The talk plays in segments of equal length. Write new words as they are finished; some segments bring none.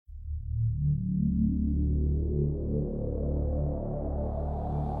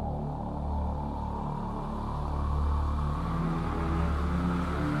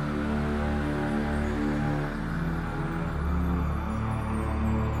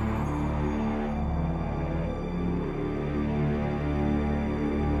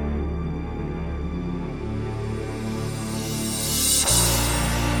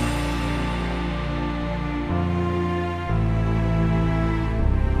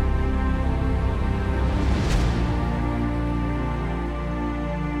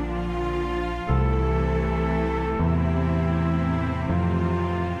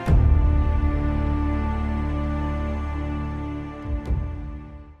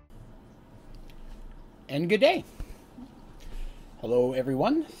and good day. Hello,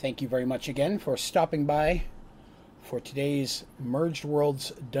 everyone. Thank you very much again for stopping by for today's Merged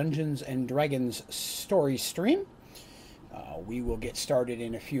Worlds Dungeons and Dragons story stream. We will get started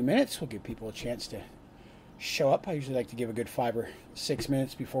in a few minutes. We'll give people a chance to show up. I usually like to give a good 5 or 6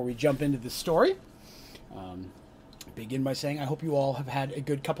 minutes before we jump into the story. Begin by saying I hope you all have had a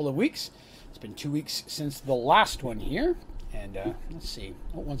good couple of weeks. It's been 2 weeks since the last one here. And let's see.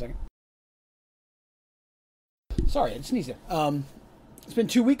 Oh, 1 second. Sorry, I sneezed there. It's been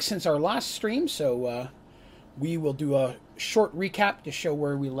 2 weeks since our last stream, so we will do a short recap to show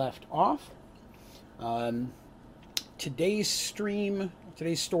where we left off. Today's story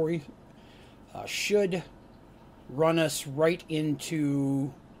should run us right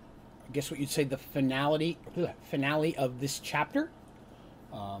into, I guess what you'd say, the finale of this chapter.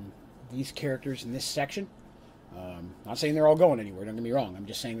 These characters in this section. Not saying they're all going anywhere, don't get me wrong. I'm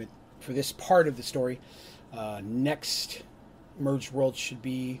just saying that for this part of the story, next Merged World should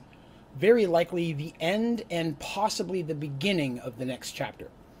be very likely the end and possibly the beginning of the next chapter.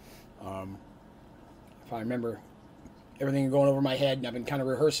 If I remember everything going over my head, and I've been kind of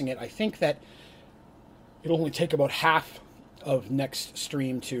rehearsing it, I think that it'll only take about half of next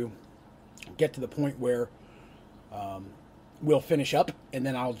stream to get to the point where we'll finish up, and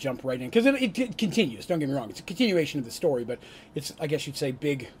then I'll jump right in. Because it continues, don't get me wrong. It's a continuation of the story, but it's, I guess you'd say,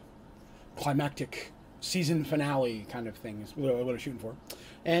 big climactic season finale kind of thing is what I'm shooting for.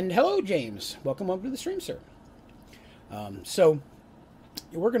 And hello, James. Welcome over to the stream, sir. So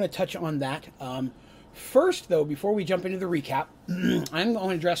we're going to touch on that. First, though, before we jump into the recap, I'm going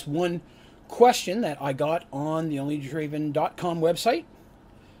to address one question that I got on the onlydraven.com website.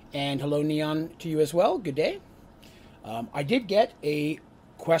 And hello, Neon, to you as well. Good day. I did get a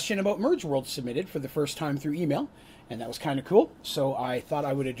question about Merge World submitted for the first time through email, and that was kind of cool. So I thought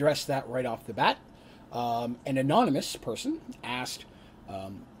I would address that right off the bat. An anonymous person asked,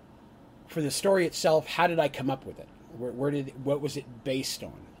 for the story itself, how did I come up with it? What was it based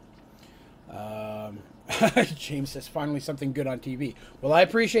on? James says, finally something good on TV. Well, I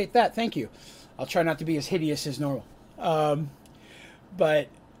appreciate that. Thank you. I'll try not to be as hideous as normal. But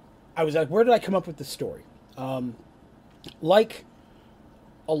I was like, where did I come up with the story? Like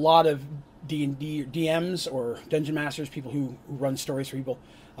a lot of D&D DMs or Dungeon Masters, people who run stories for people,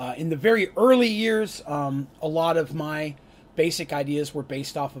 in the very early years, a lot of my basic ideas were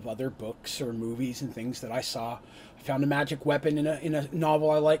based off of other books or movies and things that I saw. I found a magic weapon in a novel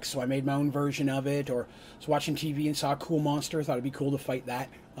I liked, so I made my own version of it, or was watching TV and saw a cool monster, thought it'd be cool to fight that.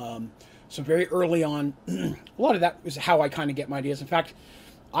 So very early on, a lot of that was how I kind of get my ideas. In fact,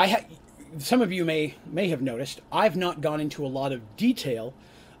 some of you may have noticed, I've not gone into a lot of detail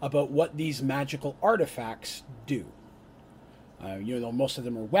about what these magical artifacts do. Most of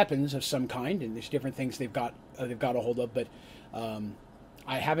them are weapons of some kind, and there's different things they've got a hold of, but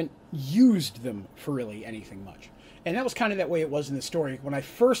I haven't used them for really anything much. And that was kind of that way it was in the story. When I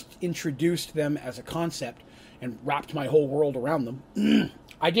first introduced them as a concept and wrapped my whole world around them,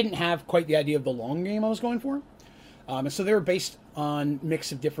 I didn't have quite the idea of the long game I was going for. And so they were based on a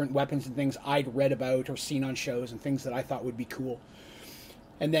mix of different weapons and things I'd read about or seen on shows and things that I thought would be cool.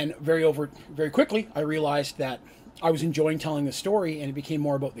 And then very quickly, I realized that I was enjoying telling the story, and it became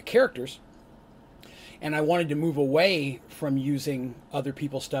more about the characters. And I wanted to move away from using other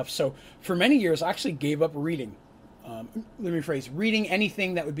people's stuff. So for many years, I actually gave up reading. Reading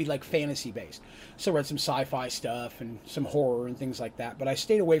anything that would be like fantasy based. So I read some sci-fi stuff and some horror and things like that. But I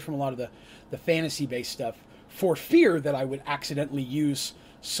stayed away from a lot of the fantasy based stuff for fear that I would accidentally use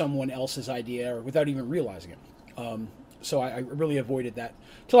someone else's idea or without even realizing it. So I really avoided that.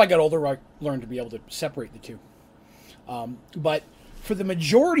 Till I got older, I learned to be able to separate the two. But for the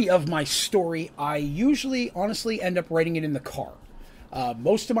majority of my story, I usually, honestly, end up writing it in the car.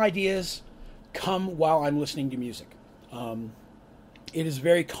 Most of my ideas come while I'm listening to music. It is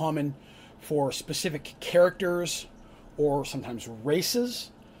very common for specific characters or sometimes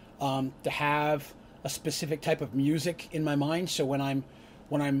races to have a specific type of music in my mind. So when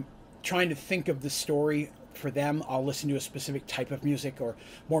I'm trying to think of the story for them, I'll listen to a specific type of music, or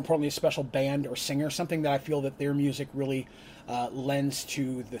more importantly, a special band or singer, something that I feel that their music really lends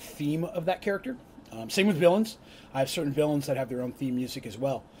to the theme of that character. Same with villains. I have certain villains that have their own theme music as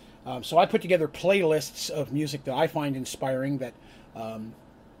well. So I put together playlists of music that I find inspiring that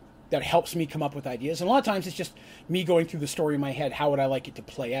helps me come up with ideas. And a lot of times it's just me going through the story in my head. How would I like it to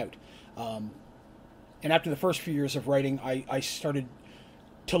play out? And after the first few years of writing, I started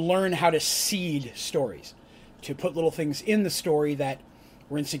to learn how to seed stories, to put little things in the story that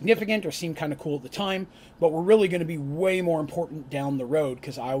were insignificant or seemed kind of cool at the time, but were really going to be way more important down the road,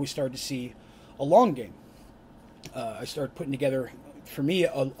 because I always started to see a long game. I started putting together, for me,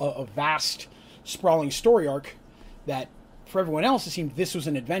 a vast, sprawling story arc that for everyone else, it seemed this was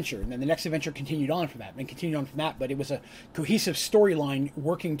an adventure. And then the next adventure continued on from that and continued on from that. But it was a cohesive storyline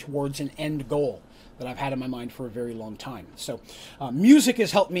working towards an end goal that I've had in my mind for a very long time. So music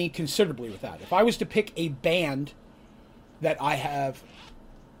has helped me considerably with that. If I was to pick a band that I have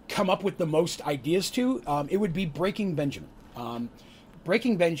come up with the most ideas to, it would be Breaking Benjamin.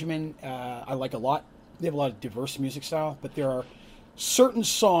 Breaking Benjamin, I like a lot. They have a lot of diverse music style, but there are certain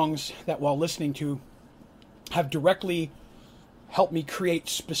songs that, while listening to, have directly helped me create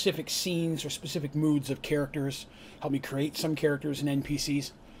specific scenes or specific moods of characters, help me create some characters and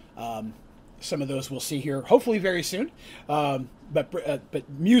NPCs. Some of those we'll see here, hopefully very soon. But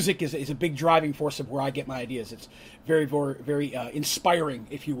music is a big driving force of where I get my ideas. It's very, very, very inspiring,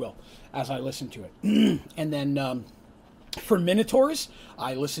 if you will, as I listen to it. And then for Minotaurs,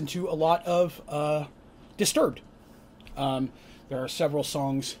 I listen to a lot of Disturbed. There are several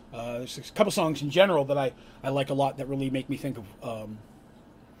songs, there's a couple songs in general that I like a lot that really make me think of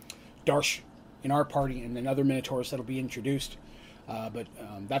Darsh in our party and then other Minotaurs that'll be introduced. But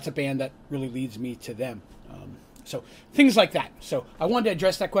that's a band that really leads me to them. So things like that. So I wanted to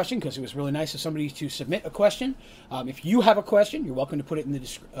address that question because it was really nice of somebody to submit a question. If you have a question, you're welcome to put it in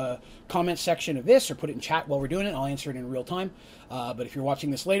the comment section of this or put it in chat while we're doing it. I'll answer it in real time. But if you're watching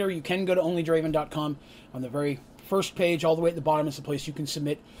this later, you can go to onlydraven.com. On the very first page, all the way at the bottom, is the place you can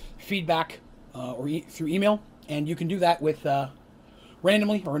submit feedback through email. And you can do that with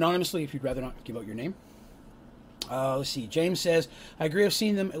randomly or anonymously if you'd rather not give out your name. Let's see. James says, I agree. I've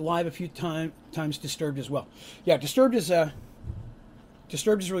seen them live a few times. Disturbed as well. Yeah, Disturbed is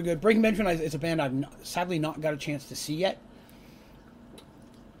really good. Breaking Benjamin is a band I've sadly not got a chance to see yet.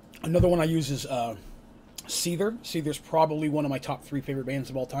 Another one I use is Seether. Seether's probably one of my top 3 favorite bands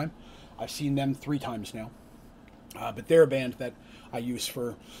of all time. I've seen them 3 times now. But they're a band that I use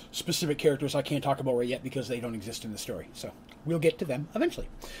for specific characters I can't talk about right yet because they don't exist in the story. So we'll get to them eventually.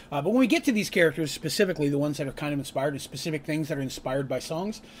 But when we get to these characters, specifically the ones that are kind of inspired, and specific things that are inspired by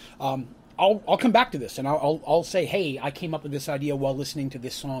songs, I'll come back to this and I'll say, hey, I came up with this idea while listening to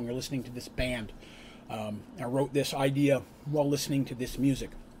this song or listening to this band. I wrote this idea while listening to this music.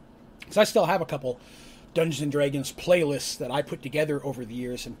 Because I still have a couple Dungeons & Dragons playlists that I put together over the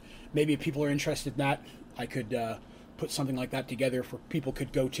years, and maybe if people are interested in that, I could put something like that together for people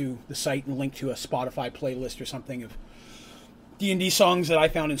could go to the site and link to a Spotify playlist or something of D&D songs that I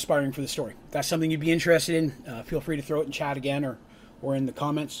found inspiring for the story. If that's something you'd be interested in, feel free to throw it in chat again or in the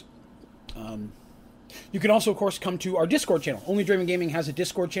comments. You can also, of course, come to our Discord channel. Only Draven Gaming has a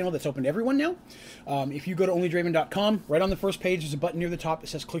Discord channel that's open to everyone now. If you go to onlydraven.com, right on the first page, there's a button near the top that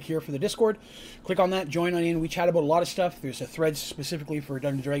says click here for the Discord. Click on that, join on in. We chat about a lot of stuff. There's a thread specifically for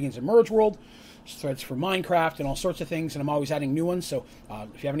Dungeons & Dragons and Merge World. There's threads for Minecraft and all sorts of things, and I'm always adding new ones. So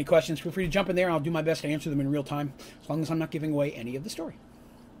if you have any questions, feel free to jump in there. I'll do my best to answer them in real time, as long as I'm not giving away any of the story.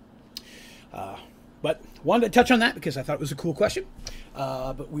 But wanted to touch on that because I thought it was a cool question.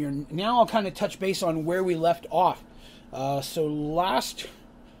 But we are now, I'll kind of touch base on where we left off. So last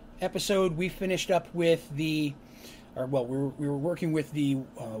episode we finished up with we were working with the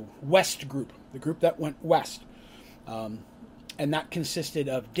West group, the group that went west, and that consisted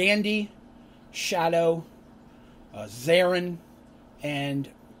of Dandy, Shadow, Zarin, and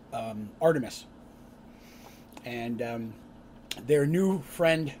Artemis, and their new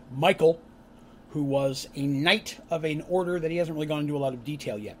friend Michael, who was a knight of an order that he hasn't really gone into a lot of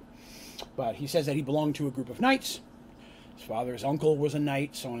detail yet. But he says that he belonged to a group of knights. His father's uncle was a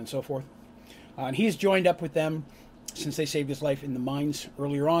knight, so on and so forth. And he's joined up with them since they saved his life in the mines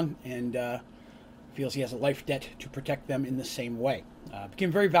earlier on, and feels he has a life debt to protect them in the same way.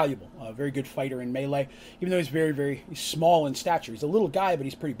 Became very valuable, a very good fighter in melee, even though he's very, very small in stature. He's a little guy, but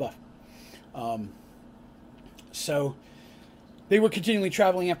he's pretty buff. So they were continually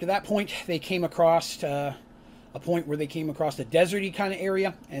traveling after that point. They came across a point where they came across a deserty kind of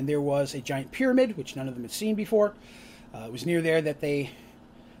area, and there was a giant pyramid, which none of them had seen before. It was near there that they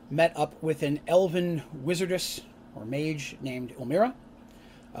met up with an elven wizardess or mage named Ulmira,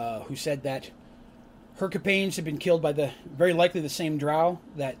 who said that her companions had been killed by very likely the same drow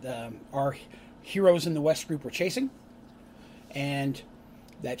that our heroes in the West group were chasing, and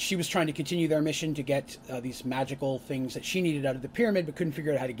that she was trying to continue their mission to get these magical things that she needed out of the pyramid, but couldn't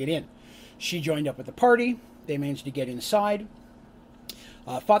figure out how to get in. She joined up with the party. They managed to get inside,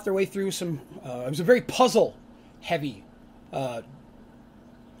 fought their way through some... it was a very puzzle-heavy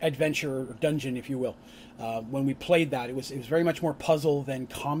adventure, or dungeon, if you will. When we played that, it was very much more puzzle than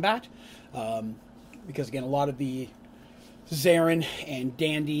combat, because, again, a lot of the Zarin and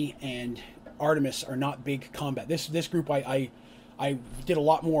Dandy and Artemis are not big combat. This group, I did a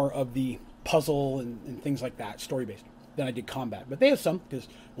lot more of the puzzle and things like that, story-based, than I did combat. But they have some, because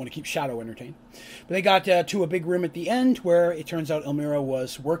I want to keep Shadow entertained. But they got to a big room at the end where it turns out Elmira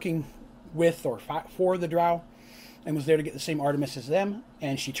was working with or for the Drow and was there to get the same Artemis as them.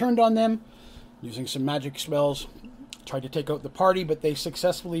 And she turned on them using some magic spells, tried to take out the party, but they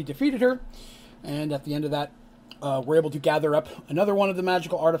successfully defeated her. And at the end of that, were able to gather up another one of the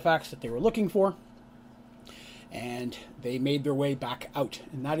magical artifacts that they were looking for. And they made their way back out.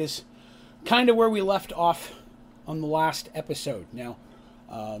 And that is kind of where we left off on the last episode. Now,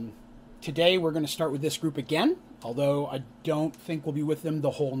 today we're going to start with this group again, although I don't think we'll be with them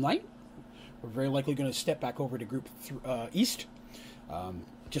the whole night. We're very likely going to step back over to Group East.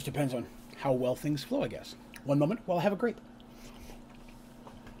 Just depends on how well things flow, I guess. One moment while I have a grape.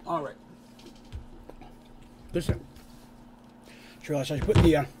 All right. Listen. Sure, I should put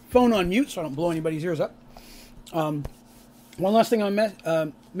the phone on mute so I don't blow anybody's ears up. One last thing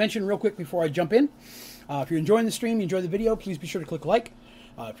I'll mention real quick before I jump in. If you're enjoying the stream, you enjoy the video, please be sure to click like.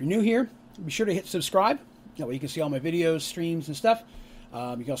 If you're new here, be sure to hit subscribe. That way you can see all my videos, streams, and stuff.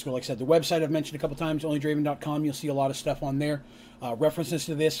 You can also go, like I said, the website I've mentioned a couple times, onlydraven.com. You'll see a lot of stuff on there. References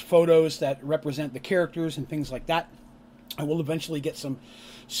to this, photos that represent the characters and things like that. I will eventually get some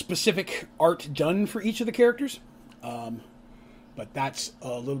specific art done for each of the characters. But that's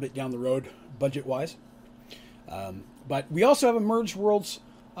a little bit down the road, budget-wise. But we also have a Merge Worlds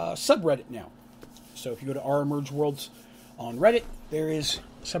subreddit now. So if you go to our Merge Worlds on Reddit, there is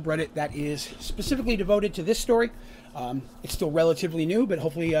a subreddit that is specifically devoted to this story. It's still relatively new, but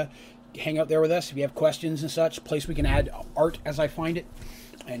hopefully hang out there with us if you have questions and such. A place we can add art as I find it,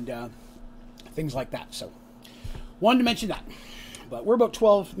 and things like that. So wanted to mention that. But we're about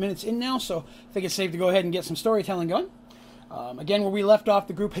 12 minutes in now, so I think it's safe to go ahead and get some storytelling going. Again, where we left off,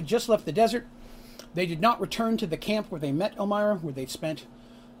 the group had just left the desert. They did not return to the camp where they met Elmira, where they'd spent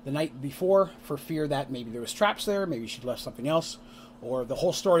the night before, for fear that maybe there was traps there, maybe she'd left something else, or the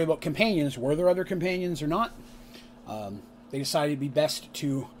whole story about companions, were there other companions or not? They decided it'd be best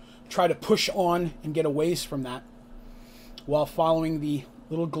to try to push on and get away from that while following the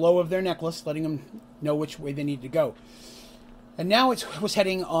little glow of their necklace, letting them know which way they needed to go. And now it was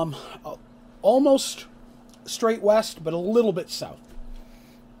heading almost straight west, but a little bit south.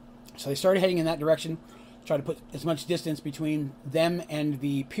 So they started heading in that direction, try to put as much distance between them and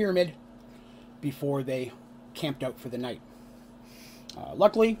the pyramid before they camped out for the night.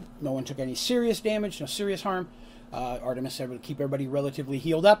 Luckily, no one took any serious damage, no serious harm. Artemis was able to keep everybody relatively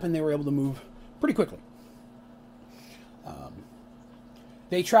healed up, and they were able to move pretty quickly.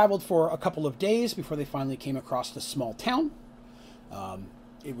 They traveled for a couple of days before they finally came across the small town.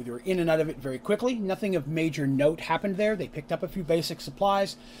 They were in and out of it very quickly. Nothing of major note happened there. They picked up a few basic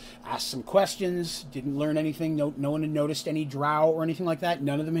supplies, asked some questions, didn't learn anything. No one had noticed any drow or anything like that.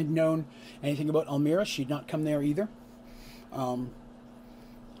 None of them had known anything about Elmira. She'd not come there either.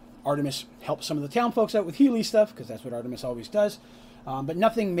 Artemis helped some of the town folks out with Healy stuff, because that's what Artemis always does. But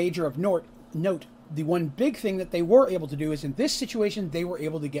nothing major of note. The one big thing that they were able to do is, in this situation, they were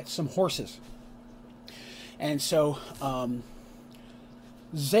able to get some horses. And so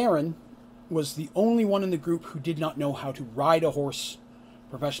Zarin was the only one in the group who did not know how to ride a horse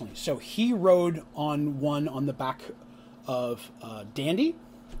professionally. So he rode on one on the back of Dandy,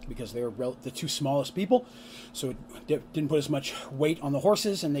 because they were the two smallest people. So it didn't put as much weight on the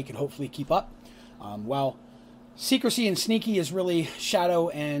horses, and they could hopefully keep up. While secrecy and sneaky is really Shadow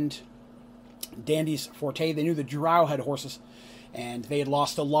and Dandy's forte, they knew the Drow had horses, and they had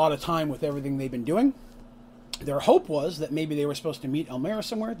lost a lot of time with everything they'd been doing. Their hope was that maybe they were supposed to meet Elmira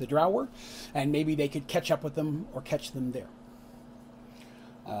somewhere, the Drow were, and maybe they could catch up with them or catch them there.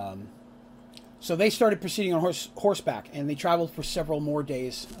 So they started proceeding on horseback, and they traveled for several more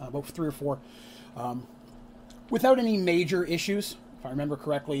days, about 3 or 4, without any major issues. If I remember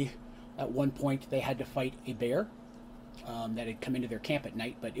correctly, at one point they had to fight a bear that had come into their camp at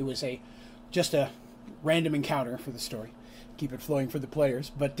night, but it was just a random encounter for the story. Keep it flowing for the players.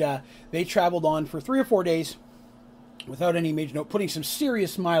 But they traveled on for 3 or 4 days without any major note, putting some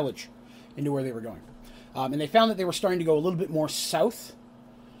serious mileage into where they were going. And they found that they were starting to go a little bit more south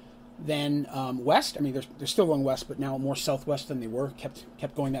than west. I mean, they're still going west, but now more southwest than they were.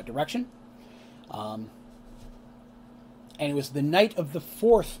 Kept going that direction. And it was the night of the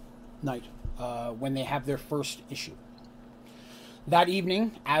 4th night when they have their first issue. That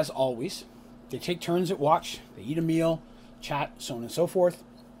evening, as always, they take turns at watch. They eat a meal, chat, so on and so forth.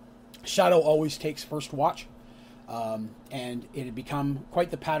 Shadow always takes first watch. And it had become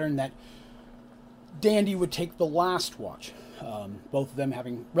quite the pattern that Dandy would take the last watch. both of them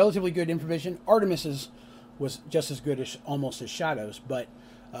having relatively good infravision. Artemis's was just as good as almost as Shadow's, but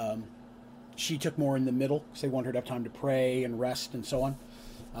she took more in the middle because they wanted her to have time to pray and rest and so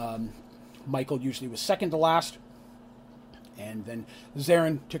on. Michael usually was second to last, and then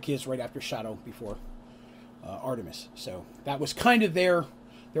Zarin took his right after Shadow before Artemis. So that was kind of their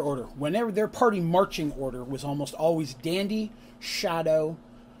order. Whenever their party marching order was almost always Dandy, Shadow,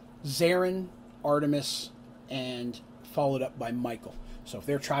 Zarin, Artemis, and followed up by Michael. So if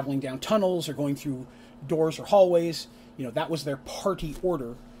they're traveling down tunnels or going through doors or hallways, that was their party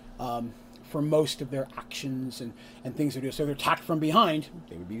order for most of their actions and things they do. So if they're attacked from behind,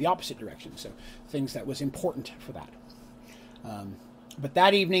 they would be the opposite direction. So things that was important for that. But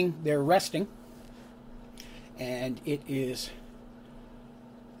that evening, they're resting, and it is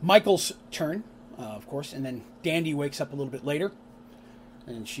Michael's turn, of course, and then Dandy wakes up a little bit later,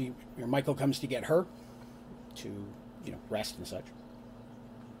 and Michael comes to get her to, rest and such.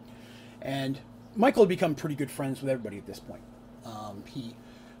 And Michael had become pretty good friends with everybody at this point. He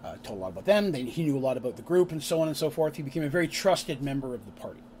told a lot about them. He knew a lot about the group and so on and so forth. He became a very trusted member of the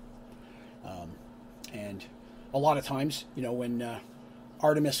party. And a lot of times, when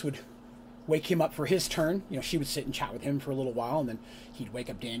Artemis would wake him up for his turn, she would sit and chat with him for a little while, and then he'd wake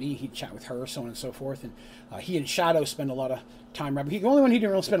up Dandy, he'd chat with her, so on and so forth. And he and Shadow spent a lot of time. The only one he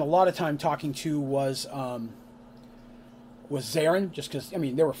didn't really spend a lot of time talking to was Zarin, just because,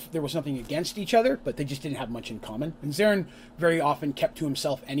 there was nothing against each other, but they just didn't have much in common. And Zarin very often kept to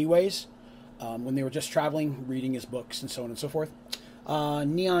himself anyways, when they were just traveling, reading his books and so on and so forth.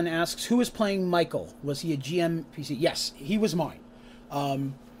 Neon asks, who was playing Michael? Was he a GM PC? Yes, he was mine.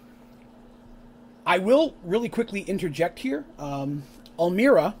 I will really quickly interject here.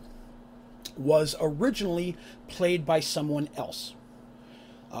 Almira was originally played by someone else.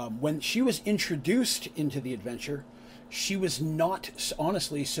 When she was introduced into the adventure, she was not,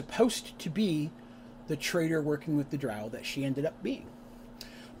 honestly, supposed to be the trader working with the Drow that she ended up being.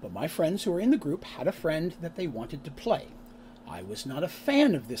 But my friends who were in the group had a friend that they wanted to play. I was not a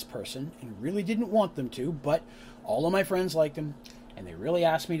fan of this person and really didn't want them to, but all of my friends liked him, and they really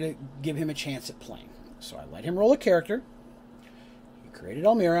asked me to give him a chance at playing. So I let him roll a character. He created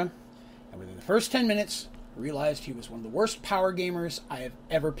Almira, and within the first 10 minutes, realized he was one of the worst power gamers I have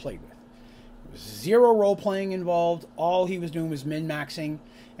ever played with. There was zero role-playing involved. All he was doing was min-maxing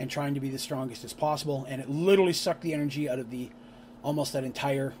and trying to be the strongest as possible, and it literally sucked the energy out of almost that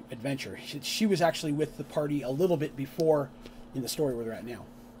entire adventure. She was actually with the party a little bit before in the story where they're at now.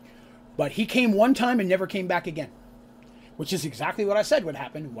 But he came one time and never came back again, which is exactly what I said would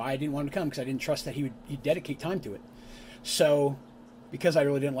happen, why I didn't want him to come, because I didn't trust that he'd dedicate time to it. So, because I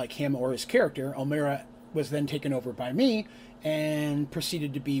really didn't like him or his character, Almira was then taken over by me and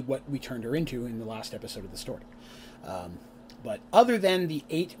proceeded to be what we turned her into in the last episode of the story. But other than the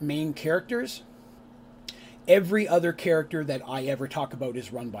 8 main characters, every other character that I ever talk about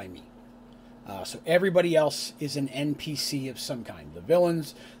is run by me. So everybody else is an NPC of some kind. The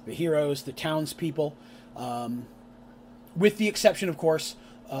villains, the heroes, the townspeople, with the exception, of course,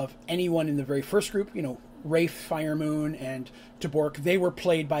 of anyone in the very first group, Rafe, Firemoon, and Tabork. They were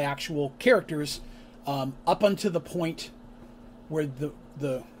played by actual characters up until the point where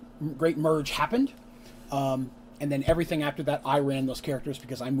the Great Merge happened. And then everything after that, I ran those characters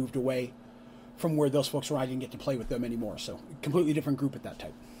because I moved away from where those folks were. I didn't get to play with them anymore. So completely different group at that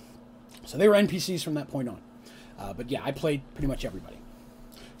time. So they were NPCs from that point on. But yeah, I played pretty much everybody.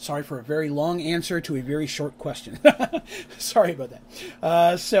 Sorry for a very long answer to a very short question. Sorry about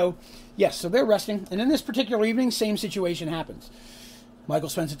that. So so they're resting. And in this particular evening, same situation happens. Michael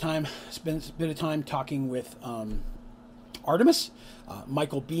spends a bit of time talking with Artemis.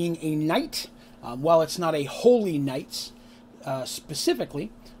 Michael being a knight, while it's not a holy knights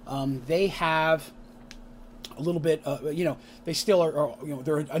specifically, they have a little bit, they still are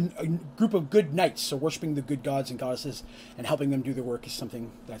they're a group of good knights, so worshiping the good gods and goddesses and helping them do their work is something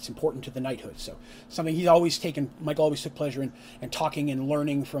that's important to the knighthood. So something Michael always took pleasure in talking and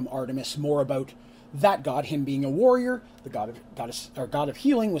learning from Artemis more about that god, him being a warrior, the god of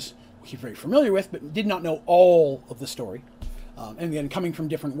healing was he's very familiar with, but did not know all of the story. And then coming from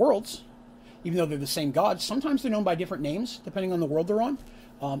different worlds, even though they're the same gods, sometimes they're known by different names depending on the world they're on.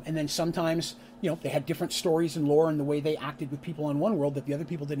 And then sometimes, they had different stories and lore and the way they acted with people on one world that the other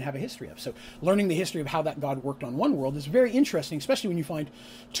people didn't have a history of. So learning the history of how that god worked on one world is very interesting, especially when you find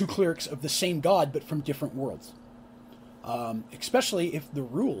 2 clerics of the same god but from different worlds. Especially if the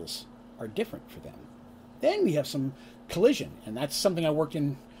rules are different for them. Then we have some collision, and that's something I worked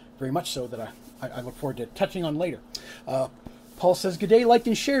in very much so that I look forward to touching on later. Paul says, good day, liked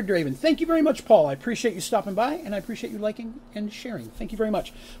and shared, Draven. Thank you very much, Paul. I appreciate you stopping by, and I appreciate you liking and sharing. Thank you very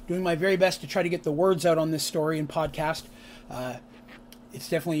much. Doing my very best to try to get the words out on this story and podcast. It's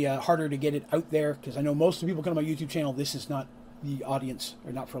definitely harder to get it out there, because I know most of the people come to my YouTube channel, this is not the audience,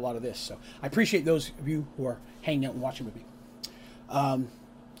 or not for a lot of this. So I appreciate those of you who are hanging out and watching with me.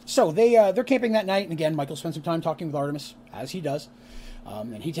 So they're camping that night, and again, Michael spends some time talking with Artemis, as he does.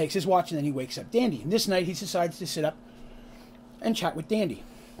 And he takes his watch, and then he wakes up Dandy. And this night, he decides to sit up and chat with Dandy.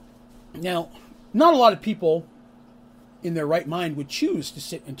 Now, not a lot of people in their right mind would choose to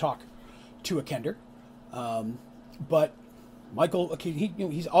sit and talk to a Kender. But Michael, okay,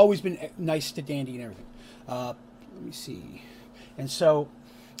 he's always been nice to Dandy and everything. Let me see. And so,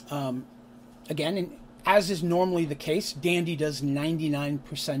 again, as is normally the case, Dandy does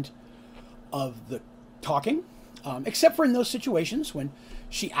 99% of the talking, except for in those situations when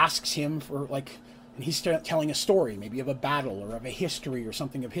she asks him for, like, and he's telling a story, maybe of a battle or of a history or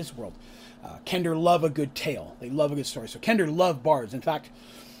something of his world. Kender love a good tale. They love a good story. So Kender love bards. In fact,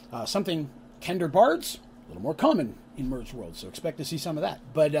 something Kender bards, a little more common in Merge World, so expect to see some of that.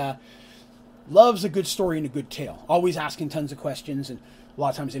 But loves a good story and a good tale. Always asking tons of questions, and a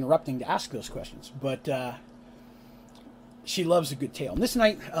lot of times interrupting to ask those questions. But she loves a good tale. And this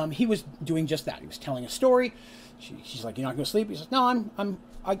night, he was doing just that. He was telling a story. She's like, "You're not going to sleep?" He says, "No,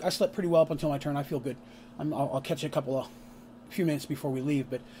 I slept pretty well up until my turn. I feel good. I'll catch you a few minutes before we leave,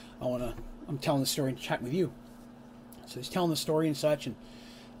 but I'm telling the story and chatting with you." So he's telling the story and such, and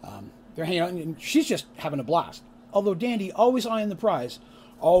they're hanging out, and she's just having a blast. Although Dandy, always eyeing the prize,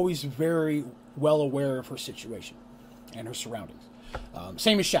 always very well aware of her situation and her surroundings.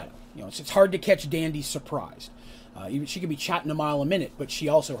 Same as Shadow. It's hard to catch Dandy surprised. She could be chatting a mile a minute, but she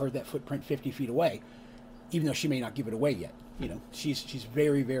also heard that footprint 50 feet away, even though she may not give it away yet. She's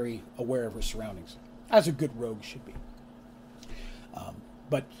very, very aware of her surroundings, as a good rogue should be.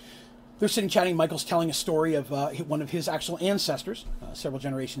 But they're sitting chatting. Michael's telling a story of one of his actual ancestors, several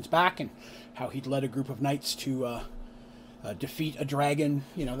generations back, and how he'd led a group of knights to defeat a dragon,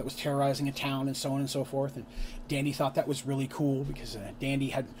 that was terrorizing a town, and so on and so forth. And Dandy thought that was really cool, because Dandy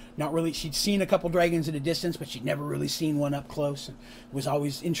had she'd seen a couple dragons at a distance, but she'd never really seen one up close, and was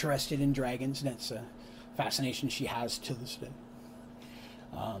always interested in dragons, and that's a fascination she has to this day.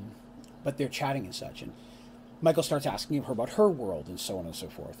 But they're chatting and such, and Michael starts asking her about her world, and so on and so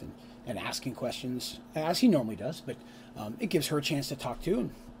forth, and asking questions, as he normally does, but it gives her a chance to talk to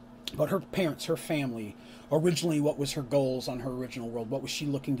him about her parents, her family, originally what was her goals on her original world, what was she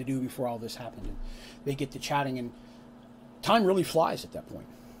looking to do before all this happened. And they get to chatting, and time really flies at that point,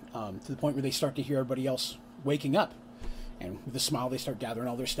 to the point where they start to hear everybody else waking up, and with a smile they start gathering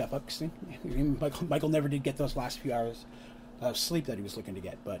all their stuff up, because Michael never did get those last few hours of sleep that he was looking to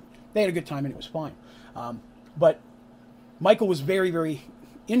get, but they had a good time and it was fine. But Michael was very, very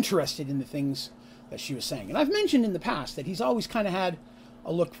interested in the things that she was saying, and I've mentioned in the past that he's always kind of had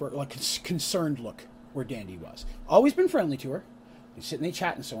a look for, like, a concerned look where Dandy was. Always been friendly to her. They sit and they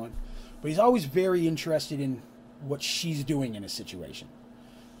chat and so on. But he's always very interested in what she's doing in a situation.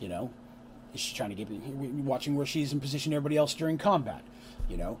 Is she trying to get, watching where she's in position to everybody else during combat?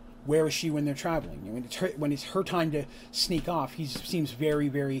 Where is she when they're traveling? When it's her time to sneak off, he seems very,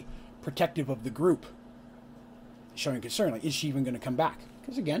 very protective of the group, showing concern. Like, is she even going to come back?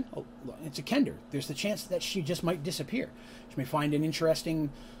 Because again, it's a Kender. There's the chance that she just might disappear. She may find an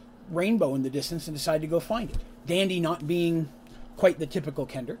interesting rainbow in the distance and decide to go find it. Dandy, not being quite the typical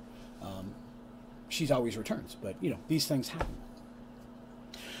Kender, she's always returns. But, these things happen.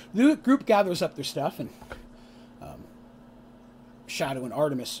 The group gathers up their stuff, and Shadow and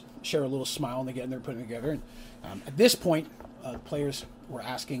Artemis share a little smile, and they're putting it together. And at this point, players were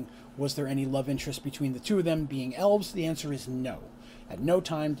asking, was there any love interest between the two of them being elves? The answer is no. At no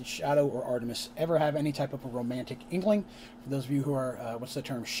time did Shadow or Artemis ever have any type of a romantic inkling. For those of you who are, what's the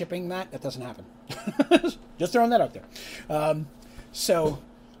term, shipping that doesn't happen. Just throwing that out there. So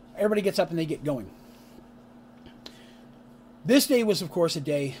everybody gets up and they get going. This day was, of course, a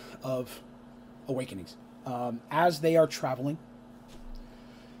day of awakenings. As they are traveling,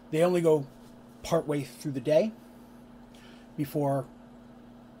 they only go partway through the day before,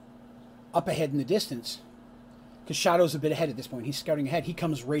 up ahead in the distance, because Shadow's a bit ahead at this point, he's scouting ahead, he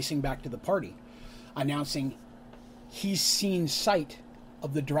comes racing back to the party, announcing he's seen sight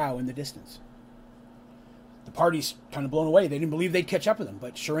of the drow in the distance. The party's kind of blown away. They didn't believe they'd catch up with them,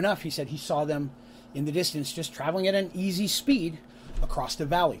 but sure enough, he said he saw them in the distance, just traveling at an easy speed across the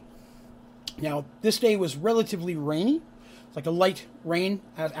valley. Now, this day was relatively rainy. It's like a light rain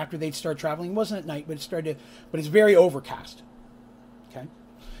after they'd started traveling. It wasn't at night, but it's very overcast. Okay?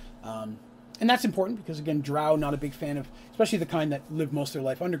 And that's important because, again, drow, not a big fan of, especially the kind that live most of their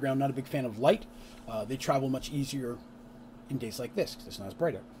life underground, not a big fan of light. They travel much easier in days like this because it's not as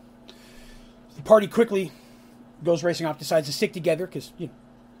bright out. The party quickly goes racing off, decides to stick together because, you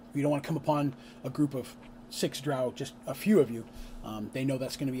don't want to come upon a group of 6 drow, just a few of you. They know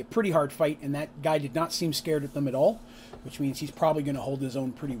that's going to be a pretty hard fight, and that guy did not seem scared at them at all, which means he's probably going to hold his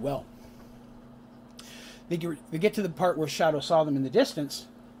own pretty well. They get to the part where Shadow saw them in the distance,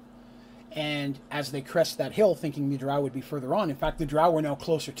 and as they crest that hill, thinking the drow would be further on, in fact, the drow were now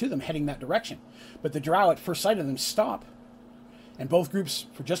closer to them, heading that direction. But the drow, at first sight of them, stop. And both groups,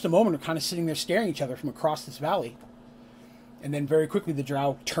 for just a moment, are kind of sitting there staring at each other from across this valley. And then very quickly, the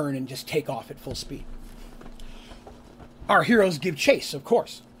drow turn and just take off at full speed. Our heroes give chase, of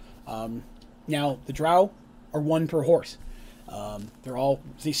course. Now, the drow are 1 per horse.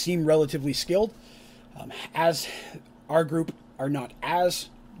 They seem relatively skilled. As our group are not as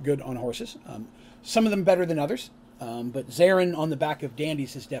good on horses. Some of them better than others. But Zarin on the back of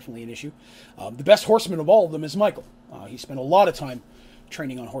Dandy's is definitely an issue. The best horseman of all of them is Michael. He spent a lot of time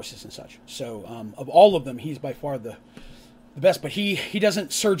training on horses and such. So of all of them, he's by far the best. But he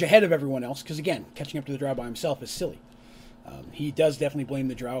doesn't surge ahead of everyone else because, again, catching up to the drow by himself is silly. He does definitely blame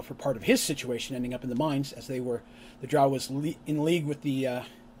the drow for part of his situation ending up in the mines, as the drow was in league with the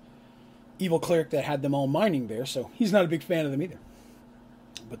evil cleric that had them all mining there. So he's not a big fan of them either.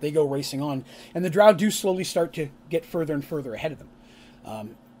 But they go racing on, and the drow do slowly start to get further and further ahead of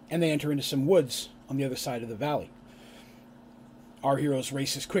them. And they enter into some woods on the other side of the valley. Our heroes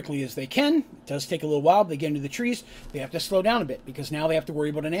race as quickly as they can. It does take a little while, but they get into the trees. They have to slow down a bit, because now they have to worry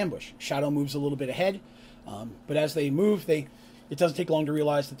about an ambush. Shadow moves a little bit ahead, but as they move, it doesn't take long to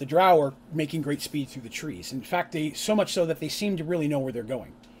realize that the drow are making great speed through the trees. In fact, so much so that they seem to really know where they're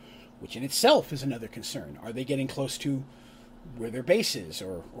going, which in itself is another concern. Are they getting close to where their base is,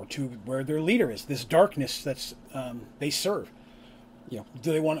 or to where their leader is, this darkness that's they serve? Are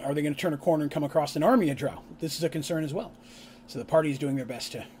they going to turn a corner and come across an army of drow? This is a concern as well. So the party is doing their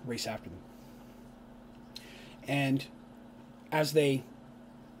best to race after them. And as they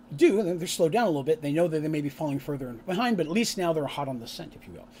do, they're slowed down a little bit. They know that they may be falling further behind, but at least now they're hot on the scent, if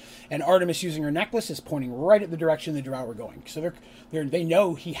you will. And Artemis, using her necklace, is pointing right at the direction the drow are going. So they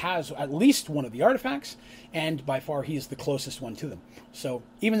know he has at least one of the artifacts, and by far he is the closest one to them. So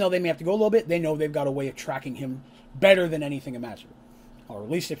even though they may have to go a little bit, they know they've got a way of tracking him better than anything imaginable. Or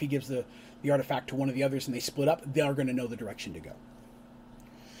at least if he gives the artifact to one of the others and they split up, they are going to know the direction to go.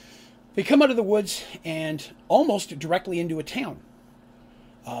 They come out of the woods and almost directly into a town.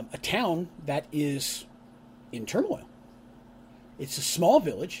 A town that is in turmoil. It's a small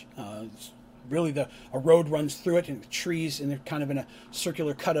village. It's really a road runs through it, and the trees, and they're kind of in a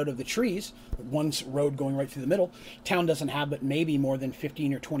circular cutout of the trees. One road going right through the middle. Town doesn't have but maybe more than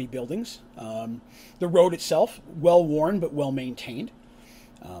 15 or 20 buildings. The road itself, well worn but well maintained.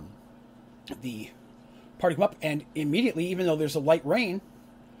 The party come up, and immediately, even though there's a light rain,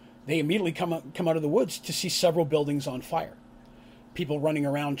 they immediately come out of the woods to see several buildings on fire. People running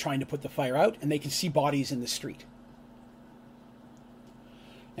around trying to put the fire out, and they can see bodies in the street.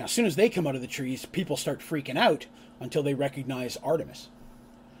 Now, as soon as they come out of the trees, people start freaking out until they recognize Artemis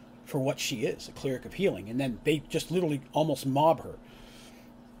for what she is, a cleric of healing. And then they just literally almost mob her.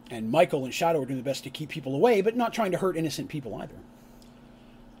 And Michael and Shadow are doing their best to keep people away, but not trying to hurt innocent people either.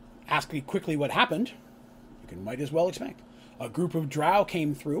 Asking quickly what happened, might as well expect. A group of drow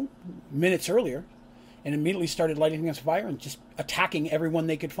came through minutes earlier and immediately started lighting things on fire and just attacking everyone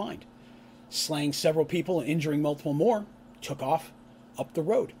they could find. Slaying several people and injuring multiple more, took off up the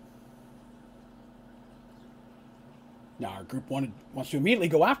road. Now our group wants to immediately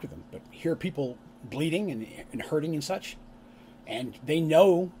go after them, but hear people bleeding and hurting and such. And they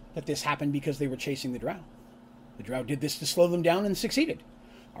know that this happened because they were chasing the drow. The drow did this to slow them down and succeeded.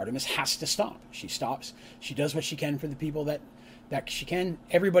 Artemis has to stop. She stops. She does what she can for the people that she can.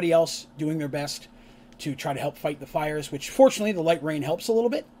 Everybody else doing their best to try to help fight the fires, which fortunately the light rain helps a little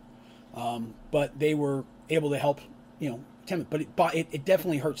bit. But they were able to help, but it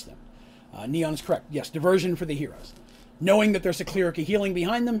definitely hurts them. Neon's correct. Yes, diversion for the heroes. Knowing that there's a cleric of healing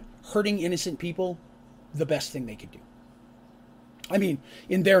behind them, hurting innocent people, the best thing they could do. I mean,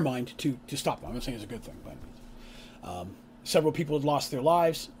 in their mind, to stop them. I'm not saying it's a good thing, but several people had lost their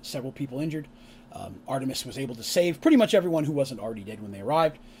lives, several people injured. Artemis was able to save pretty much everyone who wasn't already dead when they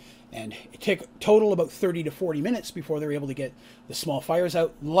arrived. And it took total about 30 to 40 minutes before they were able to get the small fires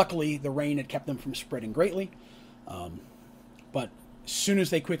out. Luckily, the rain had kept them from spreading greatly. But as soon as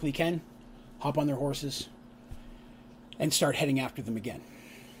they quickly can, hop on their horses and start heading after them again.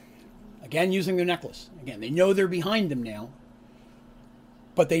 Again, using their necklace. Again, they know they're behind them now,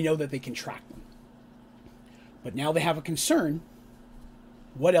 but they know that they can track them. But now they have a concern.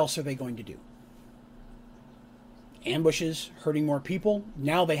 What else are they going to do? Ambushes, hurting more people.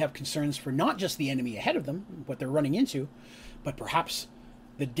 Now they have concerns for not just the enemy ahead of them, what they're running into, but perhaps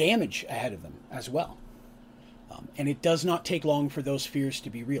the damage ahead of them as well. And it does not take long for those fears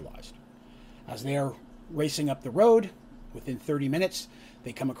to be realized. As they are racing up the road, within 30 minutes,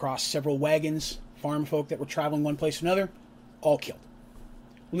 they come across several wagons, farm folk that were traveling one place to another, all killed.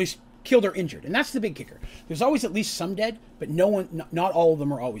 At least killed or injured. And that's the big kicker. There's always at least some dead, but not all of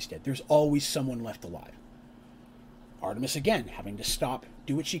them are always dead. There's always someone left alive. Artemis, again, having to stop,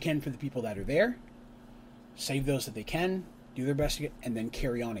 do what she can for the people that are there, save those that they can, do their best to get, and then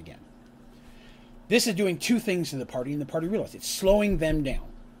carry on again. This is doing two things to the party, and the party realizes it's slowing them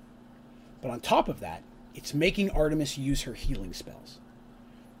down. But on top of that, it's making Artemis use her healing spells.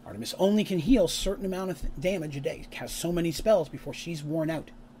 Artemis only can heal a certain amount of damage a day, has so many spells before she's worn out.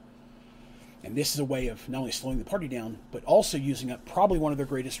 And this is a way of not only slowing the party down, but also using up probably one of their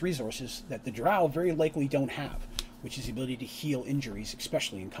greatest resources that the Drow very likely don't have, which is the ability to heal injuries,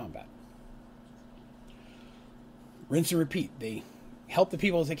 especially in combat. Rinse and repeat. They help the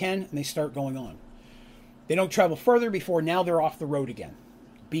people as they can, and they start going on. They don't travel further before now they're off the road again.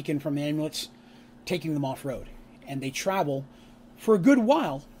 Beacon from the amulets, taking them off-road. And they travel for a good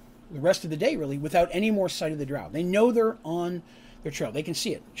while, the rest of the day really, without any more sight of the Drow. They know they're on their trail. They can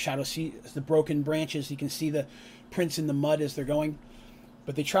see it. Shadow sees the broken branches. You can see the prints in the mud as they're going.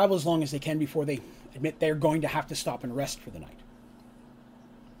 But they travel as long as they can before they admit they're going to have to stop and rest for the night.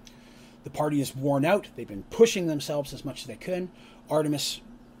 The party is worn out. They've been pushing themselves as much as they can. Artemis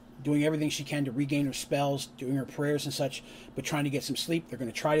doing everything she can to regain her spells, doing her prayers and such, but trying to get some sleep. They're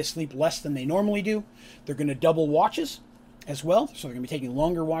going to try to sleep less than they normally do. They're going to double watches as well. So they're going to be taking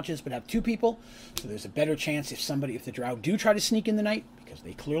longer watches, but have two people. So there's a better chance if the Drow do try to sneak in the night, because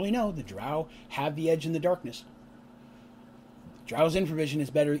they clearly know the Drow have the edge in the darkness. The Drow's infravision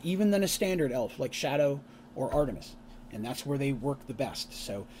is better even than a standard elf like Shadow or Artemis. And that's where they work the best.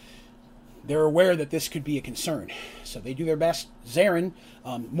 So they're aware that this could be a concern. So they do their best. Zarin,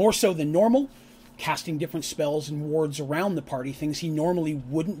 more so than normal, casting different spells and wards around the party, things he normally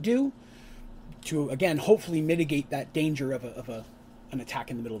wouldn't do, to, again, hopefully mitigate that danger of an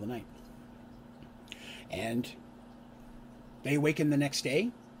attack in the middle of the night. And they awaken the next day.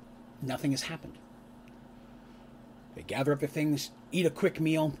 Nothing has happened. They gather up their things, eat a quick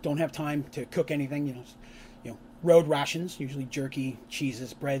meal, don't have time to cook anything, road rations, usually jerky,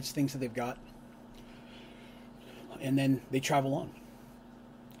 cheeses, breads, things that they've got. And then they travel on.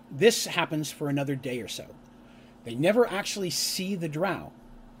 This happens for another day or so. They never actually see the Drow,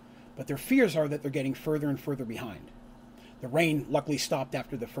 but their fears are that they're getting further and further behind. The rain luckily stopped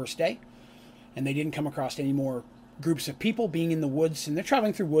after the first day, and they didn't come across any more groups of people being in the woods, and they're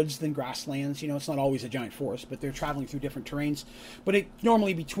traveling through woods than grasslands. It's not always a giant forest, but they're traveling through different terrains. But it's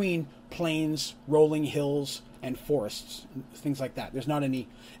normally between plains, rolling hills, and forests, things like that. There's not any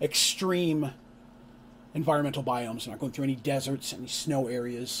extreme environmental biomes. They're not going through any deserts, any snow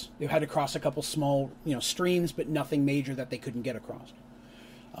areas. They've had to cross a couple small, streams, but nothing major that they couldn't get across.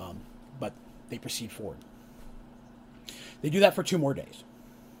 But they proceed forward. They do that for 2 more days.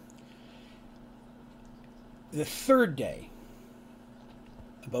 The third day,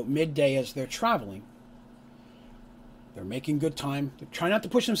 about midday as they're traveling, they're making good time. They're trying not to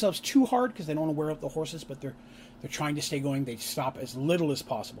push themselves too hard because they don't want to wear out the horses, but they're trying to stay going. They stop as little as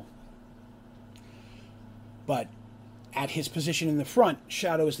possible. But at his position in the front,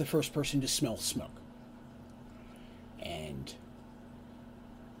 Shadow is the first person to smell smoke. And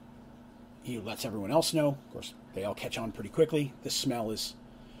he lets everyone else know. Of course, they all catch on pretty quickly. The smell is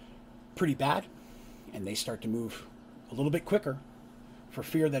pretty bad, and they start to move a little bit quicker for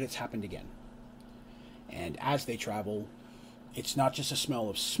fear that it's happened again. And as they travel, it's not just a smell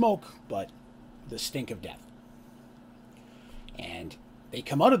of smoke, but the stink of death. And they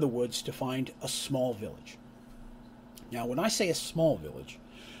come out of the woods to find a small village. Now, when I say a small village,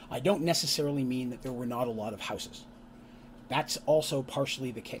 I don't necessarily mean that there were not a lot of houses. That's also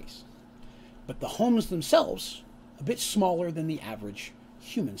partially the case. But the homes themselves, a bit smaller than the average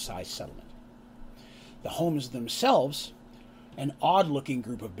human-sized settlement. The homes themselves, an odd-looking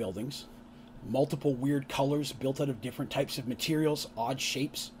group of buildings, multiple weird colors built out of different types of materials, odd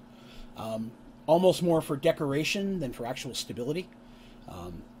shapes, almost more for decoration than for actual stability.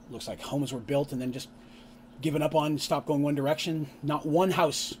 Looks like homes were built and then just given up on, stopped going one direction. Not one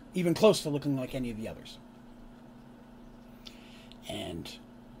house even close to looking like any of the others. And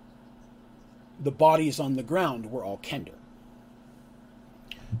the bodies on the ground were all Kender.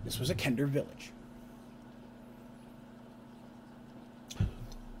 This was a Kender village.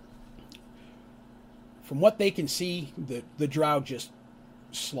 from what they can see, the drow just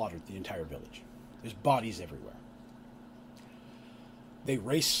slaughtered the entire village. There's bodies everywhere. They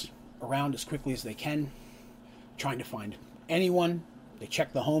race around as quickly as they can, trying to find anyone. They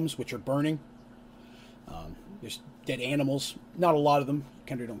check the homes, which are burning. There's dead animals. Not a lot of them.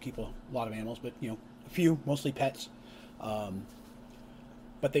 Kender don't keep a lot of animals, but, a few, mostly pets.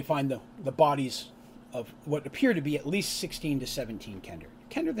 But they find the bodies of what appear to be at least 16 to 17 Kender.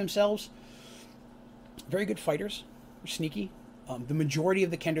 Kender themselves, very good fighters. They're sneaky. The majority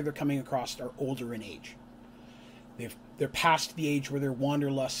of the Kender they're coming across are older in age. They're past the age where their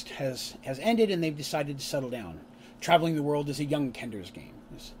wanderlust has ended, and they've decided to settle down. Traveling the world is a young Kender's game.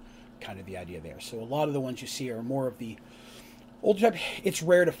 Is kind of the idea there. So a lot of the ones you see are more of the older type. It's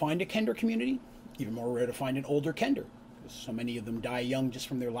rare to find a Kender community. Even more rare to find an older Kender. So many of them die young just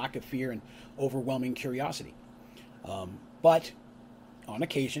from their lack of fear and overwhelming curiosity. But on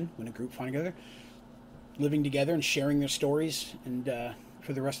occasion, when a group find together, living together and sharing their stories and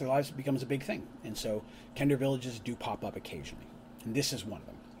for the rest of their lives, it becomes a big thing. And so Kender villages do pop up occasionally. And this is one of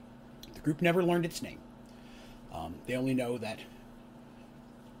them. The group never learned its name. They only know that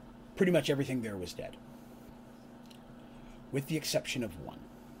pretty much everything there was dead, with the exception of one.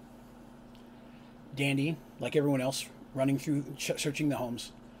 Dandy, like everyone else, running through, searching the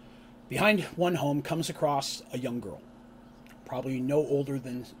homes. Behind one home comes across a young girl, probably no older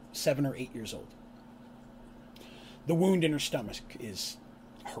than 7 or 8 years old. The wound in her stomach is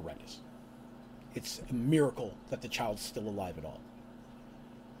horrendous. It's a miracle that the child's still alive at all.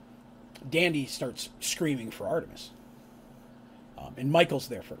 Dandy starts screaming for Artemis. And Michael's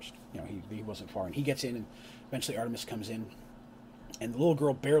there first. He wasn't far. And he gets in, and eventually Artemis comes in. And the little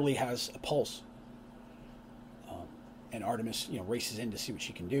girl barely has a pulse. And Artemis, races in to see what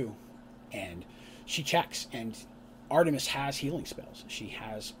she can do. And she checks. And Artemis has healing spells. She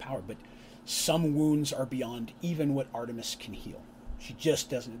has power. But some wounds are beyond even what Artemis can heal. She just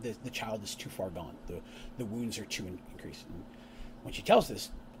doesn't. The child is too far gone. The wounds are too increased. And when she tells this,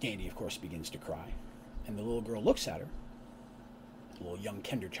 Dandy, of course, begins to cry. And the little girl looks at her, the little young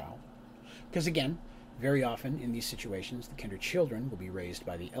Kender child. Because again, very often in these situations, the Kender children will be raised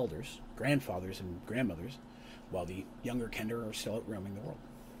by the elders, grandfathers and grandmothers, while the younger Kender are still out roaming the world.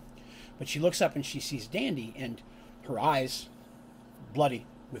 But she looks up and she sees Dandy, and her eyes, bloody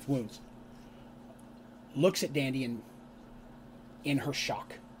with wounds, looks at Dandy and, in her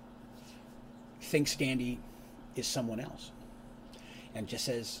shock, thinks Dandy is someone else. And just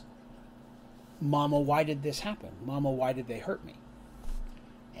says, "Mama, why did this happen? Mama, why did they hurt me?"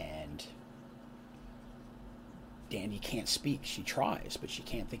 And Dandy can't speak. She tries, but she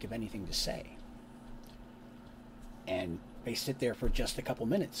can't think of anything to say. And they sit there for just a couple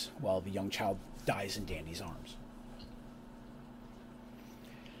minutes while the young child dies in Dandy's arms.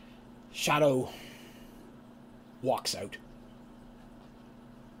 Shadow walks out.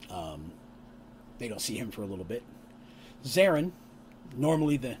 They don't see him for a little bit. Zarin,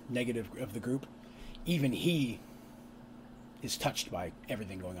 normally the negative of the group, even he is touched by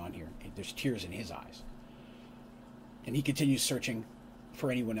everything going on here. There's tears in his eyes. And he continues searching for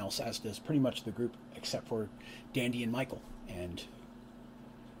anyone else, as does pretty much the group, except for Dandy and Michael. And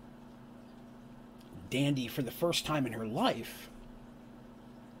Dandy, for the first time in her life,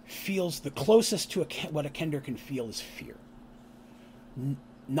 feels the closest to what a Kender can feel is fear.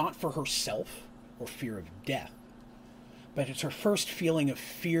 Not for herself or fear of death, but it's her first feeling of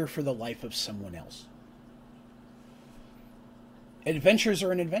fear for the life of someone else. Adventures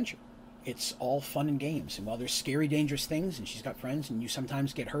are an adventure. It's all fun and games. And while there's scary, dangerous things, and she's got friends, and you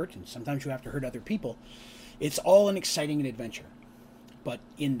sometimes get hurt, and sometimes you have to hurt other people, it's all an exciting adventure. But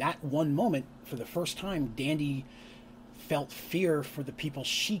in that one moment, for the first time, Dandy felt fear for the people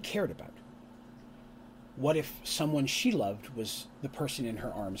she cared about. What if someone she loved was the person in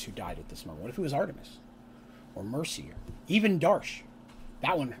her arms who died at this moment? What if it was Artemis? Or Mercy? Or even Darsh?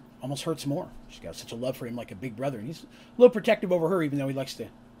 That one almost hurts more. She's got such a love for him, like a big brother, and he's a little protective over her, even though he likes to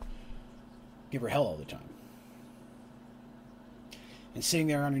give her hell all the time. And sitting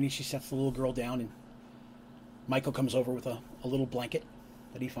there underneath, she sets the little girl down, and Michael comes over with a little blanket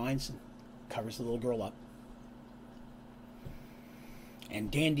that he finds and covers the little girl up. And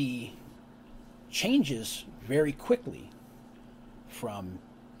Dandy changes very quickly from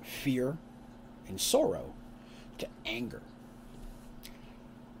fear and sorrow to anger.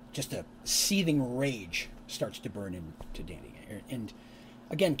 Just a seething rage starts to burn into Dandy. And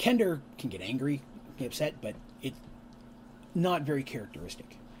again, Kender can get angry, get upset, but it's not very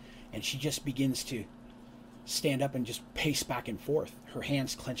characteristic. And she just begins to stand up and just pace back and forth, her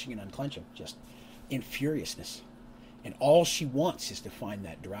hands clenching and unclenching, just in furiousness. And all she wants is to find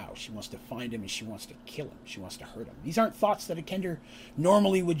that drow. She wants to find him and she wants to kill him. She wants to hurt him. These aren't thoughts that a Kender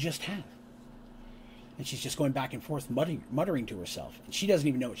normally would just have. And she's just going back and forth muttering to herself. And she doesn't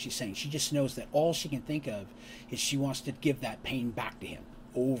even know what she's saying. She just knows that all she can think of is she wants to give that pain back to him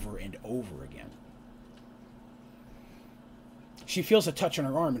over and over again. She feels a touch on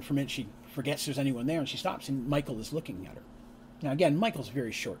her arm, and for a minute she forgets there's anyone there, and she stops, and Michael is looking at her. Now again, Michael's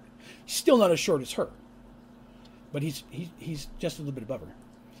very short. He's still not as short as her, but he's just a little bit above her.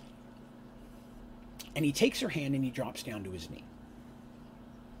 And he takes her hand and he drops down to his knee.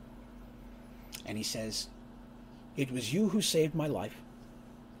 And he says, "It was you who saved my life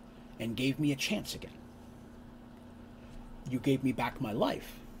and gave me a chance again. You gave me back my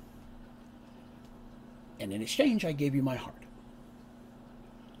life. And in exchange, I gave you my heart.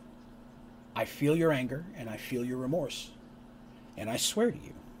 I feel your anger and I feel your remorse. And I swear to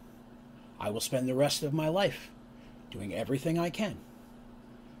you, I will spend the rest of my life doing everything I can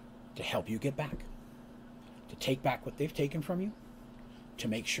to help you get back, to take back what they've taken from you, to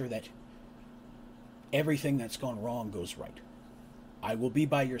make sure that everything that's gone wrong goes right. I will be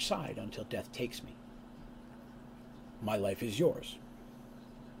by your side until death takes me. My life is yours."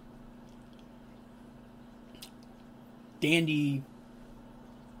 Dandy,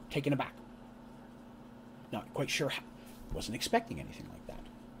 taken aback. Not quite sure how. Wasn't expecting anything like that.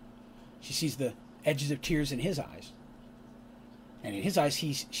 She sees the edges of tears in his eyes. And in his eyes,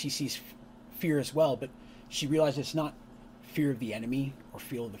 she sees fear as well, but she realizes it's not fear of the enemy or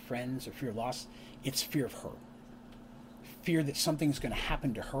fear of the friends or fear of loss. It's fear of her. Fear that something's going to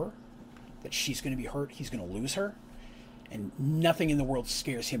happen to her, that she's going to be hurt, he's going to lose her. And nothing in the world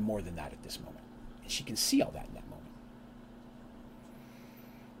scares him more than that at this moment. And she can see all that in that moment.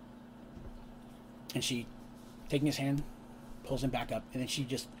 And she, taking his hand, pulls him back up, and then she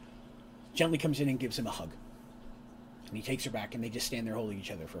just gently comes in and gives him a hug. And he takes her back, and they just stand there holding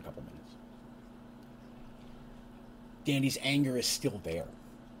each other for a couple minutes. Dandy's anger is still there.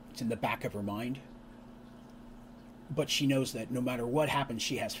 It's in the back of her mind. But she knows that no matter what happens,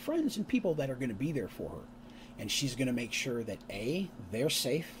 she has friends and people that are going to be there for her. And she's going to make sure that A, they're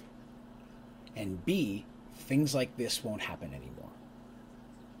safe, and B, things like this won't happen anymore.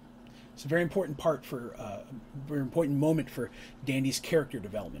 It's a very important part for, very important moment for Dandy's character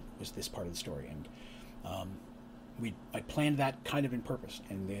development was this part of the story. And I planned that kind of in purpose.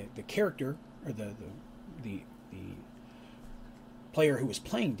 And the character, or the player who was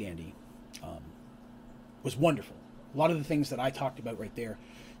playing Dandy was wonderful. A lot of the things that I talked about right there,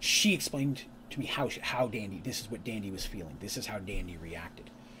 she explained to me how Dandy, this is what Dandy was feeling. This is how Dandy reacted.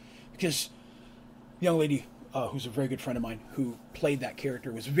 Because the young lady, who's a very good friend of mine, who played that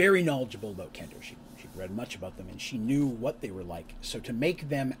character, was very knowledgeable about Kender. She'd read much about them, and she knew what they were like. So to make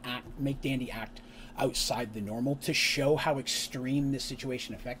Dandy act outside the normal, to show how extreme this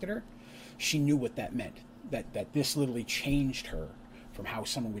situation affected her, she knew what that meant. That this literally changed her from how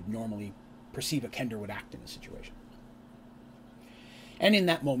someone would normally perceive a Kender would act in a situation. And in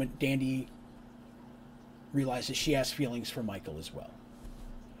that moment, Dandy realizes she has feelings for Michael as well.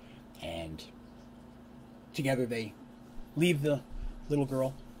 And together they leave the little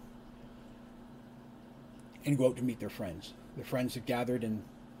girl and go out to meet their friends. Their friends have gathered and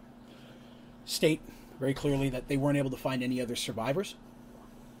state very clearly that they weren't able to find any other survivors.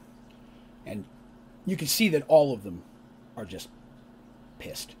 And you can see that all of them are just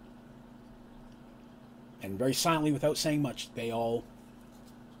pissed. And very silently, without saying much, they all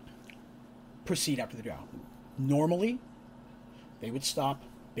proceed after the drow. Normally, they would stop,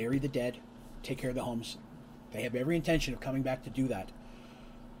 bury the dead, take care of the homes. They have every intention of coming back to do that.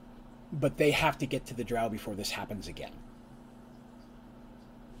 But they have to get to the drow before this happens again.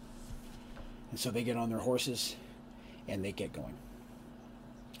 And so they get on their horses and they get going.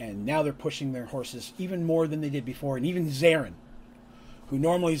 And now they're pushing their horses even more than they did before. And even Zarin, who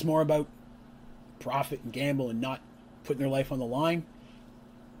normally is more about profit and gamble and not putting their life on the line,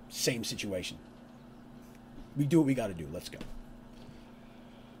 same situation. We do what we got to do. Let's go.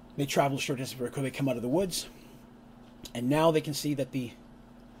 They travel a short distance before they come out of the woods. And now they can see that the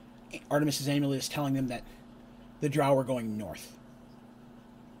Artemis's amulet is telling them that the drow are going north.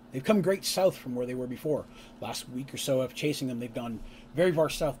 They've come great south from where they were before. Last week or so of chasing them, they've gone very far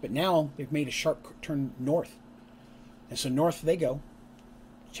south, but now they've made a sharp turn north. And so north they go,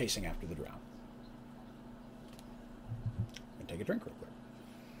 chasing after the drow. And take a drink real quick.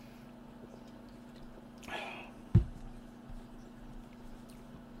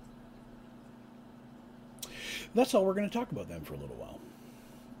 That's all we're going to talk about them for a little while.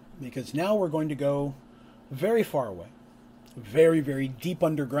 Because now we're going to go very far away, very, very deep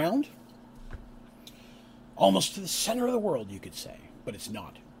underground, almost to the center of the world, you could say. But it's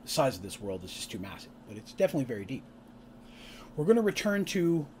not. The size of this world is just too massive. But it's definitely very deep. We're going to return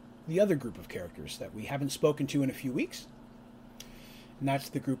to the other group of characters that we haven't spoken to in a few weeks. And that's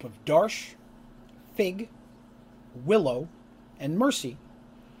the group of Darsh, Fig, Willow, and Mercy,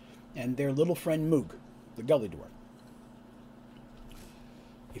 and their little friend Moog, the Gully Dwarf.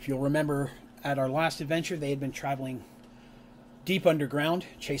 If you'll remember, at our last adventure, they had been traveling deep underground,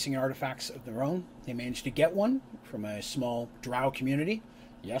 chasing artifacts of their own. They managed to get one from a small drow community.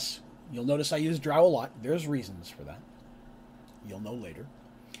 Yes, you'll notice I use drow a lot. There's reasons for that. You'll know later.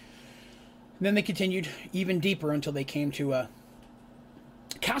 And then they continued even deeper until they came to a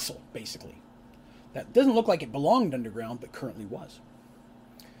castle, basically. That doesn't look like it belonged underground, but currently was.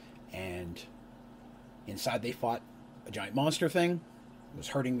 And inside they fought a giant monster thing. It was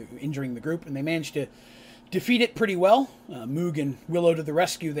injuring the group, and they managed to defeat it pretty well. Moog and Willow to the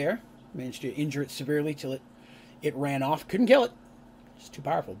rescue there. Managed to injure it severely till it ran off. Couldn't kill it. It's too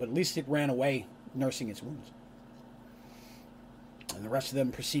powerful, but at least it ran away, nursing its wounds. And the rest of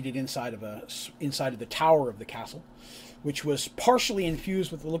them proceeded inside of the tower of the castle, which was partially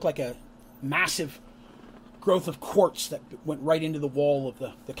infused with what looked like a massive growth of quartz that went right into the wall of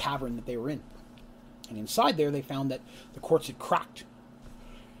the cavern that they were in. And inside there, they found that the quartz had cracked.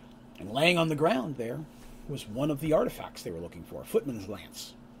 And laying on the ground there was one of the artifacts they were looking for, a footman's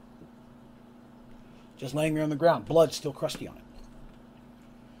lance. Just laying there on the ground, blood still crusty on it.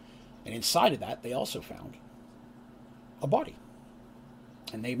 And inside of that, they also found a body.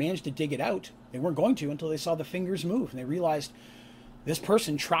 And they managed to dig it out. They weren't going to until they saw the fingers move. And they realized this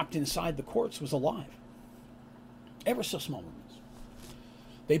person trapped inside the quartz was alive. Ever so small ones.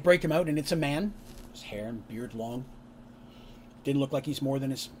 They break him out, and it's a man. His hair and beard long. Didn't look like he's more than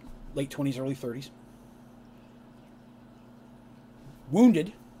his late 20s, early 30s.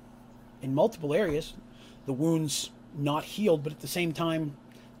 Wounded in multiple areas. The wounds not healed, but at the same time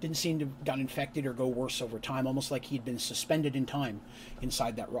didn't seem to have gotten infected or go worse over time, almost like he'd been suspended in time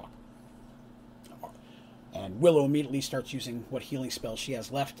inside that rock. And Willow immediately starts using what healing spells she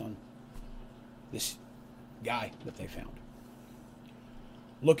has left on this guy that they found.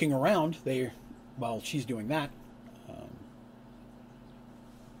 Looking around, while she's doing that,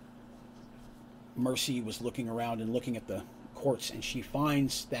 Mercy was looking around and looking at the quartz, and she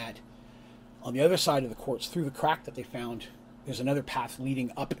finds that on the other side of the quartz, through the crack that they found, there's another path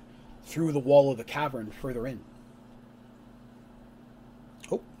leading up through the wall of the cavern further in.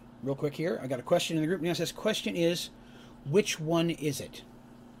 Oh, real quick here. I got a question in the group. Now it says, question is, which one is it?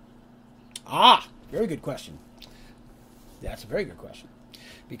 Ah, very good question. That's a very good question.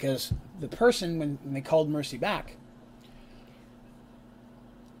 Because the person, when they called Mercy back,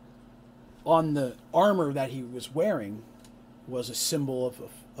 on the armor that he was wearing was a symbol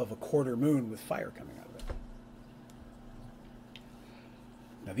of a quarter moon with fire coming out of it.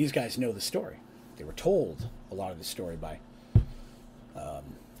 Now, these guys know the story. They were told a lot of the story by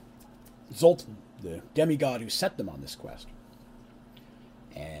Zoltan, the demigod who set them on this quest.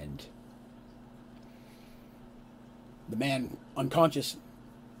 And the man, unconscious,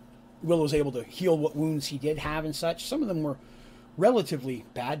 Will was able to heal what wounds he did have and such. Some of them were relatively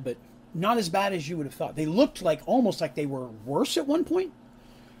bad, but not as bad as you would have thought. They looked like almost like they were worse at one point.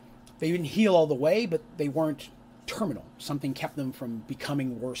 They didn't heal all the way, but they weren't terminal. Something kept them from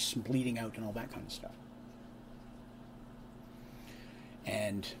becoming worse, bleeding out, and all that kind of stuff.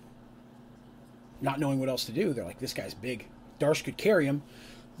 And not knowing what else to do, they're like, this guy's big. Darsh could carry him.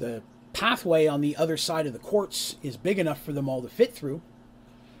 The pathway on the other side of the quartz is big enough for them all to fit through.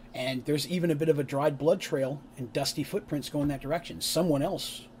 And there's even a bit of a dried blood trail and dusty footprints going that direction. Someone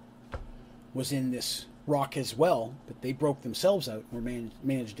else was in this rock as well, but they broke themselves out and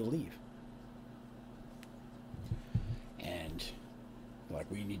managed to leave. And like,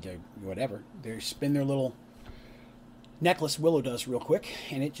 we need to, whatever. They spin their little necklace, Willow does real quick,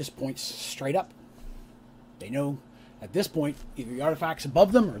 and it just points straight up. They know at this point either the artifact's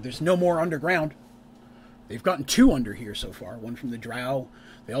above them or there's no more underground. They've gotten 2 under here so far. One from the Drow.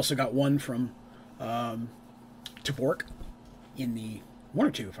 They also got one from Tabork in the 1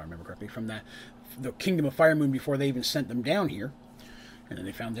 or 2, if I remember correctly, from the Kingdom of Firemoon before they even sent them down here. And then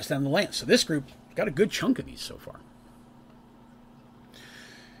they found this down the land. So this group got a good chunk of these so far.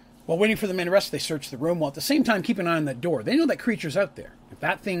 While waiting for the men to rest, they search the room, while at the same time keep an eye on that door. They know that creature's out there. If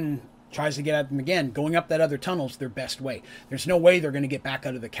that thing tries to get at them again, going up that other tunnel's their best way. There's no way they're going to get back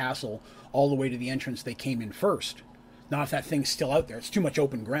out of the castle all the way to the entrance they came in first. Not if that thing's still out there. It's too much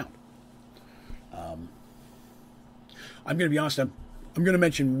open ground. I'm going to be honest, I'm going to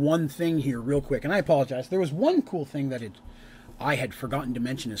mention one thing here real quick, and I apologize. There was one cool thing that I had forgotten to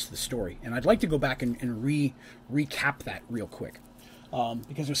mention this to the story, and I'd like to go back and recap that real quick.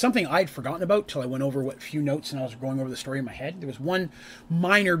 Because there's something I'd forgotten about till I went over what few notes and I was going over the story in my head. There was one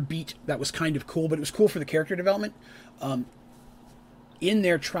minor beat that was kind of cool, but it was cool for the character development. In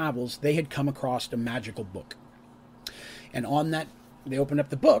their travels, they had come across a magical book. And on that, they opened up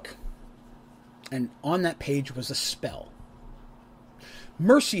the book, and on that page was a spell.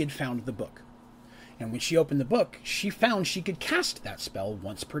 Mercy had found the book. And when she opened the book, she found she could cast that spell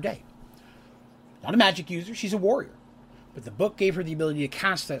once per day. Not a magic user, she's a warrior. But the book gave her the ability to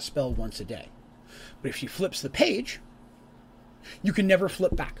cast that spell once a day. But if she flips the page, you can never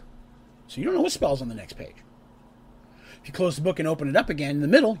flip back. So you don't know what spell's on the next page. If you close the book and open it up again in the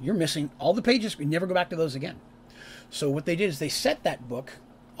middle, you're missing all the pages. You never go back to those again. So what they did is they set that book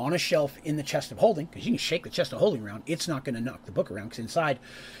on a shelf in the chest of holding, because you can shake the chest of holding around. It's not going to knock the book around, because inside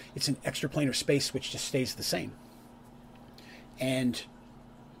it's an extraplanar space which just stays the same. And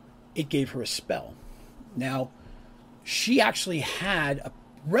it gave her a spell. Now, she actually had a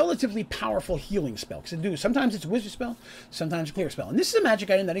relatively powerful healing spell. Because sometimes it's a wizard spell, sometimes a clear spell. And this is a magic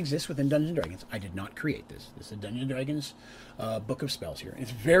item that exists within Dungeons & Dragons. I did not create this. This is a Dungeons & Dragons book of spells here. And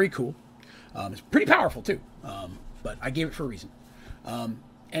it's very cool. It's pretty powerful, too. But I gave it for a reason.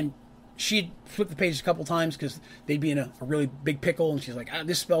 And she'd flip the pages a couple times because they'd be in a really big pickle. And she's like,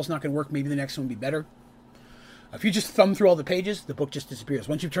 this spell's not going to work. Maybe the next one will be better. If you just thumb through all the pages, the book just disappears.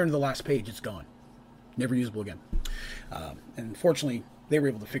 Once you turn to the last page, it's gone. Never usable again. And fortunately, they were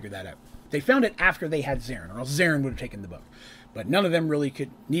able to figure that out. They found it after they had Zarin, or else Zarin would have taken the book. But none of them really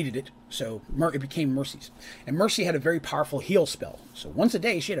needed it, so it became Mercy's. And Mercy had a very powerful heal spell. So once a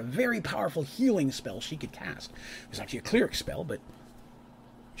day, she had a very powerful healing spell she could cast. It was actually a cleric spell, but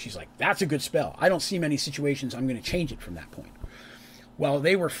she's like, that's a good spell. I don't see many situations I'm going to change it from that point. While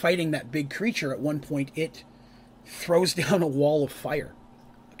they were fighting that big creature, at one point, it throws down a wall of fire,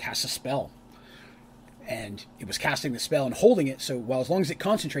 casts a spell. And it was casting the spell and holding it, so as long as it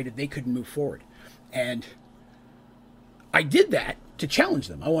concentrated, they couldn't move forward. And I did that to challenge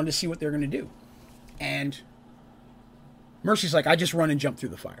them. I wanted to see what they're going to do. And Mercy's like, I just run and jump through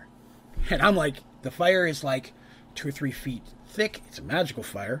the fire. And I'm like, the fire is like 2 or 3 feet thick. It's a magical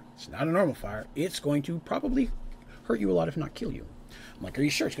fire. It's not a normal fire. It's going to probably hurt you a lot, if not kill you. I'm like, are you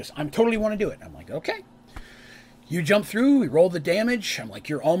sure? She goes, I totally want to do it. I'm like, okay. You jump through. We roll the damage. I'm like,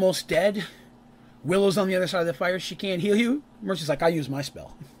 you're almost dead. Willow's on the other side of the fire. She can't heal you. Mercy's like, I use my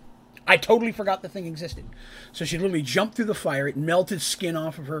spell. I totally forgot the thing existed. So she literally jumped through the fire. It melted skin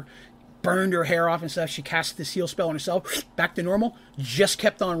off of her, burned her hair off and stuff. She cast this heal spell on herself, back to normal, just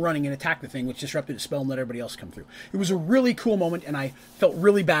kept on running and attacked the thing, which disrupted the spell and let everybody else come through. It was a really cool moment, and I felt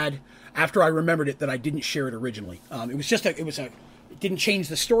really bad after I remembered it that I didn't share it originally. It didn't change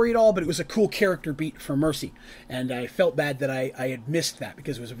the story at all, but it was a cool character beat for Mercy. And I felt bad that I had missed that,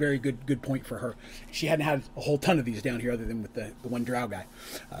 because it was a very good point for her. She hadn't had a whole ton of these down here other than with the one drow guy.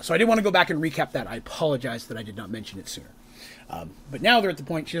 So I did want to go back and recap that. I apologize that I did not mention it sooner. But now they're at the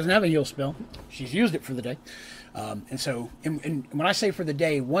point she doesn't have a heal spell. She's used it for the day. And when I say for the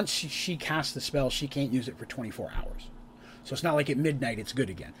day, once she casts the spell, she can't use it for 24 hours. So it's not like at midnight it's good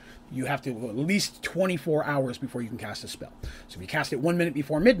again. You have to at least 24 hours before you can cast a spell. So if you cast it 1 minute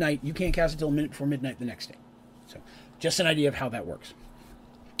before midnight, you can't cast it until a minute before midnight the next day. So just an idea of how that works.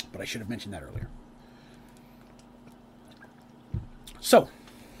 But I should have mentioned that earlier. So,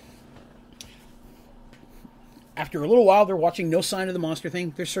 after a little while, they're watching no sign of the monster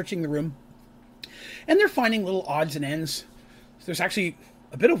thing. They're searching the room. And they're finding little odds and ends. There's actually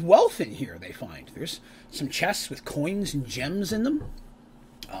a bit of wealth in here, they find. There's some chests with coins and gems in them.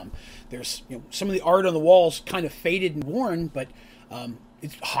 There's some of the art on the walls kind of faded and worn, but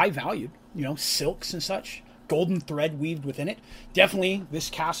it's high valued. Silks and such. Golden thread weaved within it. Definitely this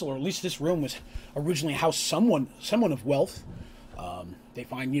castle, or at least this room, was originally housed someone of wealth. They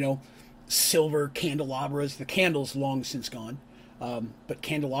find, silver candelabras. The candle's long since gone. But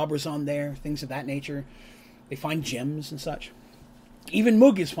candelabras on there, things of that nature. They find gems and such. Even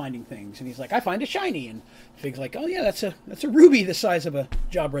Moog is finding things, and he's like, I find a shiny. And Fig's like, oh yeah, that's a ruby the size of a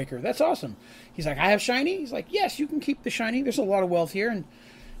jawbreaker. That's awesome. He's like, I have shiny? He's like, yes, you can keep the shiny. There's a lot of wealth here, and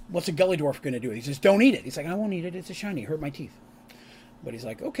what's a gully dwarf going to do? He says, don't eat it. He's like, I won't eat it. It's a shiny. It hurt my teeth. But he's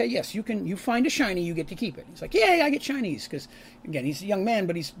like, okay, yes, you find a shiny, you get to keep it. He's like, yay, I get shinies. Because, again, he's a young man,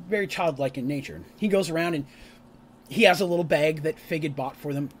 but he's very childlike in nature. He goes around, and he has a little bag that Fig had bought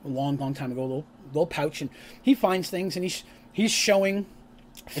for them a long, long time ago, a little pouch, and he finds things, and he's showing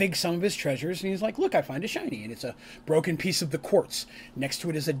Fig some of his treasures, and he's like, look, I find a shiny, and it's a broken piece of the quartz. Next to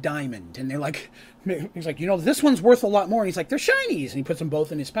it is a diamond, and he's like, this one's worth a lot more, and he's like, they're shinies, and he puts them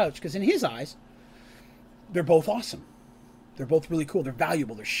both in his pouch, because in his eyes, they're both awesome. They're both really cool. They're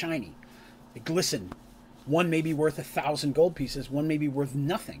valuable. They're shiny. They glisten. One may be worth 1,000 gold pieces. One may be worth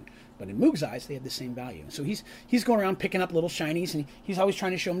nothing. But in Moog's eyes, they have the same value. So he's going around picking up little shinies, and he's always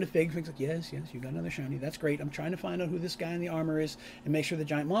trying to show them to Fig. Fig's like, yes, you got another shiny. That's great. I'm trying to find out who this guy in the armor is and make sure the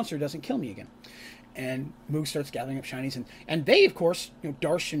giant monster doesn't kill me again. And Moog starts gathering up shinies, and they, of course,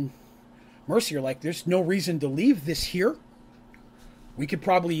 Darsh and Mercy are like, there's no reason to leave this here. We could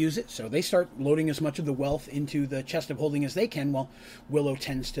probably use it. So they start loading as much of the wealth into the chest of holding as they can, while Willow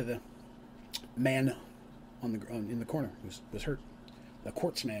tends to the man in the corner who was hurt. The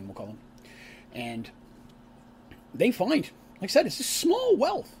quartz man, we'll call him. And they find, like I said, it's a small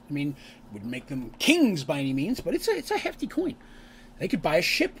wealth. I mean, wouldn't make them kings by any means, but it's a hefty coin. They could buy a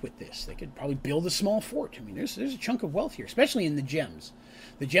ship with this. They could probably build a small fort. I mean, there's a chunk of wealth here, especially in the gems.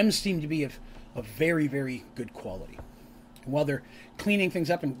 The gems seem to be of very, very good quality. And while they're cleaning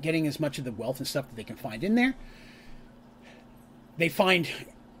things up and getting as much of the wealth and stuff that they can find in there, they find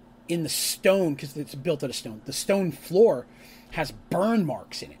in the stone, because it's built out of stone, the stone floor has burn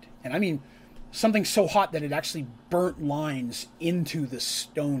marks in it. And I mean, something so hot that it actually burnt lines into the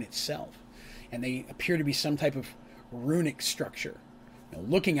stone itself. And they appear to be some type of runic structure.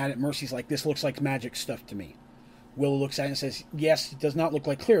 Looking at it, Mercy's like, this looks like magic stuff to me. Willow looks at it and says, yes, it does not look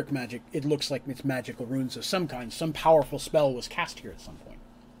like cleric magic. It looks like it's magical runes of some kind. Some powerful spell was cast here at some point.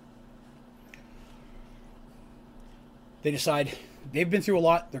 They decide they've been through a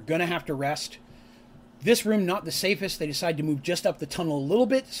lot. They're going to have to rest. This room, not the safest. They decide to move just up the tunnel a little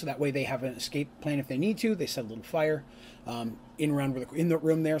bit, so that way they have an escape plan if they need to. They set a little fire in the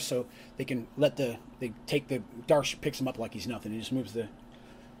room there, so they can Darsh picks him up like he's nothing. He just moves the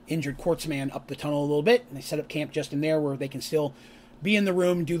injured quartz man up the tunnel a little bit, and they set up camp just in there where they can still be in the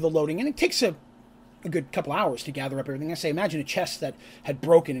room, do the loading, and it takes a good couple hours to gather up everything. I say, imagine a chest that had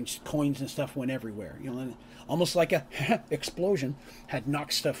broken and coins and stuff went everywhere. Almost like a explosion had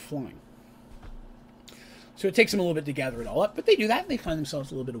knocked stuff flying. So it takes them a little bit to gather it all up, but they do that. They find themselves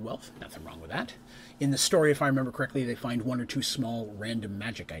a little bit of wealth. Nothing wrong with that. In the story, if I remember correctly, they find one or two small random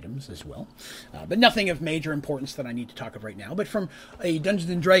magic items as well. But nothing of major importance that I need to talk of right now. But from a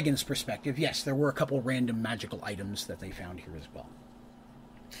Dungeons & Dragons perspective, yes, there were a couple random magical items that they found here as well.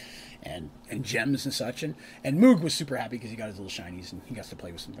 And gems and such. And Moog was super happy because he got his little shinies and he got to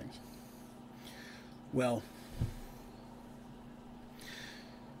play with some things. Well,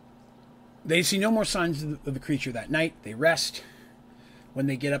 they see no more signs of the creature that night. They rest. When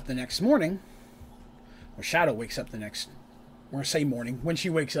they get up the next morning, or Shadow wakes up morning, when she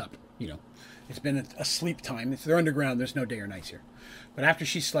wakes up, it's been a sleep time. If they're underground, there's no day or nights here. But after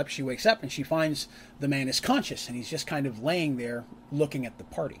she slept, she wakes up and she finds the man is conscious, and he's just kind of laying there looking at the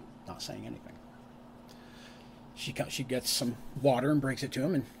party, not saying anything. She gets some water and brings it to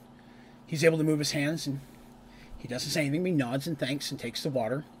him, and he's able to move his hands, and he doesn't say anything, but he nods and thanks and takes the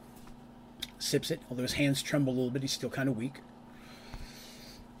water. Sips it, although his hands tremble a little bit, he's still kind of weak.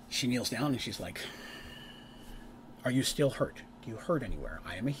 She kneels down and she's like, are you still hurt? Do you hurt anywhere?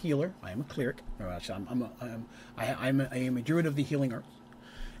 I am a healer. I am a cleric. I am a druid of the healing arts.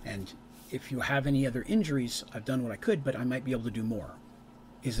 And if you have any other injuries, I've done what I could, but I might be able to do more.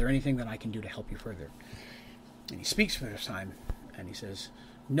 Is there anything that I can do to help you further? And he speaks for this time and he says,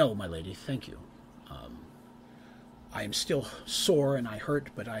 no, my lady, thank you. I am still sore and I hurt,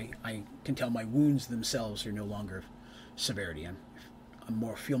 but I can tell my wounds themselves are no longer of severity.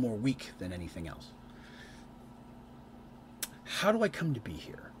 I feel more weak than anything else. How do I come to be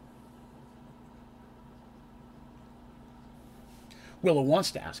here? Willow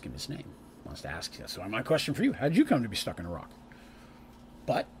wants to ask him his name. Wants to ask, so my question for you, how did you come to be stuck in a rock?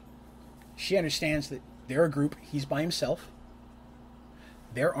 But she understands that they're a group. He's by himself.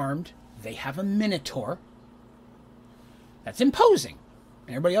 They're armed. They have a minotaur. That's imposing.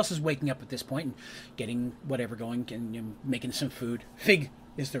 And everybody else is waking up at this point and getting whatever going and making some food. Fig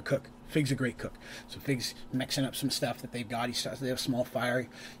is their cook. Fig's a great cook. So Fig's mixing up some stuff that they've got. They have a small fire.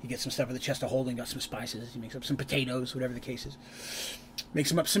 He gets some stuff in the chest of holding, got some spices. He makes up some potatoes, whatever the case is.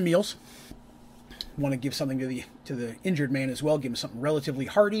 Makes him up some meals. Want to give something to the injured man as well. Give him something relatively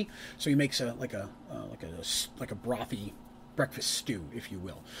hearty. So he makes a brothy breakfast stew, if you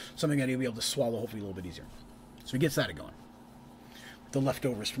will. Something that he'll be able to swallow hopefully a little bit easier. So he gets that going. The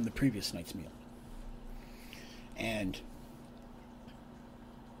leftovers from the previous night's meal. And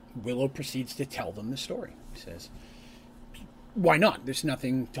Willow proceeds to tell them the story. He says, why not? There's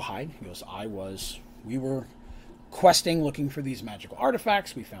nothing to hide. He goes, we were questing, looking for these magical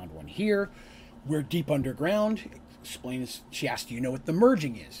artifacts. We found one here. We're deep underground. She asked, do you know what the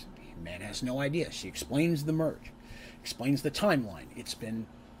merging is? The man has no idea. She explains the merge. Explains the timeline. It's been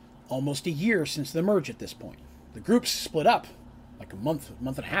almost a year since the merge at this point. The group's split up like a month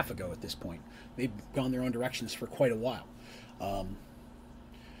and a half ago at this point. They've gone their own directions for quite a while.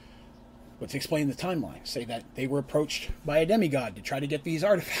 But to explain the timeline, say that they were approached by a demigod to try to get these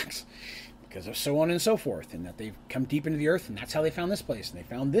artifacts because of so on and so forth, and that they've come deep into the earth, and that's how they found this place. And they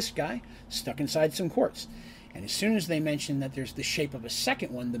found this guy stuck inside some quartz. And as soon as they mention that there's the shape of a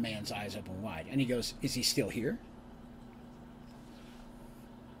second one, the man's eyes open wide. And he goes, is he still here?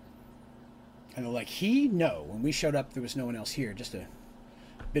 And they're like, no. When we showed up, there was no one else here. Just a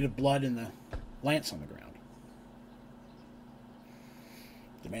bit of blood and the lance on the ground.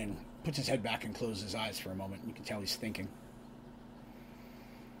 The man puts his head back and closes his eyes for a moment. You can tell he's thinking.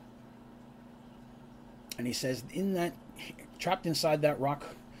 And he says, trapped inside that rock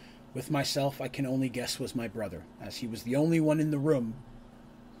with myself, I can only guess was my brother, as he was the only one in the room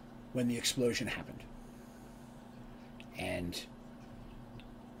when the explosion happened. And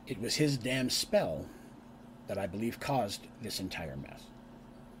it was his damn spell that I believe caused this entire mess.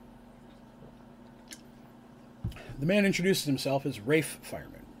 The man introduces himself as Rafe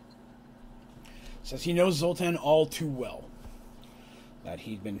Fireman. Says he knows Zoltan all too well. That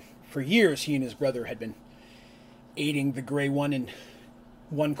for years, he and his brother had been aiding the Grey One in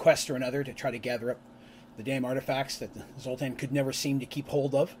one quest or another to try to gather up the damn artifacts that Zoltan could never seem to keep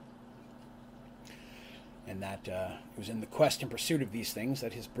hold of. And that it was in the quest and pursuit of these things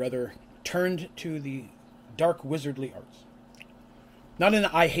that his brother turned to the dark wizardly arts. Not in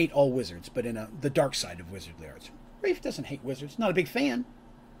I hate all wizards, but in the dark side of wizardly arts. Rafe doesn't hate wizards. Not a big fan.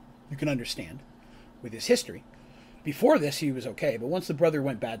 You can understand with his history. Before this, he was okay, but once the brother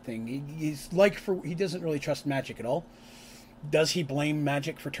went bad thing, he doesn't really trust magic at all. Does he blame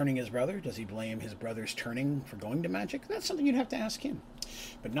magic for turning his brother? Does he blame his brother's turning for going to magic? That's something you'd have to ask him,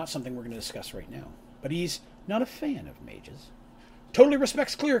 but not something we're going to discuss right now. But he's not a fan of mages. Totally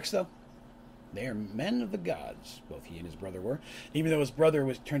respects clerics, though. They are men of the gods, both he and his brother were. Even though his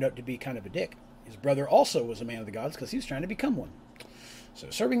brother turned out to be kind of a dick, his brother also was a man of the gods because he was trying to become one. So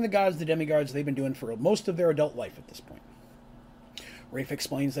serving the gods, the demigods, they've been doing for most of their adult life at this point. Rafe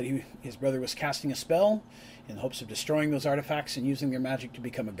explains that his brother was casting a spell in the hopes of destroying those artifacts and using their magic to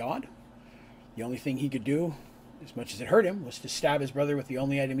become a god. The only thing he could do, as much as it hurt him, was to stab his brother with the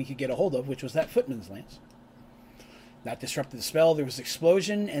only item he could get a hold of, which was that footman's lance. That disrupted the spell, there was an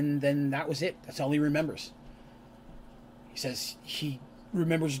explosion, and then that was it. That's all he remembers. He says he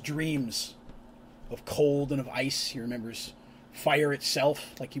remembers dreams of cold and of ice. He remembers fire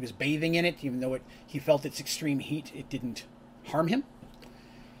itself, like he was bathing in it, even though he felt its extreme heat, it didn't harm him.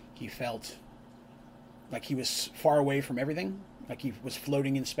 He felt like he was far away from everything, like he was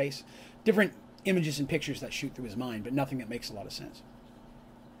floating in space. Different images and pictures that shoot through his mind, but nothing that makes a lot of sense.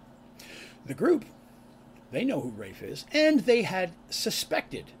 The group, they know who Rafe is, and they had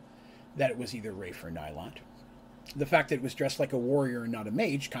suspected that it was either Rafe or Nylant. The fact that it was dressed like a warrior and not a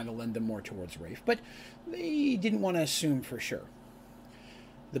mage kind of led them more towards Rafe, but they didn't want to assume for sure.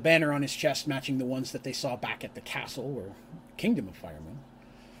 The banner on his chest matching the ones that they saw back at the castle or Kingdom of Firemoon.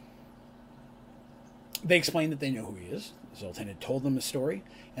 They explained that they know who he is. Zoltan had told them the story,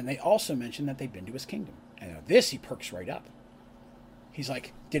 and they also mentioned that they'd been to his kingdom. And at this, he perks right up. He's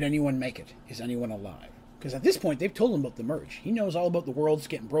like, did anyone make it? Is anyone alive? Because at this point, they've told him about the merge. He knows all about the worlds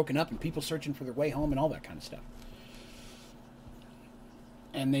getting broken up and people searching for their way home and all that kind of stuff.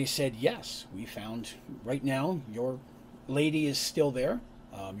 And they said, yes, we found, right now, your lady is still there.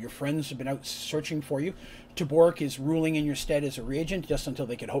 Your friends have been out searching for you. Tabork is ruling in your stead as a regent, just until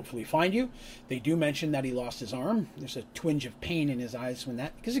they could hopefully find you. They do mention that he lost his arm. There's a twinge of pain in his eyes when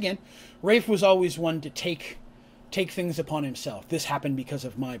that... Because again, Rafe was always one to take things upon himself. This happened because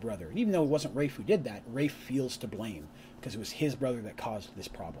of my brother. And even though it wasn't Rafe who did that, Rafe feels to blame, because it was his brother that caused this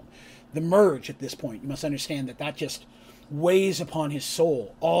problem. The merge at this point, you must understand that just weighs upon his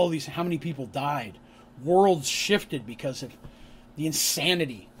soul. All these, how many people died? Worlds shifted because of the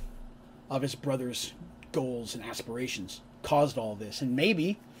insanity of his brother's goals and aspirations caused all this. And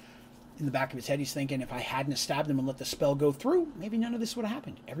maybe in the back of his head he's thinking, if I hadn't stabbed him and let the spell go through, maybe none of this would have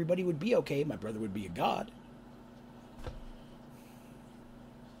happened. Everybody would be okay. My brother would be a god.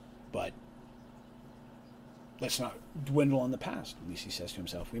 But let's not dwindle on the past, at least he says to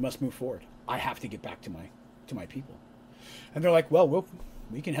himself. We must move forward. I have to get back to my people. And they're like, well,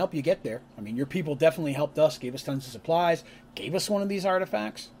 we can help you get there. I mean, your people definitely helped us, gave us tons of supplies, gave us one of these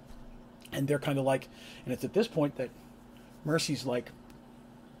artifacts. And they're kind of like, and it's at this point that Mercy's like,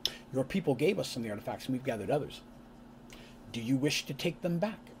 your people gave us some of the artifacts and we've gathered others. Do you wish to take them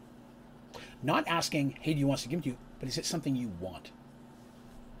back? Not asking, hey, do you want us to give them to you, but is it something you want?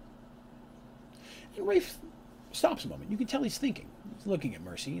 And Rafe stops a moment. You can tell he's thinking. He's looking at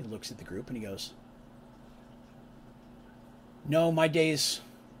Mercy. He looks at the group and he goes, No, my days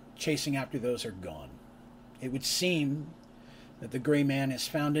chasing after those are gone. It would seem that the gray man has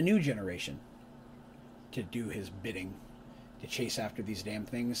found a new generation to do his bidding, to chase after these damn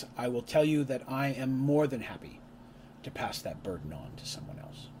things. I will tell you that I am more than happy to pass that burden on to someone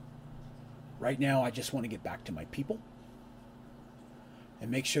else. Right now, I just want to get back to my people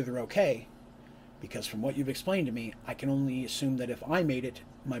and make sure they're okay, because from what you've explained to me, I can only assume that if I made it,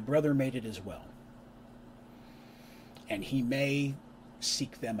 my brother made it as well. And he may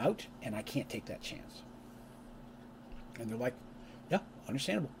seek them out, and I can't take that chance. And they're like, yeah,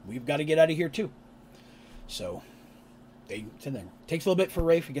 understandable. We've got to get out of here too. So they sit there. Takes a little bit for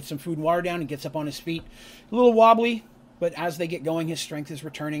Rafe. He gets some food and water down and gets up on his feet. A little wobbly, but as they get going, his strength is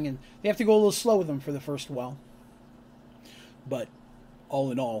returning, and they have to go a little slow with him for the first while. But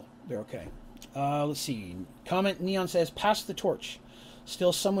all in all, they're okay. Let's see. Comment Neon says, pass the torch.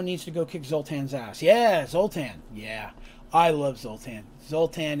 Still, someone needs to go kick Zoltan's ass. Yeah, Zoltan. Yeah, I love Zoltan.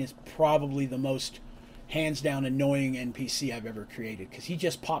 Zoltan is probably the most hands down annoying NPC I've ever created, because he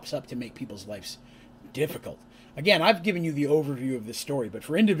just pops up to make people's lives difficult. Again, I've given you the overview of this story, but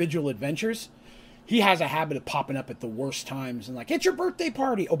for individual adventures, he has a habit of popping up at the worst times and like, it's your birthday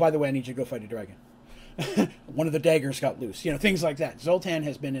party. Oh, by the way, I need you to go fight a dragon. One of the daggers got loose. You know, things like that. Zoltan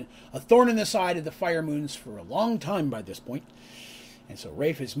has been a thorn in the side of the Fire Moons for a long time by this point. And so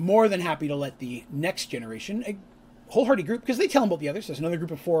Rafe is more than happy to let the next generation, a wholehearted group, because they tell him about the others. There's another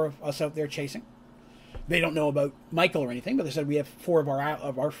group of 4 of us out there chasing. They don't know about Michael or anything, but they said we have 4 of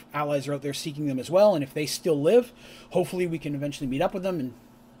our allies are out there seeking them as well. And if they still live, hopefully we can eventually meet up with them and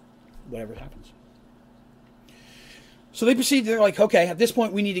whatever happens. So they proceed. They're like, okay, at this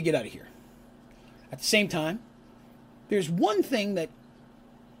point we need to get out of here. At the same time, there's one thing that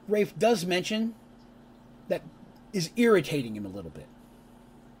Rafe does mention that is irritating him a little bit.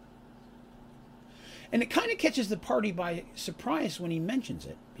 And it kind of catches the party by surprise when he mentions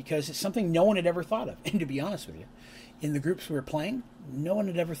it, because it's something no one had ever thought of. And to be honest with you, in the groups we were playing, no one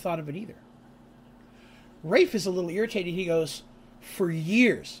had ever thought of it either. Rafe is a little irritated. He goes, for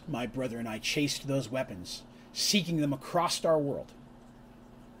years, my brother and I chased those weapons, seeking them across our world.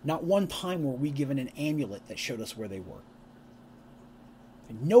 Not one time were we given an amulet that showed us where they were.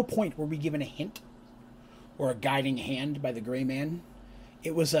 At no point were we given a hint or a guiding hand by the gray man.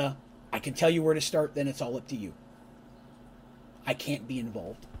 It was I can tell you where to start, then it's all up to you. I can't be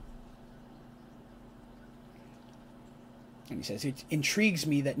involved. And he says, it intrigues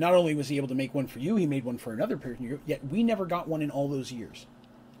me that not only was he able to make one for you, he made one for another person, yet we never got one in all those years.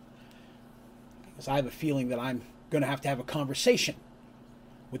 Because I have a feeling that I'm going to have a conversation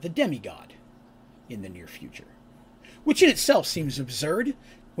with the demigod in the near future. Which in itself seems absurd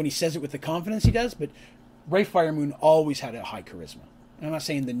when he says it with the confidence he does, but Rafe Firemoon always had a high charisma. And I'm not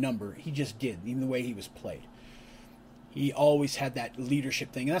saying the number, he just did, even the way he was played. He always had that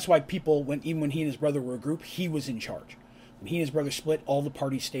leadership thing. And that's why people, even when he and his brother were a group, he was in charge. When he and his brother split, all the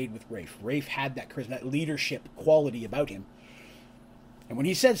party stayed with Rafe. Rafe had that charisma, that leadership quality about him. And when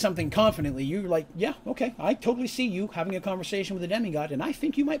he said something confidently, you were like, yeah, okay, I totally see you having a conversation with a demigod, and I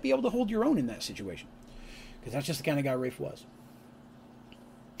think you might be able to hold your own in that situation. Because that's just the kind of guy Rafe was.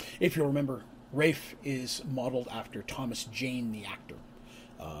 If you'll remember, Rafe is modeled after Thomas Jane, the actor.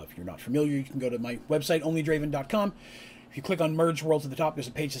 If you're not familiar, you can go to my website, onlydraven.com. If you click on Merge Worlds at the top, there's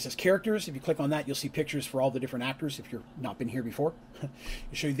a page that says Characters. If you click on that, you'll see pictures for all the different actors, if you've not been here before. It'll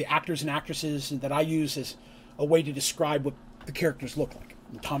show you the actors and actresses that I use as a way to describe what the characters look like.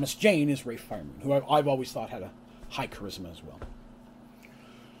 And Thomas Jane is Rafe Firemoon, who I've always thought had a high charisma as well.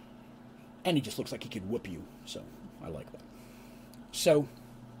 And he just looks like he could whoop you, so I like that. So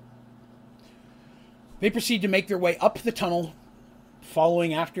they proceed to make their way up the tunnel,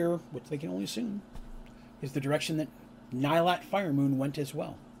 following after what they can only assume is the direction that Nylat Firemoon went as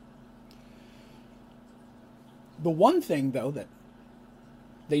well. The one thing, though, that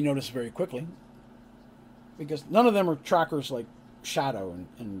they notice very quickly, because none of them are trackers like Shadow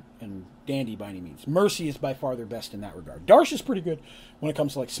and Dandy by any means. Mercy is by far their best in that regard. Darsh is pretty good when it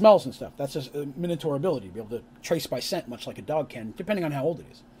comes to like smells and stuff. That's a Minotaur ability, to be able to trace by scent, much like a dog can, depending on how old it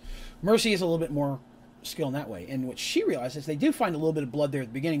is. Mercy is a little bit more skill in that way. And what she realizes, they do find a little bit of blood there at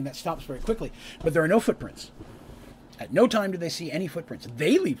the beginning that stops very quickly, but there are no footprints. At no time do they see any footprints.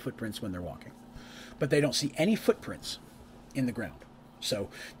 They leave footprints when they're walking, but they don't see any footprints in the ground. So,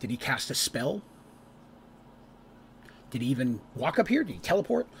 did he cast a spell? Did he even walk up here? Did he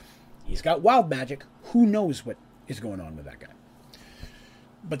teleport? He's got wild magic. Who knows what is going on with that guy?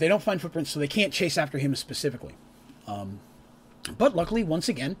 But they don't find footprints, so they can't chase after him specifically. But luckily, once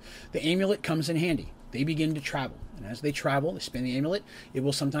again, the amulet comes in handy. they begin to travel. And as they travel, they spin the amulet, it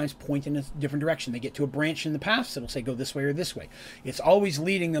will sometimes point in a different direction. They get to a branch in the path, it'll say go this way or this way. It's always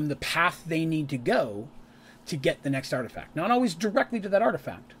leading them the path they need to go to get the next artifact. Not always directly to that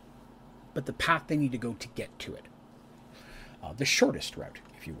artifact, but the path they need to go to get to it. The shortest route,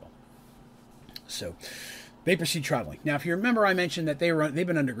 if you will. So they proceed traveling. Now, if you remember, I mentioned that they've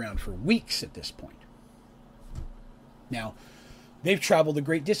been underground for weeks at this point. Now, they've traveled a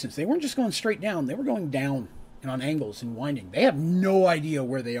great distance. They weren't just going straight down. They were going down and on angles and winding. They have no idea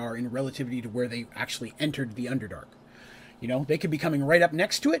where they are in relativity to where they actually entered the Underdark. You know, they could be coming right up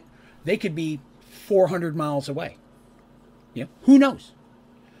next to it. They could be 400 miles away. You know, who knows?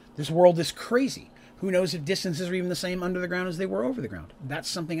 This world is crazy. Who knows if distances are even the same under the ground as they were over the ground? That's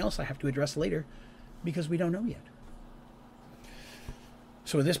something else I have to address later because we don't know yet.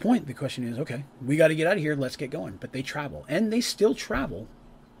 So at this point, the question is, okay, we got to get out of here. Let's get going. But they travel. And they still travel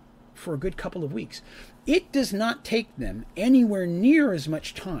for a good couple of weeks. It does not take them anywhere near as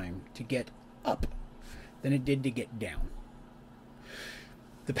much time to get up than it did to get down.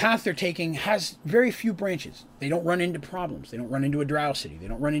 The path they're taking has very few branches. They don't run into problems. They don't run into a drow city. They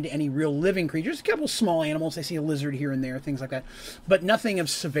don't run into any real living creatures. A couple of small animals. They see a lizard here and there, things like that. But nothing of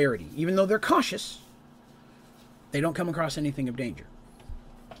severity. Even though they're cautious, they don't come across anything of danger.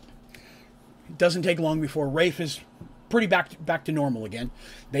 It doesn't take long before Rafe is pretty back to normal again.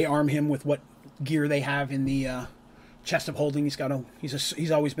 They arm him with what gear they have in the chest of holding.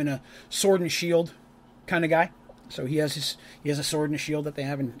 He's always been a sword and shield kind of guy. So he has a sword and a shield that they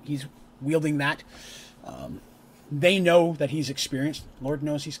have, and he's wielding that. They know that he's experienced. Lord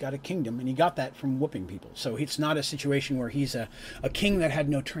knows he's got a kingdom, and he got that from whooping people. So it's not a situation where he's a king that had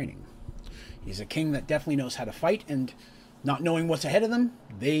no training. He's a king that definitely knows how to fight, and not knowing what's ahead of them,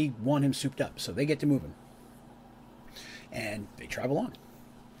 they want him souped up. So they get to moving. And they travel on.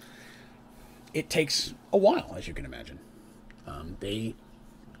 It takes a while, as you can imagine. They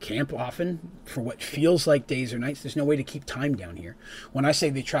camp often for what feels like days or nights. There's no way to keep time down here. When I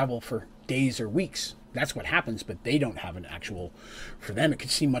say they travel for days or weeks, that's what happens, but they don't have an actual, for them it could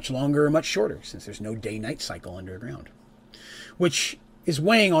seem much longer or much shorter since there's no day-night cycle underground, which is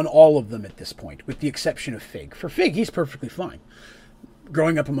weighing on all of them at this point, with the exception of Fig. For Fig, he's perfectly fine.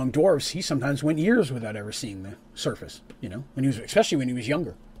 Growing up among dwarves, he sometimes went years without ever seeing the surface, you know, especially when he was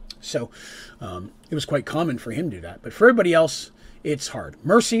younger. So it was quite common for him to do that. But for everybody else, it's hard.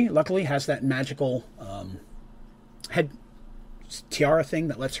 Mercy, luckily, has that magical head tiara thing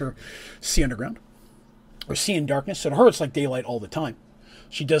that lets her see underground or see in darkness. So to her, it's like daylight all the time.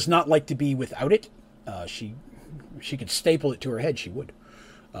 She does not like to be without it. She could staple it to her head, she would.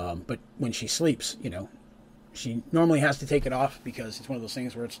 But when she sleeps, you know, she normally has to take it off because it's one of those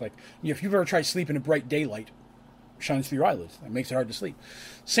things where it's like, if you've ever tried sleeping in bright daylight, shines through your eyelids. That makes it hard to sleep.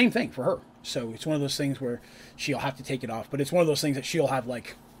 Same thing for her. So it's one of those things where she'll have to take it off. But it's one of those things that she'll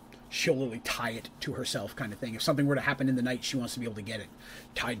literally tie it to herself kind of thing. If something were to happen in the night, she wants to be able to get it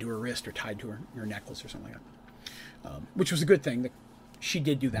tied to her wrist or tied to her necklace or something like that. Which was a good thing that she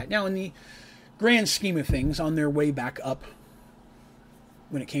did do that. Now, in the grand scheme of things, on their way back up,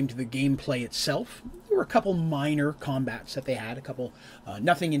 when it came to the gameplay itself, there were a couple minor combats that they had, a couple,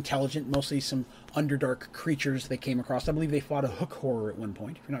 nothing intelligent, mostly some Underdark creatures they came across. I believe they fought a hook horror at one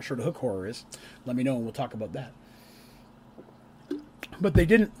point. If you're not sure what a hook horror is, let me know and we'll talk about that. But they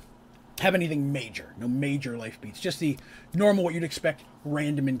didn't have anything major, no major life beats, just the normal, what you'd expect,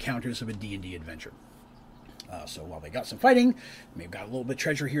 random encounters of a D&D adventure. So while they got some fighting, maybe got a little bit of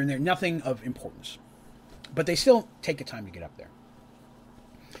treasure here and there, nothing of importance. But they still take a time to get up there.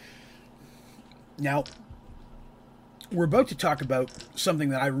 Now, we're about to talk about something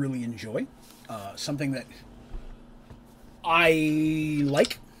that I really enjoy, something that I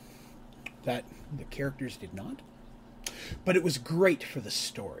like, that the characters did not, but it was great for the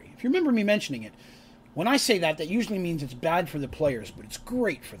story. If you remember me mentioning it, when I say that usually means it's bad for the players, but it's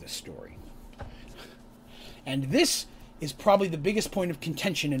great for the story. And this is probably the biggest point of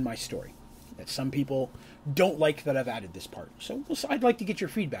contention in my story, that some people don't like that I've added this part. So I'd like to get your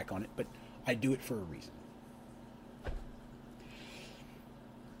feedback on it, but I do it for a reason.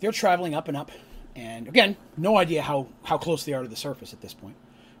 They're traveling up and up, and again, no idea how close they are to the surface at this point.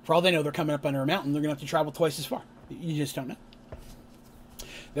 For all they know, they're coming up under a mountain. They're going to have to travel twice as far. You just don't know.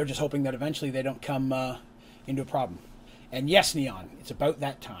 They're just hoping that eventually they don't come into a problem. And yes, Neon, it's about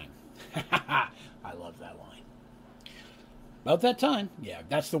that time. I love that line. About that time. Yeah,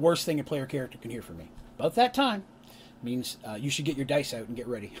 that's the worst thing a player character can hear from me. About that time means you should get your dice out and get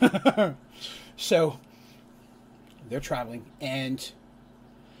ready. So they're traveling, and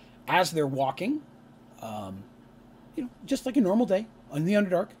as they're walking, just like a normal day, in the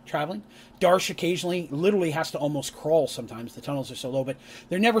Underdark, traveling. Darsh occasionally, literally has to almost crawl sometimes. The tunnels are so low, but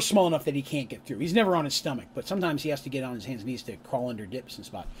they're never small enough that he can't get through. He's never on his stomach, but sometimes he has to get on his hands and knees to crawl under dips and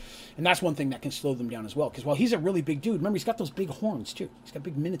spot. And that's one thing that can slow them down as well, because while he's a really big dude, remember, he's got those big horns, too. He's got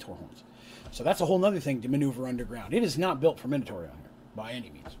big Minotaur horns. So that's a whole other thing to maneuver underground. It is not built for Minotaur out here, by any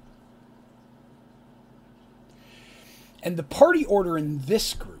means. And the party order in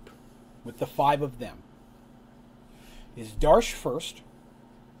this group, with the 5 of them, is Darsh first,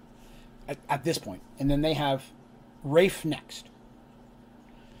 at this point, and then they have Rafe next.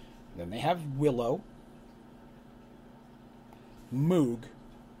 Then they have Willow, Moog,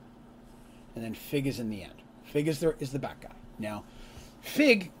 and then Fig is in the end. Fig is the back guy. Now,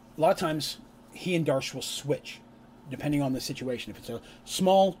 Fig, a lot of times, he and Darsh will switch, depending on the situation. If it's a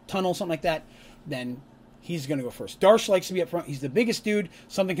small tunnel, something like that, then he's going to go first. Darsh likes to be up front. He's the biggest dude.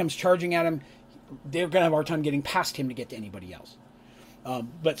 Something comes charging at him, they're going to have a hard time getting past him to get to anybody else.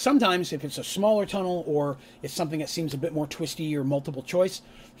 But sometimes, if it's a smaller tunnel or it's something that seems a bit more twisty or multiple choice,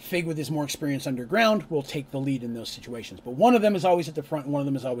 Fig, with his more experience underground, will take the lead in those situations. But one of them is always at the front and one of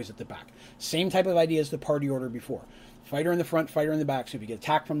them is always at the back. Same type of idea as the party order before. Fighter in the front, fighter in the back. So if you get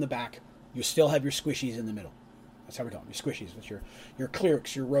attacked from the back, you still have your squishies in the middle. That's how we call them, your squishies. That's your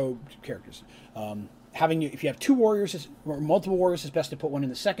clerics, your robed characters. If you have 2 warriors or multiple warriors, it's best to put one in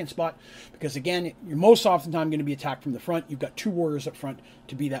the second spot, because again, you're most often time going to be attacked from the front. You've got 2 warriors up front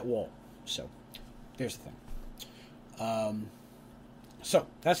to be that wall. So there's the thing. So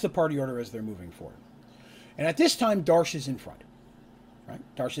that's the party order as they're moving forward. And at this time, Darsh is in front. Right?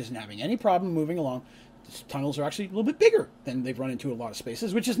 Darsh isn't having any problem moving along. The tunnels are actually a little bit bigger than they've run into a lot of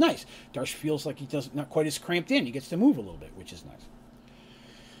spaces, which is nice. Darsh feels like not quite as cramped in. He gets to move a little bit, which is nice.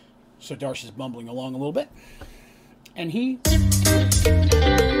 So Darsh is bumbling along a little bit. And he sees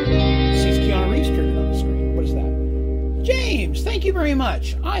Keanu Reeves turning on the screen. What is that? James, thank you very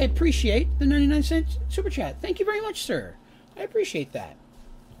much. I appreciate the 99-cent super chat. Thank you very much, sir. I appreciate that.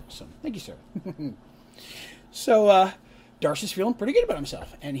 Awesome. Thank you, sir. So Darsh is feeling pretty good about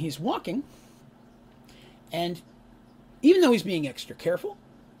himself. And he's walking. And even though he's being extra careful,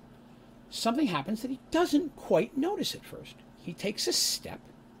 something happens that he doesn't quite notice at first. He takes a step.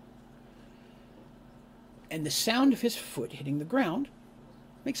 And the sound of his foot hitting the ground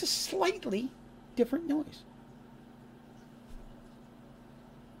makes a slightly different noise.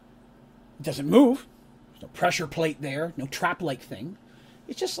 It doesn't move. There's no pressure plate there, no trap-like thing.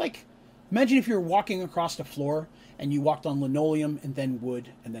 It's just like, imagine if you were walking across the floor and you walked on linoleum and then wood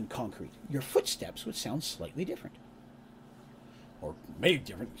and then concrete. Your footsteps would sound slightly different. Or maybe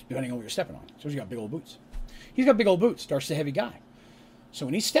different, depending on what you're stepping on. So he's got big old boots. He's got big old boots. Darsh's a heavy guy. So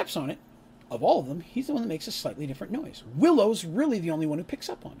when he steps on it, of all of them, he's the one that makes a slightly different noise. Willow's really the only one who picks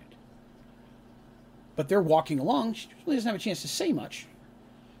up on it. But they're walking along. She really doesn't have a chance to say much,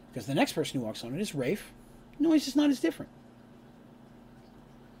 because the next person who walks on it is Rafe. The noise is not as different.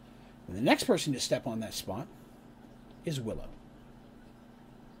 And the next person to step on that spot is Willow.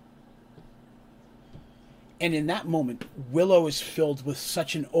 And in that moment, Willow is filled with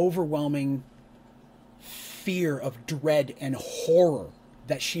such an overwhelming fear of dread and horror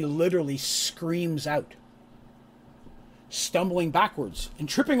that she literally screams out, stumbling backwards and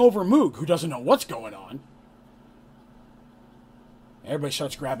tripping over Moog, who doesn't know what's going on. Everybody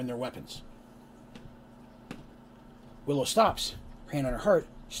starts grabbing their weapons. Willow stops, her hand on her heart,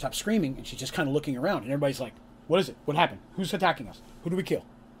 she stops screaming, and she's just kind of looking around, and everybody's like, what is it? What happened? Who's attacking us? Who do we kill?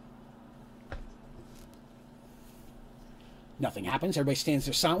 Nothing happens. Everybody stands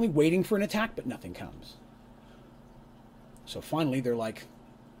there silently, waiting for an attack, but nothing comes. So finally, they're like,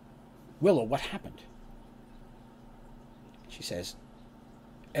 Willow, what happened? She says,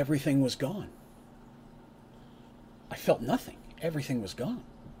 everything was gone. I felt nothing. Everything was gone.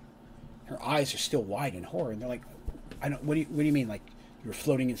 Her eyes are still wide in horror, and they're like, what do you mean? Like, you were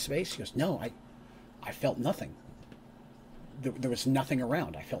floating in space? She goes, no, I felt nothing. There was nothing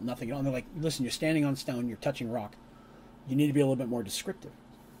around. I felt nothing at all. And they're like, listen, you're standing on stone, you're touching rock. You need to be a little bit more descriptive.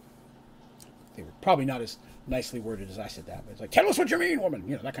 They were probably not as nicely worded as I said that, but it's like, tell us what you mean, woman.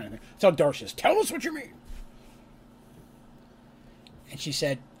 You know, that kind of thing. That's how Darsh is. Tell us what you mean. And she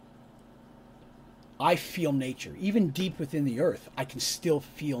said, I feel nature. Even deep within the earth, I can still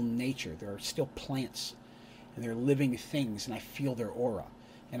feel nature. There are still plants, and there are living things, and I feel their aura.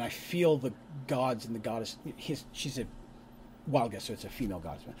 And I feel the gods and the goddess. She's a wild guess, so it's a female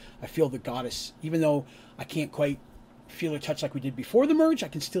goddess. I feel the goddess, even though I can't quite feel her touch like we did before the merge, I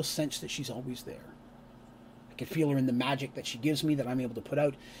can still sense that she's always there. I can feel her in the magic that she gives me, that I'm able to put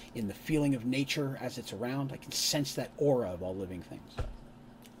out, in the feeling of nature as it's around. I can sense that aura of all living things.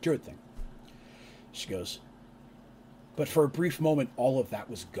 Druid thing. She goes, But for a brief moment, all of that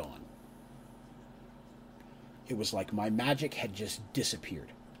was gone. It was like my magic had just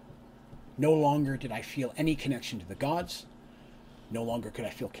disappeared. No longer did I feel any connection to the gods. No longer could I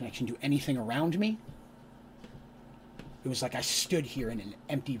feel connection to anything around me. It was like I stood here in an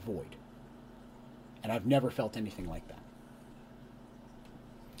empty void. And I've never felt anything like that.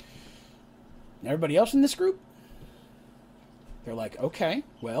 And everybody else in this group, they're like, okay,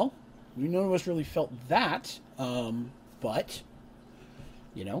 well, none of us really felt that, but,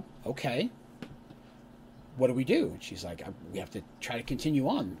 okay. What do we do? And she's like, we have to try to continue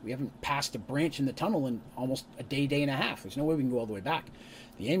on. We haven't passed a branch in the tunnel in almost a day and a half. There's no way we can go all the way back.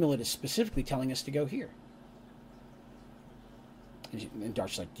 The amulet is specifically telling us to go here. And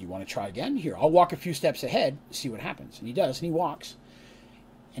Dart's like, do you want to try again? Here, I'll walk a few steps ahead, see what happens. And he does, and he walks.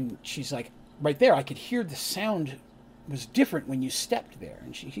 And she's like, right there, I could hear the sound was different when you stepped there.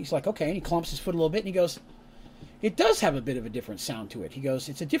 And he's like, okay. And he clumps his foot a little bit, and he goes, it does have a bit of a different sound to it. He goes,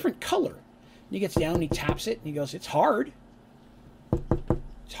 it's a different color. And he gets down, and he taps it, and he goes, it's hard.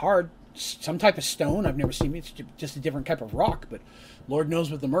 It's hard. Some type of stone. I've never seen it. It's just a different type of rock. But Lord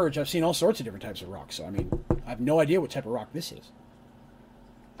knows with the merge, I've seen all sorts of different types of rocks. So, I have no idea what type of rock this is.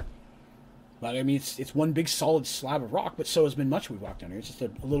 But, it's one big solid slab of rock, but so has been much we've walked down here. It's just a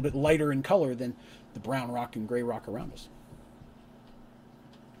little bit lighter in color than the brown rock and gray rock around us.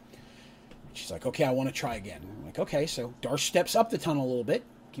 And she's like, okay, I want to try again. I'm like, okay. So Darsh steps up the tunnel a little bit,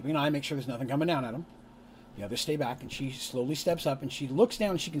 keeping an eye, make sure there's nothing coming down at him. The others stay back, and she slowly steps up, and she looks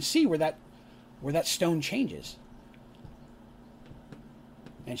down, and she can see where that stone changes.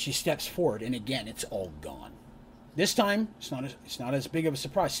 And she steps forward, and again, it's all gone. This time, it's not as big of a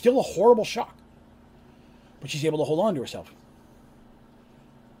surprise. Still a horrible shock. But she's able to hold on to herself.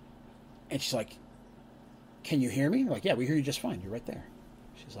 And she's like, can you hear me? I'm like, yeah, we hear you just fine. You're right there.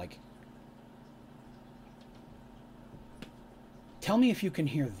 She's like, tell me if you can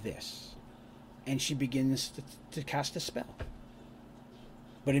hear this. And she begins to cast a spell.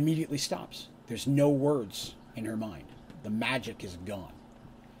 But immediately stops. There's no words in her mind. The magic is gone.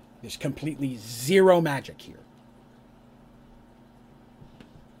 There's completely zero magic here.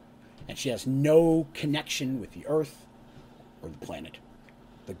 And she has no connection with the earth or the planet.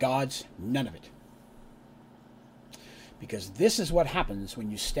 The gods, none of it. Because this is what happens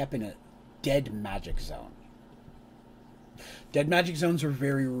when you step in a dead magic zone. Dead magic zones are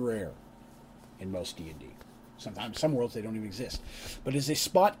very rare in most D&D. Sometimes, some worlds, they don't even exist. But it's a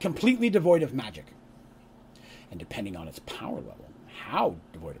spot completely devoid of magic. And depending on its power level, how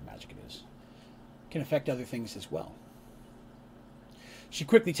devoid of magic it is, can affect other things as well. She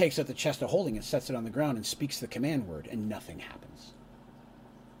quickly takes out the chest of holding and sets it on the ground and speaks the command word, and nothing happens.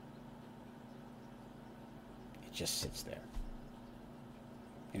 It just sits there.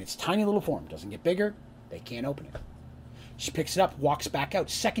 In its tiny little form. Doesn't get bigger. They can't open it. She picks it up, walks back out.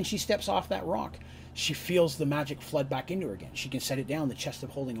 Second she steps off that rock, she feels the magic flood back into her again. She can set it down. The chest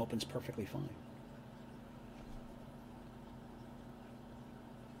of holding opens perfectly fine.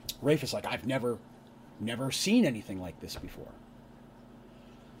 Rafe is like, I've never seen anything like this before.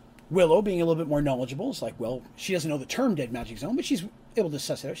 Willow, being a little bit more knowledgeable, is like, well, she doesn't know the term dead magic zone, but she's able to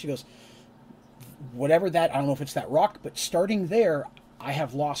suss it out. She goes, whatever that, I don't know if it's that rock, but starting there, I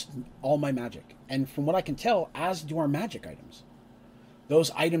have lost all my magic. And from what I can tell, as do our magic items.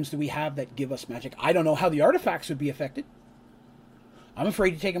 Those items that we have that give us magic, I don't know how the artifacts would be affected. I'm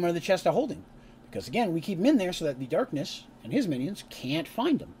afraid to take them out of the chest of holding. Because again, we keep them in there so that the darkness and his minions can't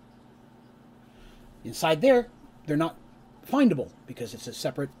find them. Inside there, they're not findable because it's a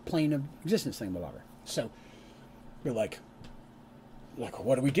separate plane of existence thing, blah, blah, blah. So we're like,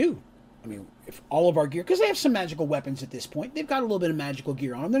 what do we do? If all of our gear, because they have some magical weapons at this point, they've got a little bit of magical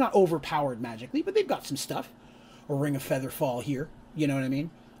gear on them. They're not overpowered magically, but they've got some stuff. A ring of feather fall here, you know what I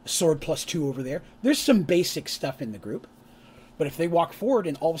mean? A sword +2 over there. There's some basic stuff in the group. But if they walk forward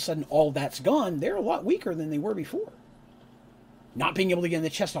and all of a sudden all that's gone, they're a lot weaker than they were before. Not being able to get in the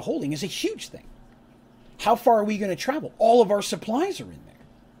chest of holding is a huge thing. How far are we going to travel? All of our supplies are in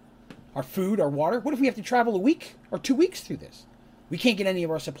there. Our food, our water. What if we have to travel a week or 2 weeks through this? We can't get any of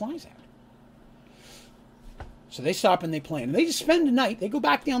our supplies out. So they stop and they plan. And they just spend the night. They go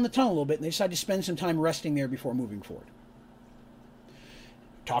back down the tunnel a little bit and they decide to spend some time resting there before moving forward.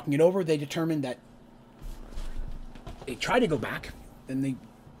 Talking it over, they determine that they try to go back. Then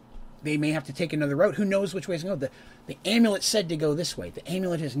they may have to take another route. Who knows which way it's going to go? The amulet said to go this way. The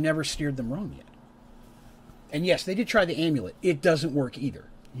amulet has never steered them wrong yet. And yes, they did try the amulet. It doesn't work either.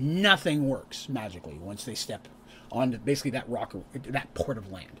 Nothing works magically once they step on basically that rock, that port of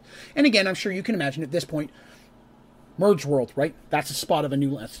land. And again, I'm sure you can imagine at this point, Merge World, right? That's a spot of a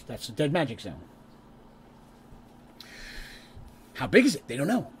new, that's a dead magic zone. How big is it? They don't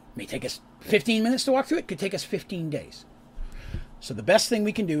know. It may take us 15 minutes to walk through it. Could take us 15 days. So the best thing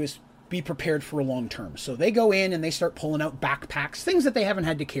we can do is be prepared for a long term. So they go in and they start pulling out backpacks, things that they haven't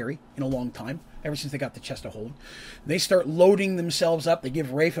had to carry in a long time, ever since they got the chest of holding. They start loading themselves up. They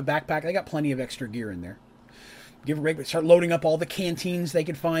give Rafe a backpack. They got plenty of extra gear in there. Start loading up all the canteens they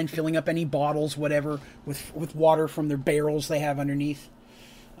could find, filling up any bottles, whatever, with water from their barrels they have underneath.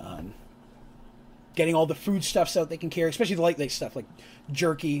 Getting all the foodstuffs out they can carry, especially the lightweight stuff like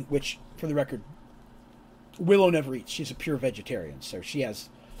jerky, which, for the record, Willow never eats. She's a pure vegetarian, so she has...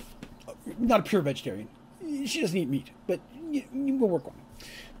 Not a pure vegetarian. She doesn't eat meat, but we'll work on it.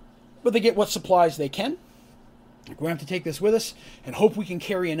 But they get what supplies they can. We're going to have to take this with us and hope we can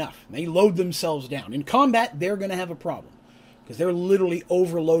carry enough. And they load themselves down. In combat, they're going to have a problem because they're literally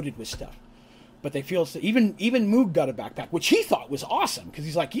overloaded with stuff. But they feel... Even Moog got a backpack, which he thought was awesome because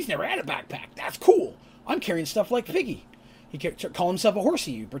he's like, he's never had a backpack. That's cool. I'm carrying stuff like Figgy. He kept calling himself a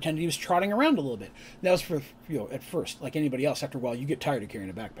horsey. He pretended he was trotting around a little bit. That was for, at first, like anybody else. After a while, you get tired of carrying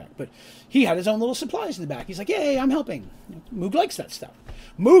a backpack. But he had his own little supplies in the back. He's like, yay, I'm helping. Moog likes that stuff.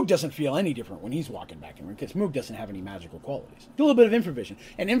 Moog doesn't feel any different when he's walking back in, because Moog doesn't have any magical qualities. A little bit of infravision.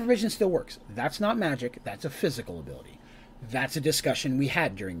 And infravision still works. That's not magic. That's a physical ability. That's a discussion we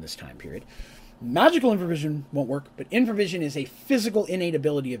had during this time period. Magical infravision won't work, but infravision is a physical innate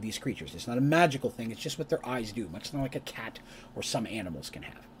ability of these creatures. It's not a magical thing. It's just what their eyes do, much like a cat or some animals can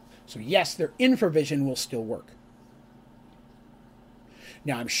have. So yes, their infravision will still work.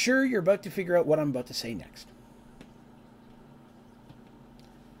 Now, I'm sure you're about to figure out what I'm about to say next.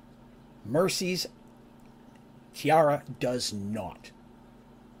 Mercy's tiara does not.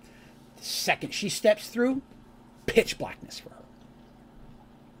 The second she steps through, pitch blackness for her.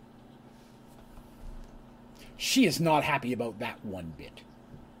 She is not happy about that one bit.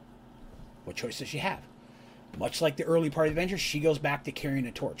 What choice does she have? Much like the early part of the adventure, she goes back to carrying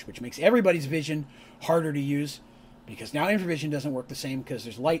a torch, which makes everybody's vision harder to use, because now infravision doesn't work the same because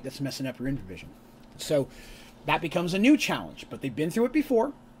there's light that's messing up your infravision. So that becomes a new challenge, but they've been through it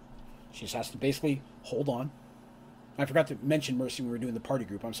before. She just has to basically hold on. I forgot to mention Mercy when we were doing the party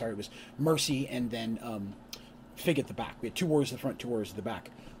group. I'm sorry, it was Mercy and then Fig at the back. We had 2 warriors at the front, 2 warriors at the back,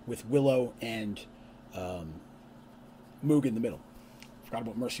 with Willow and Moog in the middle. Forgot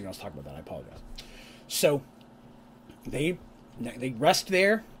about Mercy when I was talking about that. I apologize. So they rest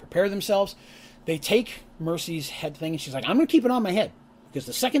there, prepare themselves. They take Mercy's head thing, and she's like, I'm going to keep it on my head because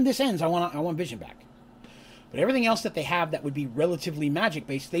the second this ends, I want vision back. But everything else that they have that would be relatively magic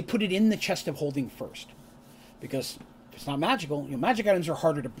based, they put it in the chest of holding first, because if it's not magical, magic items are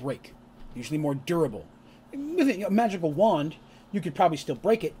harder to break, usually more durable. With a magical wand, you could probably still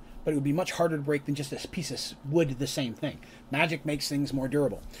break it, but it would be much harder to break than just a piece of wood, the same thing. Magic makes things more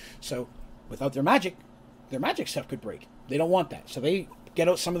durable. So without their magic stuff could break. They don't want that. So they get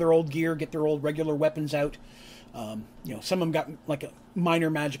out some of their old gear, get their old regular weapons out. Some of them got like minor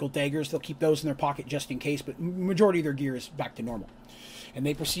magical daggers. They'll keep those in their pocket just in case, but majority of their gear is back to normal. And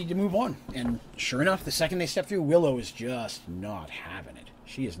they proceed to move on. And sure enough, the second they step through, Willow is just not having it.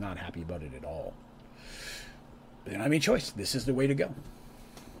 She is not happy about it at all. But they don't have any choice. This is the way to go.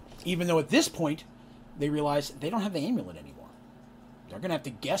 Even though at this point, they realize they don't have the amulet anymore. They're going to have to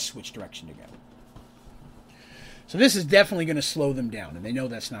guess which direction to go. So this is definitely going to slow them down, and they know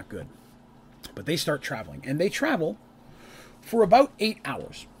that's not good. But they start traveling, and they travel for about 8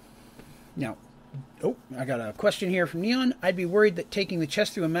 hours. Now, I got a question here from Neon. I'd be worried that taking the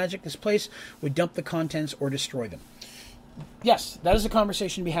chest through a magic this place would dump the contents or destroy them. Yes, that is a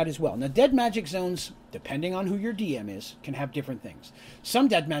conversation we had as well. Now, dead magic zones, depending on who your DM is, can have different things. Some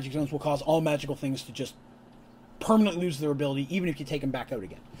dead magic zones will cause all magical things to just permanently lose their ability, even if you take them back out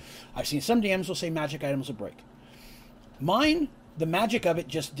again. I've seen some DMs will say magic items will break. Mine, the magic of it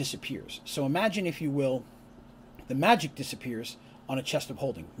just disappears. So imagine, if you will, the magic disappears on a chest of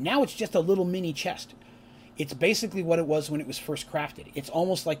holding. Now it's just a little mini chest. It's basically what it was when it was first crafted. It's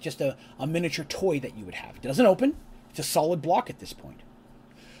almost like just a miniature toy that you would have. It doesn't open. It's a solid block at this point.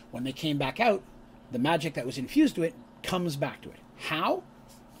 When they came back out, the magic that was infused to it comes back to it. How?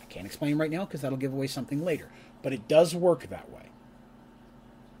 I can't explain right now because that'll give away something later. But it does work that way.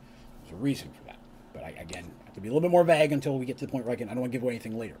 There's a reason for that. But I have to be a little bit more vague until we get to the point where I don't want to give away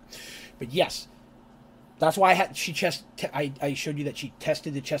anything later. But yes, that's why I showed you that she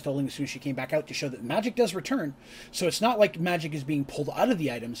tested the chest holding as soon as she came back out to show that magic does return. So it's not like magic is being pulled out of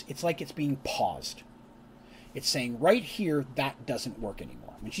the items. It's like it's being paused. It's saying right here, that doesn't work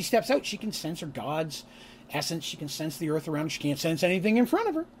anymore. When she steps out, she can sense her god's essence. She can sense the earth around her. She can't sense anything in front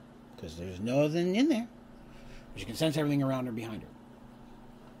of her because there's nothing in there. But she can sense everything around her, behind her.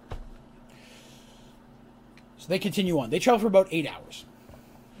 So they continue on. They travel for about 8 hours.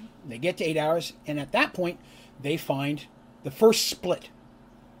 They get to 8 hours, and at that point, they find the first split.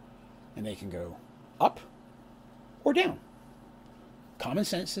 And they can go up or down. Common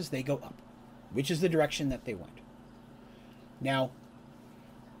sense says they go up, which is the direction that they went. Now,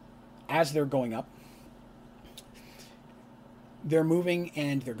 as they're going up, they're moving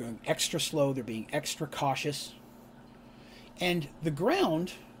and they're going extra slow. They're being extra cautious. And the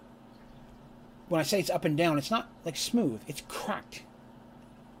ground, when I say it's up and down, it's not like smooth. It's cracked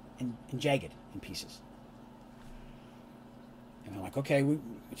and jagged in pieces. And they're like, okay,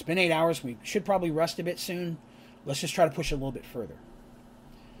 it's been 8 hours. We should probably rest a bit soon. Let's just try to push it a little bit further.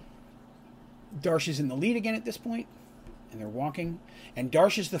 Darsh is in the lead again at this point, and they're walking. And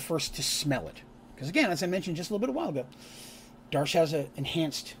Darsh is the first to smell it. Because again, as I mentioned just a little bit a while ago, Darsh has an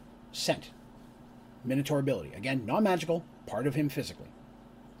enhanced scent. Minotaur ability. Again, non-magical, part of him physically.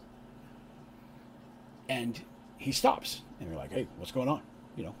 And he stops. And they're like, hey, what's going on?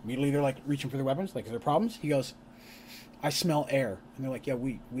 You know, immediately they're like reaching for their weapons, like, are there problems? He goes, I smell air. And they're like, yeah,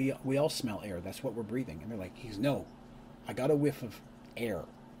 we all smell air. That's what we're breathing. And they're like, he goes, no, I got a whiff of air.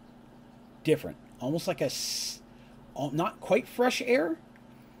 Different. Almost like not quite fresh air,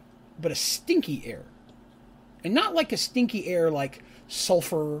 but a stinky air. And not like a stinky air like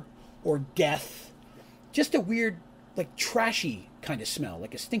sulfur or death. Just a weird, like trashy kind of smell,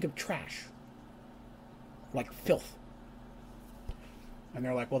 like a stink of trash. Like filth. And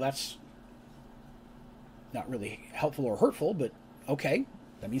they're like, well, that's not really helpful or hurtful, but okay.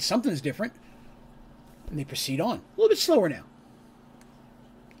 That means something's different. And they proceed on. A little bit slower now.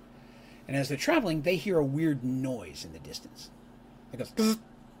 And as they're traveling, they hear a weird noise in the distance. It goes, bzz,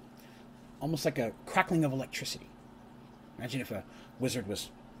 almost like a crackling of electricity. Imagine if a wizard was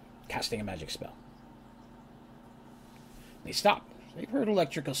casting a magic spell. They stop. They've heard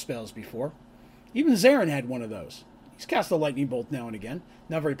electrical spells before. Even Zarin had one of those. He's cast a lightning bolt now and again.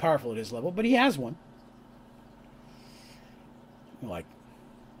 Not very powerful at his level, but he has one. They're like,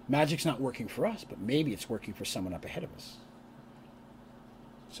 magic's not working for us, but maybe it's working for someone up ahead of us.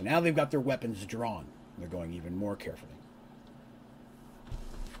 So now they've got their weapons drawn. They're going even more carefully.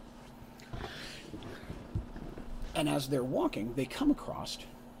 And as they're walking, they come across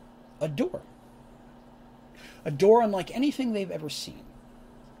a door. A door unlike anything they've ever seen.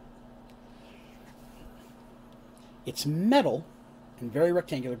 It's metal and very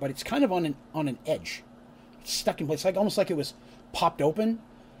rectangular, but it's kind of on an edge. It's stuck in place, like almost like it was popped open,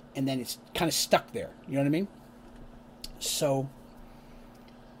 and then it's kind of stuck there. You know what I mean? So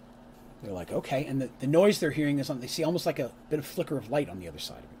they're like, okay, and the noise they're hearing is they see almost like a bit of flicker of light on the other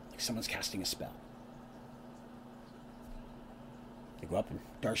side of it, like someone's casting a spell. They go up and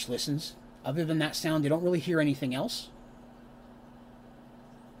Darsh listens. Other than that sound, they don't really hear anything else.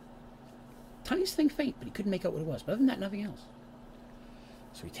 Tiniest thing faint, but he couldn't make out what it was. But other than that, nothing else.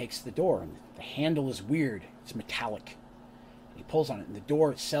 So he takes the door, and the handle is weird. It's metallic. And he pulls on it, and the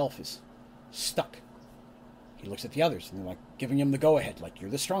door itself is stuck. He looks at the others, and they're like giving him the go-ahead, like, you're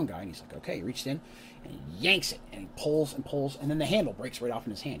the strong guy. And he's like, okay. He reached in, and he yanks it, and he pulls and pulls, and then the handle breaks right off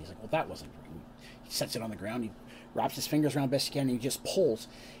in his hand. He's like, well, that wasn't right. He sets it on the ground. He wraps his fingers around best he can, and he just pulls,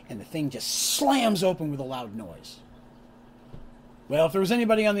 and the thing just slams open with a loud noise. Well, if there was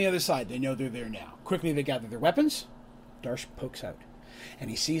anybody on the other side, they know they're there now. Quickly, they gather their weapons. Darsh pokes out, and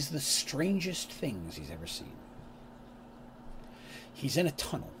he sees the strangest things he's ever seen. He's in a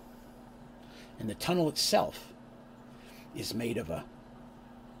tunnel, and the tunnel itself is made of a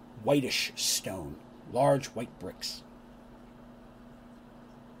whitish stone, large white bricks.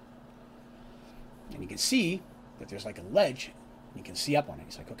 And you can see that there's like a ledge, and you can see up on it.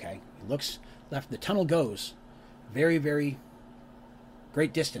 He's like, okay. He looks left. The tunnel goes very, very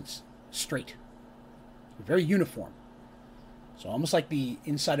great distance, straight, very uniform. So almost like the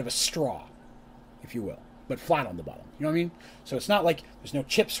inside of a straw, if you will, but flat on the bottom. You know what I mean? So it's not like there's no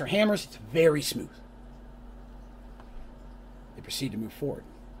chips or hammers. It's very smooth. They proceed to move forward,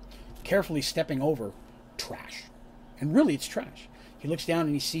 carefully stepping over trash. And really, it's trash. He looks down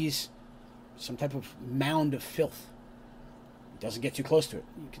and he sees some type of mound of filth. He doesn't get too close to it.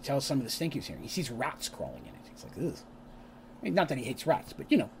 You can tell some of the stink he's hearing. He sees rats crawling in it. He's like, ugh. I mean, not that he hates rats,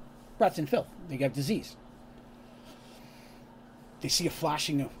 but, you know, rats and filth. They have disease. They see a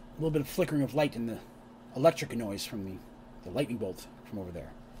flashing, a little bit of flickering of light and the electric noise from the lightning bolt from over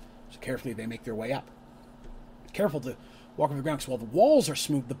there. So carefully they make their way up. Careful to walk over the ground, because while the walls are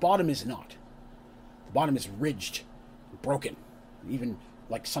smooth, the bottom is not. The bottom is ridged, broken. Even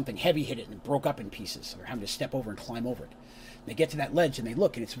like something heavy hit it and it broke up in pieces. So they're having to step over and climb over it. And they get to that ledge and they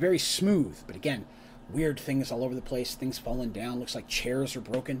look, and it's very smooth. But again, weird things all over the place. Things falling down. Looks like chairs are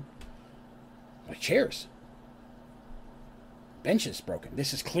broken. Like chairs. bench is broken.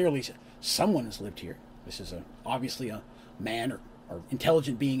 This is clearly someone has lived here. This is obviously a man or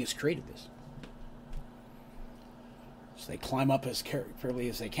intelligent being has created this. So they climb up as carefully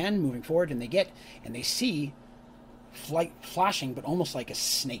as they can, moving forward, and they see light flashing, but almost like a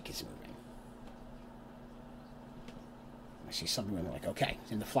snake is moving. I see something where they're like, okay,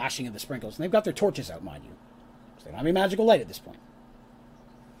 in the flashing of the sprinkles, and they've got their torches out, mind you. So they don't have any magical light at this point.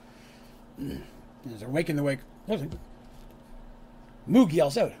 As they're making their way, Moog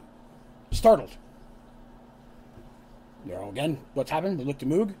yells out, startled. They're all again, what's happened? They look to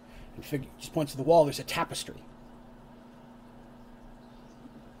Moog, and Fig just points to the wall. There's a tapestry.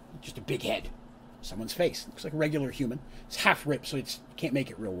 Just a big head. Someone's face. Looks like a regular human. It's half ripped, so you can't make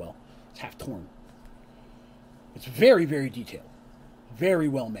it real well. It's half torn. It's very, very detailed. Very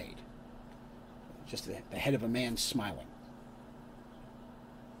well made. Just the head of a man smiling.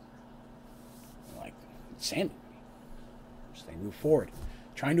 Like, sanding me. So they move forward,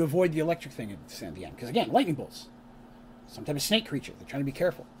 trying to avoid the electric thing at the end. Because again, lightning bolts. Some type of snake creature. They're trying to be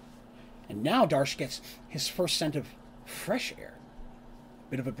careful. And now Darsh gets his first scent of fresh air.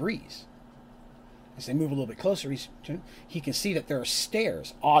 Bit of a breeze. As they move a little bit closer, he can see that there are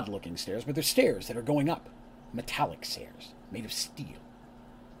stairs, odd-looking stairs, but they're stairs that are going up. Metallic stairs, made of steel.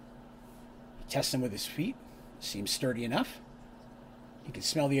 He tests them with his feet. Seems sturdy enough. He can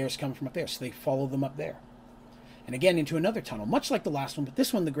smell the airs coming from up there, so they follow them up there. And again into another tunnel, much like the last one, but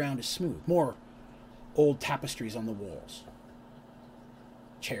this one the ground is smooth. More old tapestries on the walls.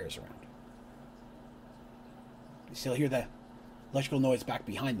 Chairs around. You still hear the electrical noise back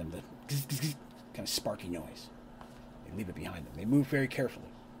behind them, the kind of sparky noise. They leave it behind them. They move very carefully.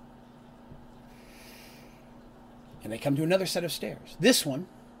 And they come to another set of stairs. This one,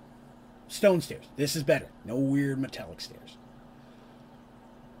 stone stairs. This is better. No weird metallic stairs.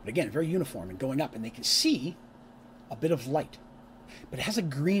 But again, very uniform and going up, and they can see a bit of light. But it has a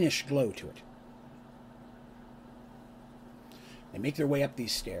greenish glow to it. They make their way up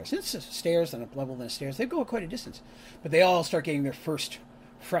these stairs. It's stairs, then up level, then stairs. They go quite a distance. But they all start getting their first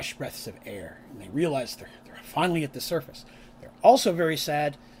fresh breaths of air. And they realize they're finally at the surface. They're also very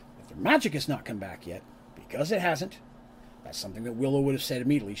sad that their magic has not come back yet. Because it hasn't. That's something that Willow would have said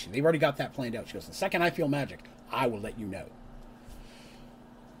immediately. They've already got that planned out. She goes, the second I feel magic, I will let you know.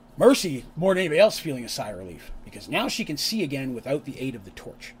 Mercy, more than anybody else, feeling a sigh of relief. Because now she can see again without the aid of the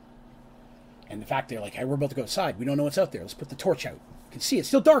torch. And the fact they're like, hey, we're about to go outside. We don't know what's out there. Let's put the torch out. You can see it's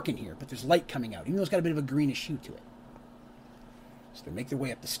still dark in here, but there's light coming out, even though it's got a bit of a greenish hue to it. So they make their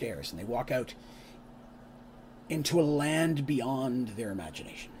way up the stairs, and they walk out into a land beyond their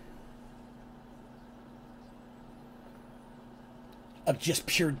imagination. Of just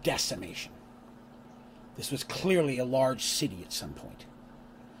pure decimation. This was clearly a large city at some point.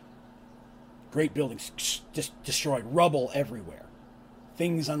 Great buildings just destroyed, rubble everywhere.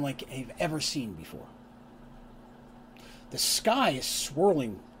 Things unlike I've ever seen before. The sky is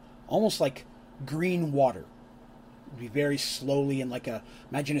swirling, almost like green water. It would be very slowly and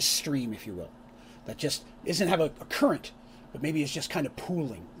imagine a stream, if you will, that just doesn't have a current, but maybe it's just kind of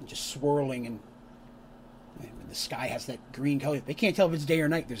pooling and just swirling, and the sky has that green color. They can't tell if it's day or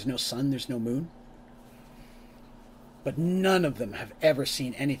night. There's no sun, there's no moon. But none of them have ever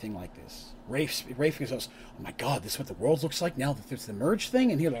seen anything like this. Rafe goes, oh my God, this is what the world looks like now that there's the merge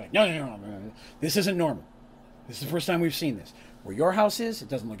thing? And here they're like, no. This isn't normal. This is the first time we've seen this. Where your house is, it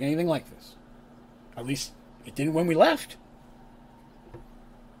doesn't look anything like this. At least it didn't when we left.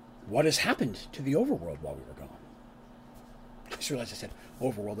 What has happened to the overworld while we were gone? I just realized I said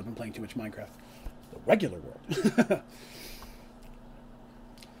overworld. I've been playing too much Minecraft. The regular world.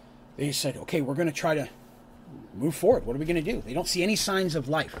 They said, okay, we're going to try to move forward. What are we going to do? They don't see any signs of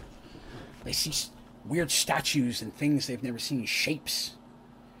life. They see weird statues and things they've never seen, shapes,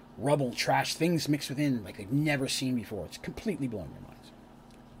 rubble, trash, things mixed within like they've never seen before. It's completely blowing their minds.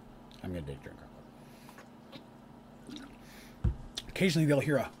 I'm going to take a drink. Occasionally they'll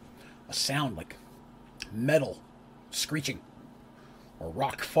hear a sound like metal screeching or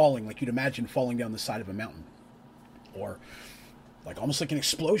rock falling like you'd imagine falling down the side of a mountain, or like almost like an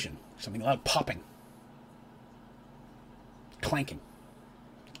explosion, something loud popping, clanking.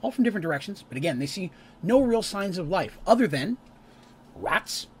 All from different directions, but again, they see no real signs of life other than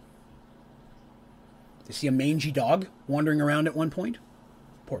rats. They see a mangy dog wandering around at one point.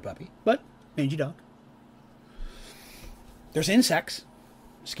 Poor puppy, but mangy dog. There's insects,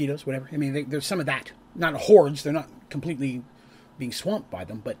 mosquitoes, whatever. I mean, there's some of that. Not hordes, they're not completely being swamped by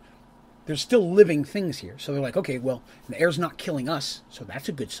them, but there's still living things here. So they're like, okay, well, the air's not killing us, so that's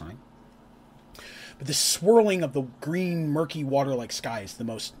a good sign. But the swirling of the green, murky, water-like sky is the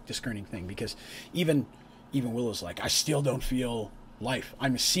most discerning thing, because even even Willow's like, I still don't feel life.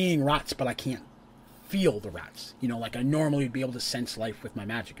 I'm seeing rats, but I can't feel the rats. You know, like I normally would be able to sense life with my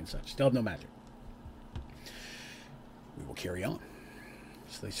magic and such. Still have no magic. We will carry on.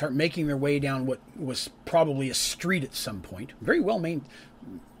 So they start making their way down what was probably a street at some point. Very well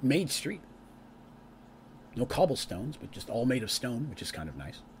made street. No cobblestones, but just all made of stone, which is kind of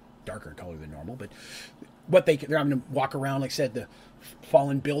nice. Darker color than normal, but they're having to walk around, like I said, the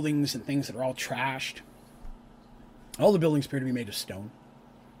fallen buildings and things that are all trashed. All the buildings appear to be made of stone.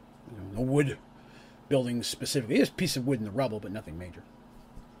 No wood buildings specifically. There's a piece of wood in the rubble, but nothing major.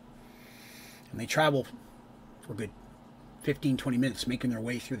 And they travel for a good 15, 20 minutes, making their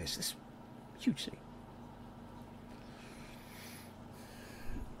way through this huge city.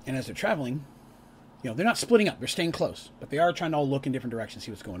 And as they're traveling, they're not splitting up. They're staying close. But they are trying to all look in different directions,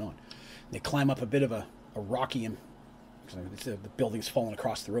 see what's going on. They climb up a bit of a rocky, the building's fallen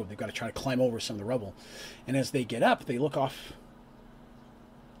across the road. They've got to try to climb over some of the rubble. And as they get up, they look off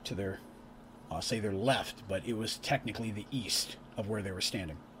to their, I'll say their left, but it was technically the east of where they were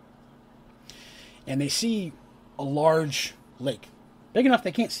standing. And they see a large lake. Big enough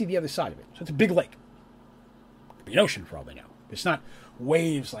they can't see the other side of it. So it's a big lake. It could be an ocean for all they know. It's not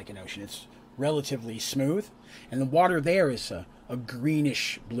waves like an ocean. It's relatively smooth. And the water there is a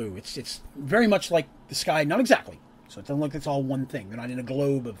greenish blue. It's very much like the sky. Not exactly. So it doesn't look like it's all one thing. They're not in a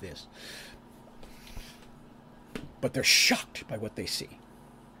globe of this. But they're shocked by what they see.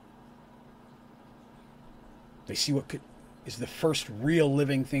 They see what is the first real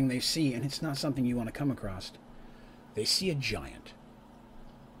living thing they see, and it's not something you want to come across. They see a giant.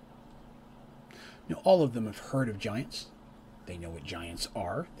 Now, all of them have heard of giants. They know what giants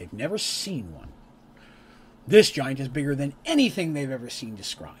are. They've never seen one. This giant is bigger than anything they've ever seen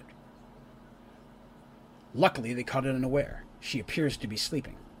described. Luckily, they caught it unaware. She appears to be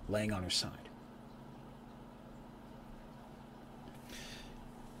sleeping, laying on her side.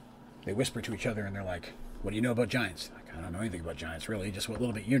 They whisper to each other, and they're like, what do you know about giants? Like, I don't know anything about giants, really, just what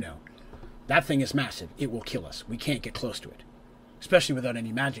little bit you know. That thing is massive. It will kill us. We can't get close to it, especially without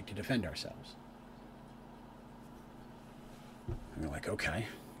any magic to defend ourselves. And they're like, okay.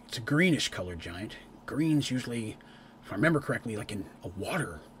 It's a greenish-colored giant. Green's usually, if I remember correctly, like in a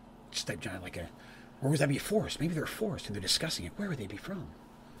water type giant, or would that be a forest? Maybe they're a forest and they're discussing it. Where would they be from?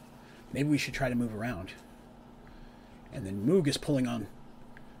 Maybe we should try to move around. And then Moog is pulling on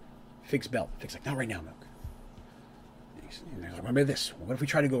Fig's belt. Fig's like, not right now, Moog. And they're like, remember this. What if we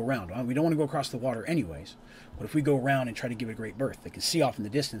try to go around? Well, we don't want to go across the water anyways. What if we go around and try to give it a great berth? They can see off in the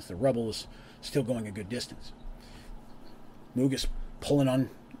distance the rubble is still going a good distance. Moog is pulling on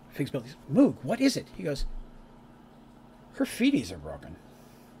Fig's belt. He says, Moog, what is it? He goes, her feeties are broken.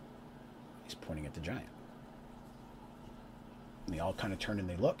 He's pointing at the giant. And they all kind of turn and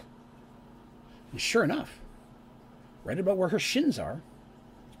they look. And sure enough, right about where her shins are,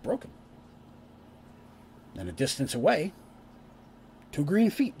 it's broken. And a distance away, 2 green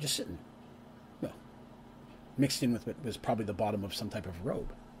feet just sitting. Well, mixed in with what was probably the bottom of some type of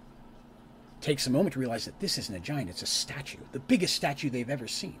robe. Takes a moment to realize that this isn't a giant, it's a statue. The biggest statue they've ever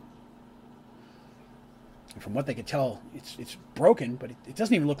seen. And from what they could tell, it's broken, but it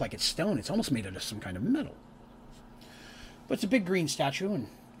doesn't even look like it's stone. It's almost made out of some kind of metal. But it's a big green statue, and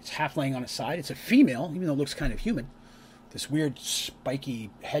it's half laying on its side. It's a female, even though it looks kind of human. This weird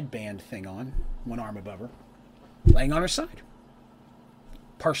spiky headband thing on, one arm above her, laying on her side,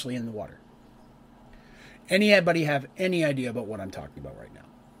 partially in the water. Anybody have any idea about what I'm talking about right now?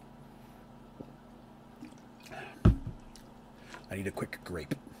 I need a quick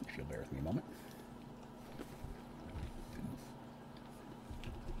grape, if you'll bear with me a moment.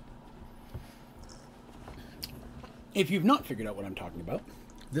 If you've not figured out what I'm talking about,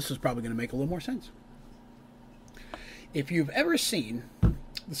 this is probably going to make a little more sense. If you've ever seen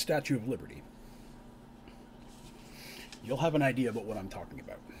the Statue of Liberty, you'll have an idea about what I'm talking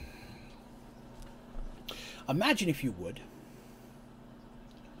about. Imagine, if you would.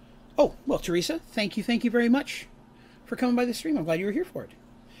 Oh, well, Teresa, thank you very much for coming by the stream. I'm glad you were here for it.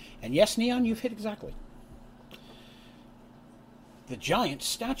 And yes, Neon, you've hit exactly. The giant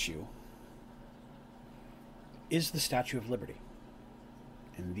statue is the Statue of Liberty.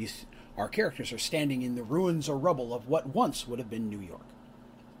 And our characters are standing in the ruins or rubble of what once would have been New York.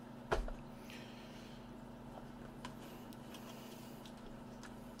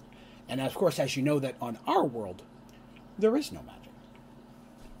 And of course, as you know, that on our world, there is no magic.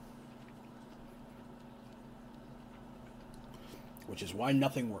 Which is why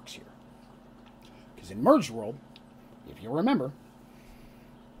nothing works here. Because in Merged World, if you remember,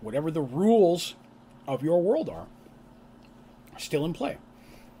 whatever the rules of your world are still in play.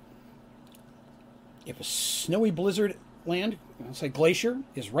 if a snowy blizzard land, let's say glacier,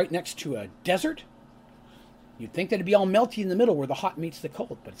 is right next to a desert, you'd think that it'd be all melty in the middle where the hot meets the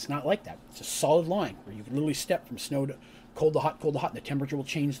cold, but it's not like that. It's a solid line where you can literally step from snow to cold to hot, cold to hot, and the temperature will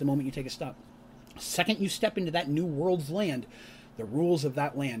change the moment you take a step. The second you step into that new world's land, the rules of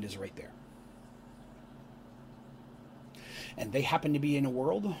that land is right there. And they happen to be in a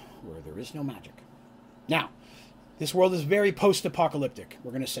world where there is no magic. Now, this world is very post-apocalyptic.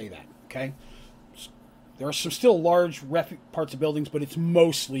 We're going to say that, okay? There are some still large parts of buildings, but it's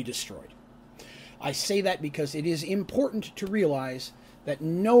mostly destroyed. I say that because it is important to realize that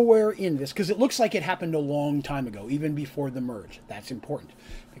nowhere in this, because it looks like it happened a long time ago, even before the merge. That's important.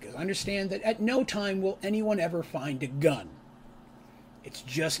 Because understand that at no time will anyone ever find a gun. It's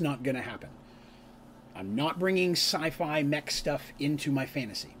just not going to happen. I'm not bringing sci-fi mech stuff into my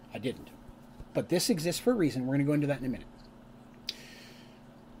fantasy. I didn't. But this exists for a reason. We're going to go into that in a minute.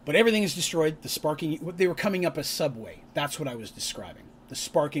 But everything is destroyed. The sparking, they were coming up a subway. That's what I was describing. The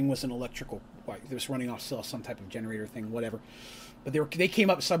sparking was an electrical, it was running off still some type of generator thing, whatever. But they came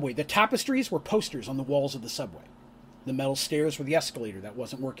up a subway. The tapestries were posters on the walls of the subway. The metal stairs were the escalator that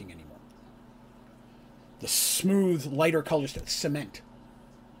wasn't working anymore. The smooth, lighter colors, cement.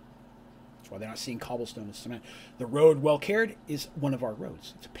 That's why they're not seeing cobblestone as cement. The road, well cared, is one of our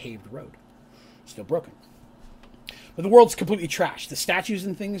roads. It's a paved road. Still broken. But the world's completely trashed. The statues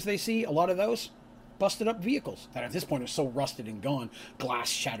and things they see, a lot of those, busted up vehicles that at this point are so rusted and gone, glass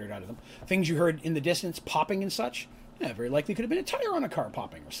shattered out of them. Things you heard in the distance popping and such, very likely could have been a tire on a car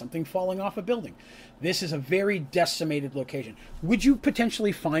popping or something falling off a building. This is a very decimated location. Would you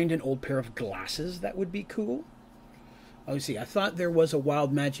potentially find an old pair of glasses that would be cool? Oh, see, I thought there was a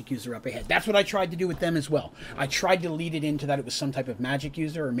wild magic user up ahead. That's what I tried to do with them as well. I tried to lead it into that it was some type of magic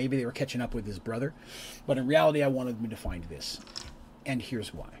user, or maybe they were catching up with his brother. But in reality, I wanted them to find this. And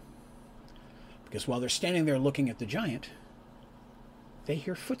here's why. Because while they're standing there looking at the giant, they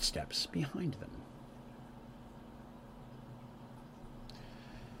hear footsteps behind them.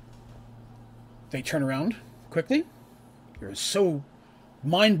 They turn around quickly. They're so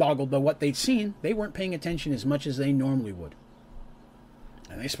mind-boggled by what they'd seen, they weren't paying attention as much as they normally would.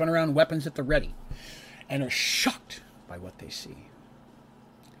 And they spun around, weapons at the ready, and are shocked by what they see.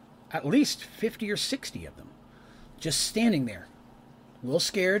 At least 50 or 60 of them, just standing there, a little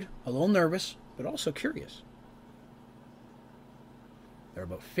scared, a little nervous, but also curious. There are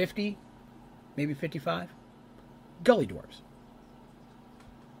about 50, maybe 55, gully dwarves,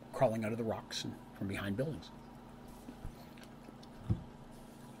 crawling out of the rocks and from behind buildings.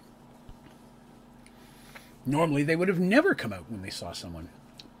 Normally, they would have never come out when they saw someone.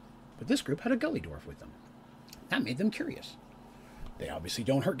 But this group had a gully dwarf with them. That made them curious. They obviously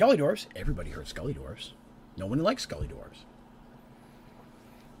don't hurt gully dwarves. Everybody hurts gully dwarves. No one likes gully dwarves.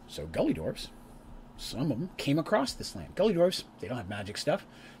 So gully dwarves, some of them came across this land. Gully dwarves, they don't have magic stuff.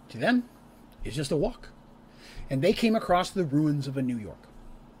 To them, it's just a walk. And they came across the ruins of a New York.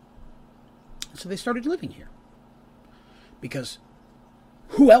 So they started living here. Because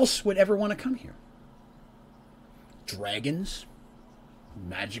who else would ever want to come here? Dragons,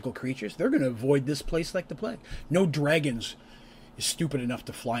 magical creatures, they're going to avoid this place like the plague. No dragons is stupid enough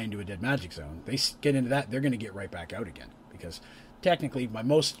to fly into a dead magic zone. They get into that, they're going to get right back out again. Because technically, by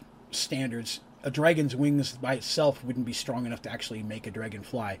most standards, a dragon's wings by itself wouldn't be strong enough to actually make a dragon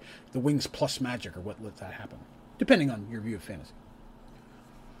fly. The wings plus magic are what lets that happen, depending on your view of fantasy.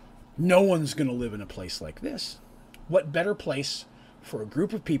 No one's going to live in a place like this. What better place for a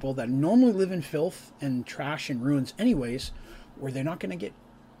group of people that normally live in filth and trash and ruins anyways, where they're not going to get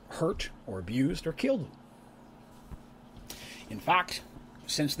hurt or abused or killed. In fact,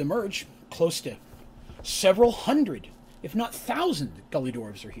 since the merge, close to several hundred, if not thousand, gully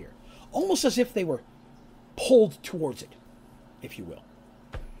dwarves are here. Almost as if they were pulled towards it, if you will.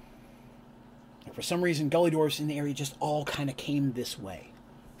 And for some reason, gully dwarves in the area just all kind of came this way.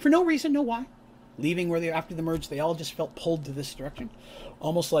 For no reason, no why. Leaving where they after the merge, they all just felt pulled to this direction.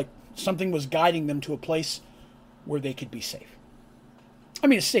 Almost like something was guiding them to a place where they could be safe. I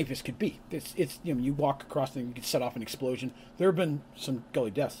mean, as safe as could be. It's you walk across and you could set off an explosion. There have been some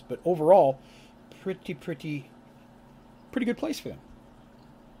gully deaths, but overall, pretty good place for them.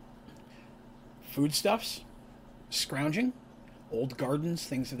 Foodstuffs, scrounging, old gardens,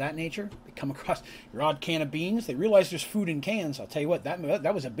 things of that nature. They come across your odd can of beans. They realize there's food in cans. I'll tell you what,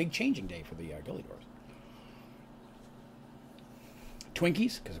 that was a big changing day for the gully dwarves.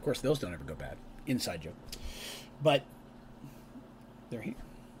 Twinkies, because of course those don't ever go bad. Inside joke. But they're here.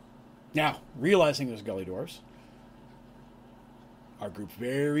 Now, realizing those gully dwarves, our group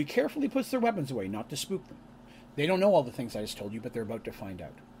very carefully puts their weapons away, not to spook them. They don't know all the things I just told you, but they're about to find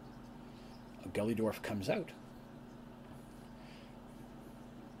out. a gully dwarf comes out.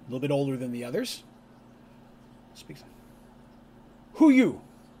 A little bit older than the others. Speaks. Who you?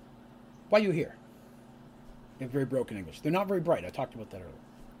 Why you here? They have very broken English. They're not very bright. I talked about that earlier.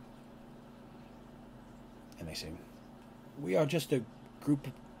 And they say, we are just a group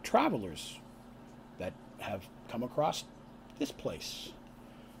of travelers that have come across this place.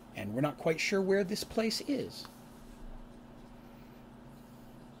 And we're not quite sure where this place is.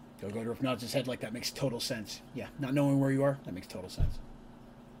 Golgodorf nods his head like that makes total sense. Yeah, not knowing where you are, that makes total sense.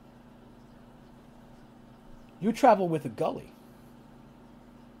 You travel with a gully.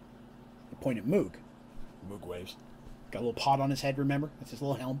 You point at Moog. Moog waves. Got a little pot on his head, remember? That's his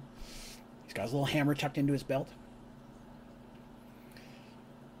little helm. He's got his little hammer tucked into his belt.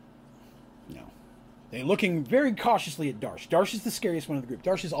 No. They're looking very cautiously at Darsh. Darsh is the scariest one of the group.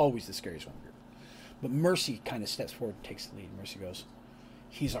 Darsh is always the scariest one of the group. But Mercy kind of steps forward and takes the lead. Mercy goes,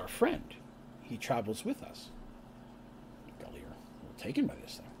 he's our friend. He travels with us. Gully are a little taken by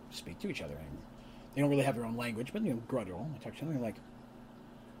this. They speak to each other. They don't really have their own language, but Grudgel. They talk to each other. They're like,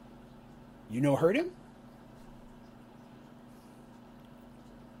 you know, hurt him?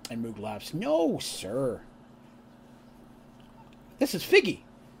 And Moog laughs. No, sir. This is Figgy.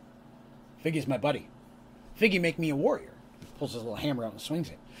 Figgy's my buddy. Figgy make me a warrior. He pulls his little hammer out and swings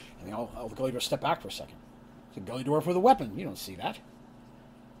it. And all the Gully Dwarfs step back for a second. It's a Gully Dwarf with a weapon. You don't see that.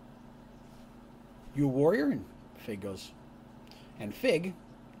 You a warrior? And Fig goes. And Fig,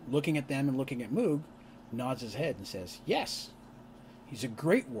 looking at them and looking at Moog, nods his head and says, yes, he's a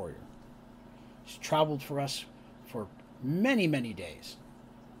great warrior. He's traveled for us for many, many days.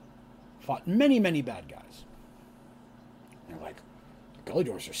 Fought many, many bad guys. And they're like, the Gully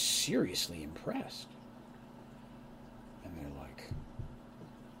Dwarfs are seriously impressed. And they're like,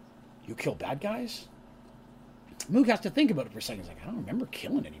 you kill bad guys? Moog has to think about it for a second. He's like, I don't remember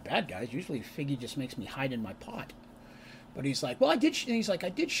killing any bad guys. Usually Figgy just makes me hide in my pot. But he's like, well, I did. He's like, I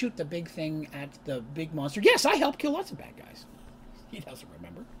did shoot the big thing at the big monster. Yes, I helped kill lots of bad guys. He doesn't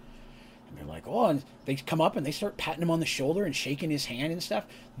remember. And they're like, oh, and they come up and they start patting him on the shoulder and shaking his hand and stuff.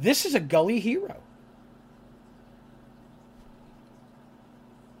 This is a Gully hero.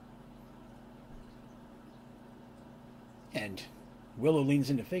 And Willow leans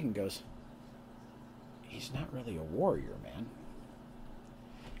into Fig and goes, he's not really a warrior, man.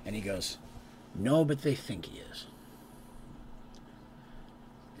 And he goes, no, but they think he is.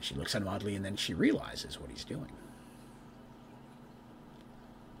 And she looks at him oddly, and then she realizes what he's doing.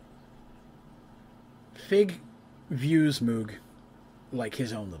 Fig views Moog like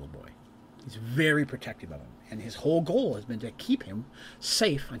his own little boy. He's very protective of him. And his whole goal has been to keep him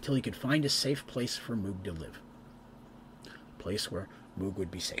safe until he could find a safe place for Moog to live. A place where Moog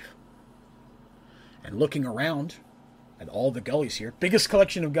would be safe. And looking around at all the gullies here, biggest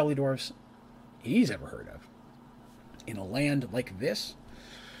collection of Gully Dwarfs he's ever heard of, in a land like this,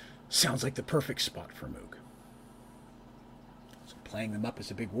 sounds like the perfect spot for Moog. So playing them up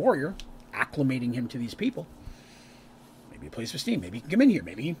as a big warrior, acclimating him to these people, maybe a place of esteem, maybe he can come in here,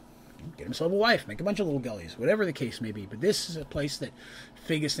 maybe get himself a wife, make a bunch of little gullies, whatever the case may be. But this is a place that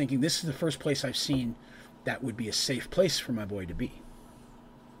Fig is thinking, this is the first place I've seen that would be a safe place for my boy to be.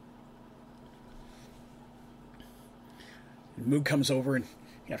 And Moog comes over, and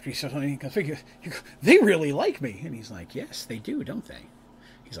after he says something, he goes, they really like me. And he's like, yes, they do, don't they?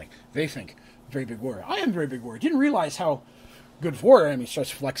 He's like, they think very big warrior. I am a very big warrior. Didn't realize how good of a warrior I am. He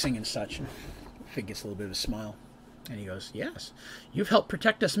starts flexing and such. And Fig gets a little bit of a smile. And he goes, yes, you've helped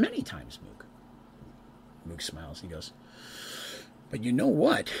protect us many times, Moog. Moog smiles. He goes, but you know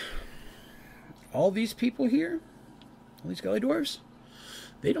what? All these people here, all these Gully Dwarves,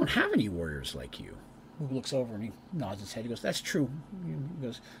 they don't have any warriors like you. Moog looks over and he nods his head. He goes, that's true. He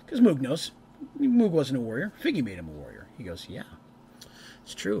goes, because Moog knows. Moog wasn't a warrior. Figgy made him a warrior. He goes, yeah,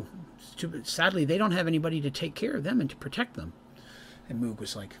 it's true. Sadly, they don't have anybody to take care of them and to protect them. And Moog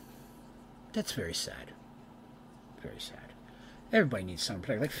was like, that's very sad. Very sad. Everybody needs someone to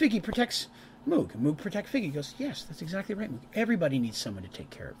protect. Like Figgy protects Moog. Moog protects Figgy. He goes, yes, that's exactly right, Moog. Everybody needs someone to take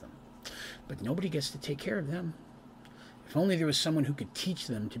care of them. But nobody gets to take care of them. If only there was someone who could teach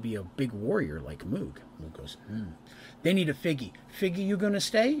them to be a big warrior like Moog. Moog goes, They need a Figgy. Figgy, you going to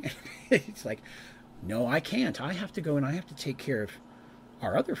stay? It's like, no, I can't. I have to go and I have to take care of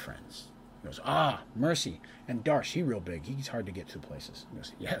our other friends. He goes, Mercy. And Darsh, he's real big. He's hard to get to places. He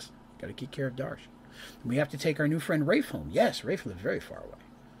goes, yes, got to take care of Darsh. We have to take our new friend Rafe home. Yes, Rafe lives very far away.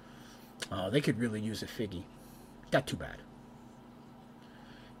 Oh, they could really use a Figgy. Not too bad.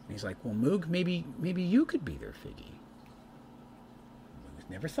 And he's like, well, Moog, maybe you could be their Figgy. Moog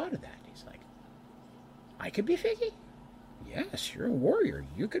never thought of that. He's like, I could be Figgy? Yes, you're a warrior.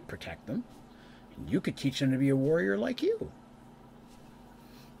 You could protect them. You could teach them to be a warrior like you.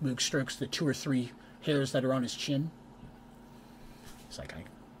 Moog strokes the 2 or 3 hairs that are on his chin. He's like,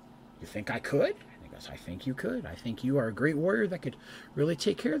 you think I could? And he goes, I think you could. I think you are a great warrior that could really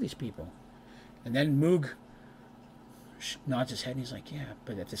take care of these people. And then Moog nods his head and he's like, yeah.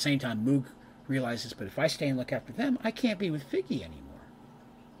 But at the same time, Moog realizes, but if I stay and look after them, I can't be with Figgy anymore.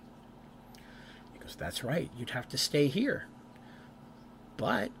 He goes, that's right. You'd have to stay here.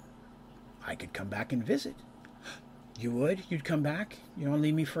 But I could come back and visit. You would? You'd come back? You don't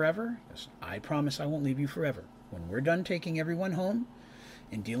leave me forever? He goes, I promise I won't leave you forever. When we're done taking everyone home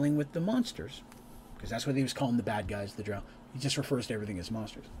and dealing with the monsters, because that's what he was calling the bad guys, the drow. He just refers to everything as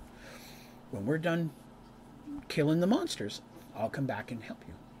monsters. When we're done killing the monsters, I'll come back and help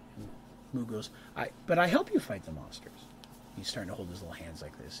you. And Moog goes, but I help you fight the monsters. He's starting to hold his little hands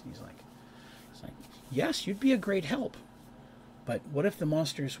like this. He's like, yes, you'd be a great help. But what if the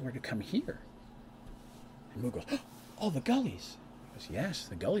monsters were to come here? And Moog goes, oh, the gullies. He goes, yes,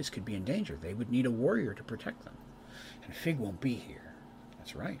 the gullies could be in danger. They would need a warrior to protect them. And Fig won't be here.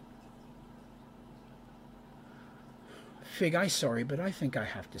 That's right. Fig, I'm sorry, but I think I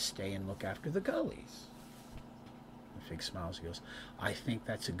have to stay and look after the gullies. And Fig smiles. He goes, I think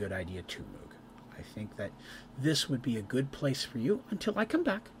that's a good idea too, Moog. I think that this would be a good place for you until I come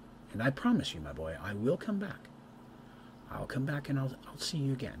back. And I promise you, my boy, I will come back. I'll come back and I'll see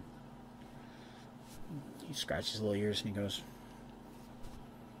you again. He scratches his little ears and he goes,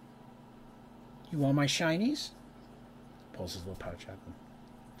 you want my shinies? Pulls his little pouch out.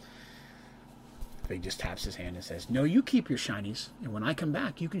 Fig just taps his hand and says, no, you keep your shinies. And when I come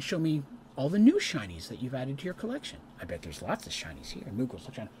back, you can show me all the new shinies that you've added to your collection. I bet there's lots of shinies here. And Moog goes,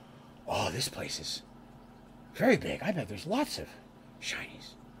 look around. Oh, this place is very big. I bet there's lots of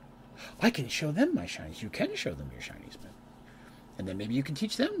shinies. I can show them my shinies. You can show them your shinies, man. And then maybe you can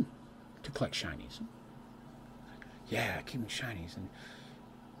teach them to collect shinies. Yeah, keep them shinies. And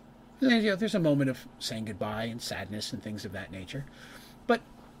then, there's a moment of saying goodbye and sadness and things of that nature. But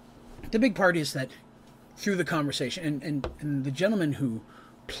the big part is that through the conversation, and the gentleman who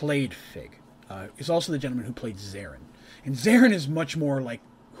played Fig is also the gentleman who played Zarin. And Zarin is much more like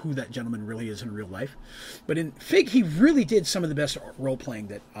who that gentleman really is in real life. But in Fig, he really did some of the best role-playing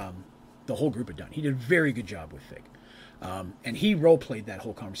that the whole group had done. He did a very good job with Fig. And he role-played that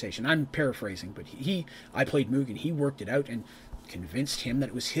whole conversation. I'm paraphrasing, but I played Moog, and he worked it out and convinced him that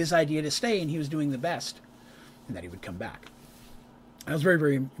it was his idea to stay and he was doing the best and that he would come back. I was very,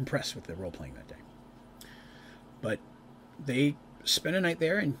 very impressed with the role-playing that day. But they spend a night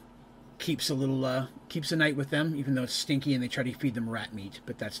there and keeps a night with them, even though it's stinky, and they try to feed them rat meat,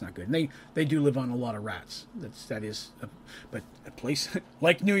 but that's not good. And they do live on a lot of rats. But a place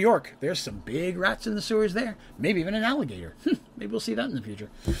like New York, there's some big rats in the sewers there. Maybe even an alligator. Maybe we'll see that in the future.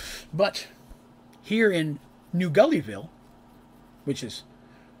 But here in New Gullyville, which is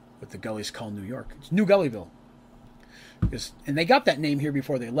what the gullies call New York, it's New Gullyville. And they got that name here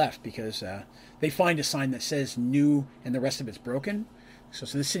before they left because they find a sign that says New and the rest of it's broken. So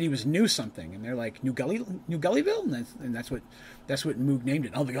the city was New something, and they're like New Gullyville, and that's what Moog named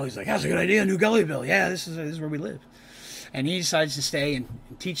it. Oh, the gully's like, that's a good idea, New Gullyville. Yeah, this is where we live. And he decides to stay and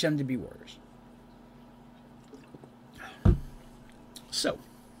teach them to be warriors. So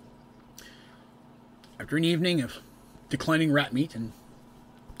after an evening of declining rat meat and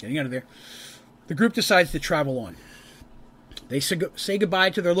getting out of there, the group decides to travel on. They say goodbye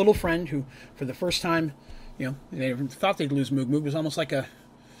to their little friend who, for the first time, they thought they'd lose Moog. Moog was almost like I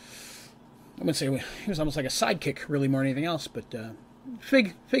wouldn't say he was almost like a sidekick, really, more than anything else. But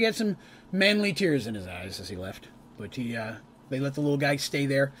Fig had some manly tears in his eyes as he left. But they let the little guy stay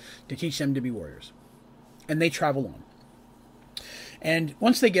there to teach them to be warriors. And they travel on. And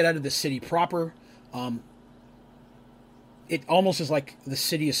once they get out of the city proper, it almost is like the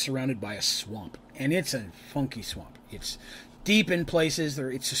city is surrounded by a swamp. And it's a funky swamp. It's deep in places.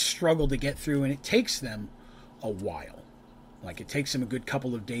 It's a struggle to get through, and it takes them a while. Like, it takes them a good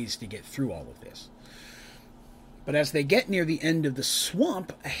couple of days to get through all of this. But as they get near the end of the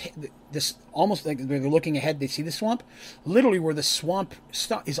swamp, this almost like they're looking ahead, they see the swamp. Literally, where the swamp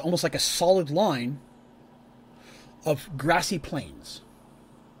is almost like a solid line of grassy plains.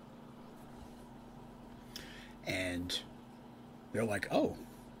 And they're like, oh,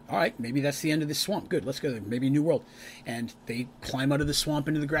 all right, maybe that's the end of this swamp. Good, let's go. Maybe a new world. And they climb out of the swamp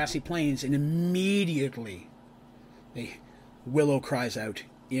into the grassy plains, and immediately Willow cries out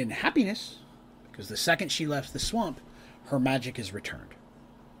in happiness, because the second she left the swamp, her magic is returned.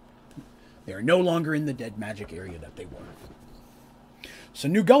 They are no longer in the dead magic area that they were. So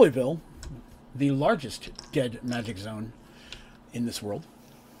New Gullyville, the largest dead magic zone in this world,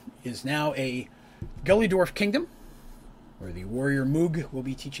 is now a Gullydorf Kingdom, where the warrior Moog will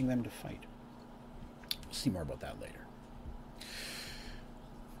be teaching them to fight. We'll see more about that later.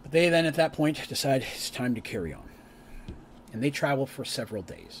 But they then, at that point, decide it's time to carry on. And they travel for several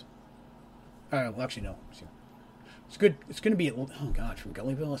days. Well, actually, no. It's good. It's going to be, from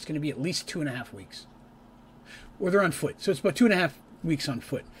Gullyville, it's going to be at least 2.5 weeks. Or they're on foot. So it's about 2.5 weeks on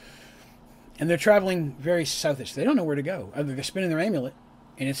foot. And they're traveling very southish. They don't know where to go. They're spinning their amulet,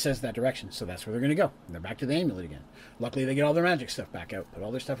 and it says that direction. So that's where they're going to go. And they're back to the amulet again. Luckily, they get all their magic stuff back out, put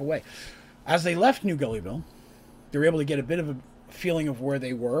all their stuff away. As they left New Gullyville, they were able to get a bit of a feeling of where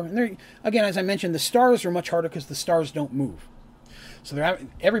they were. And again, as I mentioned, the stars are much harder because the stars don't move. So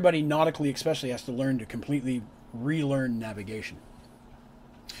everybody nautically especially has to learn to completely relearn navigation.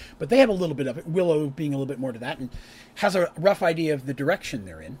 But they have a little bit of it, Willow being a little bit more to that, and has a rough idea of the direction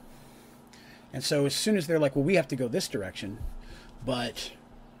they're in. And so as soon as they're like, well, we have to go this direction, but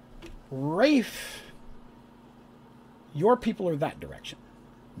Rafe, your people are that direction.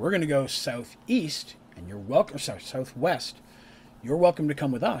 We're going to go southeast, and you're welcome, southwest. You're welcome to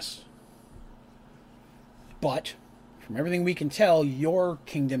come with us. But from everything we can tell, your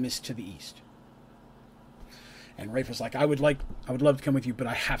kingdom is to the east. And Rafe was like, I would love to come with you, but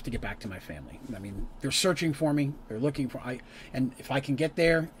I have to get back to my family. I mean, they're searching for me. They're looking for and if I can get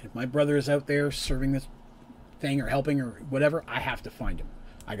there, if my brother is out there serving this thing or helping or whatever, I have to find him.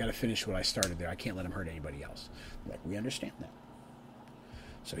 I got to finish what I started there. I can't let him hurt anybody else. Like, we understand that.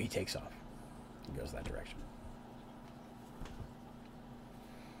 So he takes off. He goes that direction.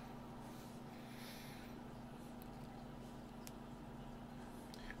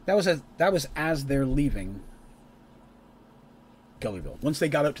 That was as they're leaving Gullyville. Once they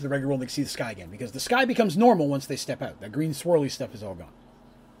got out to the regular world, they could see the sky again, because the sky becomes normal once they step out. That green swirly stuff is all gone.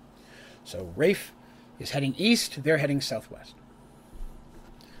 So Rafe is heading east. They're heading southwest.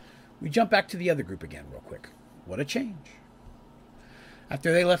 We jump back to the other group again real quick. What a change.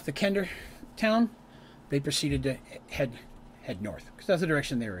 After they left the Kender town, they proceeded to head north, because that's the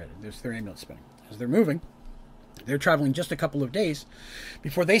direction they were headed. There's their amulet spinning. As they're moving, they're traveling just a couple of days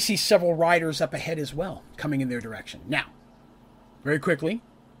before they see several riders up ahead as well, coming in their direction. Now, very quickly,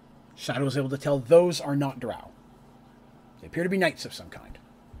 Shadow is able to tell those are not drow. They appear to be knights of some kind.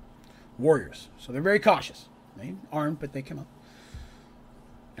 Warriors. So they're very cautious. They're armed, but they come up.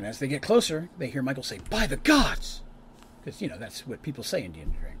 And as they get closer, they hear Michael say, "By the gods!" Because, that's what people say in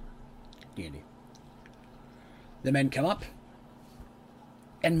D&D. The men come up,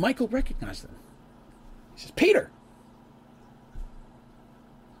 and Michael recognizes them. He says, "Peter!"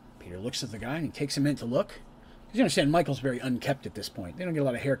 Peter looks at the guy, and he takes a minute to look. Because you understand, Michael's very unkempt at this point. They don't get a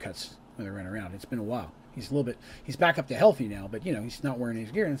lot of haircuts when they run around. It's been a while. He's back up to healthy now, but, he's not wearing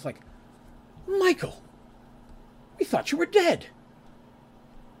his gear. And it's like, Michael, we thought you were dead.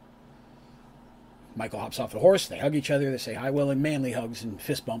 Michael hops off the horse. They hug each other. They say hi, well, in manly hugs and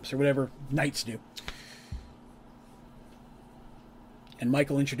fist bumps or whatever knights do. And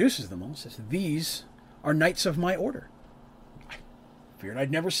Michael introduces them all. Says, "These are knights of my order. I feared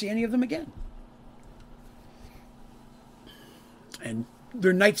I'd never see any of them again." And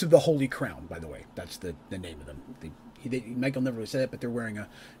they're Knights of the Holy Crown, by the way. That's the name of them. Michael never really said it, but they're wearing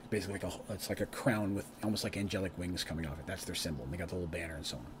basically it's like a crown with almost like angelic wings coming off it. That's their symbol. And they got the little banner and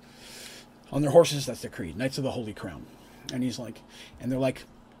so on. On their horses, that's their creed. Knights of the Holy Crown. And they're like,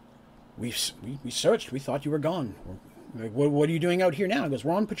 we searched. We thought you were gone. We're like, what are you doing out here now? He goes,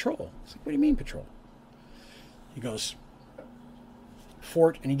 "We're on patrol." It's like, "What do you mean patrol?" He goes,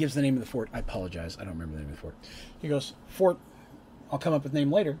 "Fort," and he gives the name of the fort. I apologize. I don't remember the name of the fort. He goes, "Fort, I'll come up with the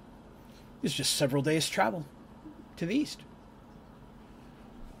name later. It's just several days' travel to the east."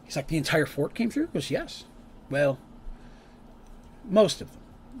 He's like, "The entire fort came through?" He goes, "Yes." "Well, most of them.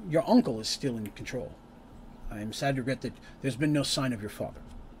 Your uncle is still in control. I am sad to regret that there's been no sign of your father."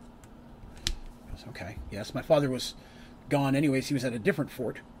 He goes, "Okay. Yes, my father was gone anyways. He was at a different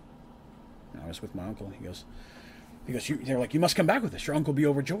fort. I was with my uncle." He goes, they're like, "You must come back with us. Your uncle will be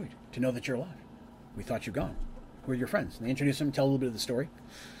overjoyed to know that you're alive. We thought you gone. Who are your friends?" And they introduce him, tell a little bit of the story.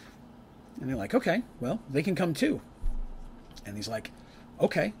 And they're like, "Okay, well, they can come too." And he's like,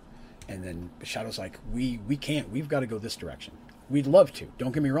 "Okay." And then Shadow's like, we can't. We've got to go this direction. We'd love to.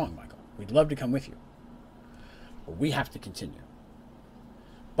 Don't get me wrong, Michael. We'd love to come with you. But we have to continue.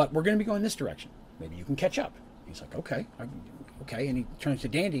 But we're going to be going this direction. Maybe you can catch up." He's like, "Okay. Okay." And he turns to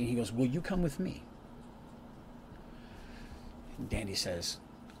Dandy and he goes, "Will you come with me?" And Dandy says,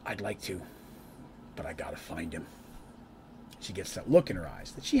 "I'd like to, but I got to find him." She gets that look in her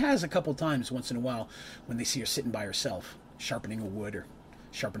eyes that she has a couple times once in a while when they see her sitting by herself, sharpening a wood or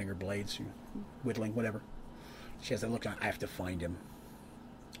sharpening her blades, or whittling, whatever. She has that look on, "I have to find him."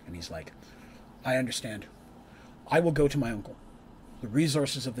 And he's like, I understand. I will go to my uncle. The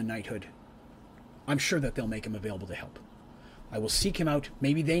resources of the knighthood. I'm sure that they'll make him available to help. I will seek him out.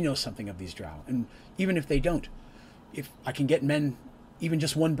 Maybe they know something of these drow. And even if they don't, if I can get men, even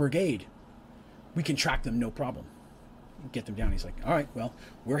just one brigade, we can track them, no problem. Get them down. He's like, all right, well,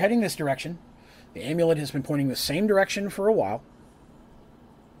 we're heading this direction. The amulet has been pointing the same direction for a while.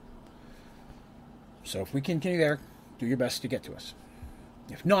 So if we continue there, do your best to get to us.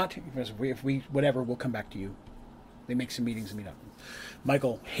 If not, if we whatever, we'll come back to you. They make some meetings and meet up.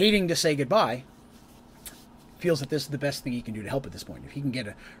 Michael, hating to say goodbye, feels that this is the best thing he can do to help at this point. If he can get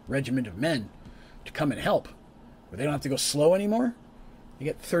a regiment of men to come and help, where they don't have to go slow anymore, you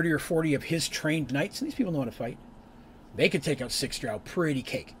get 30 or 40 of his trained knights, and these people know how to fight. They could take out 6 drow pretty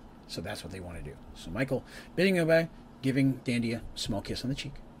cake. So that's what they want to do. So Michael, bidding goodbye, giving Dandy a small kiss on the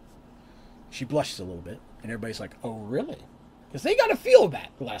cheek. She blushes a little bit, and everybody's like, oh, really? Because they got a feel of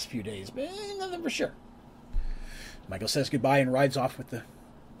that the last few days, but nothing for sure. Michael says goodbye and rides off with the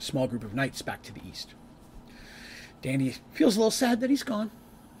small group of knights back to the east. Dandy feels a little sad that he's gone.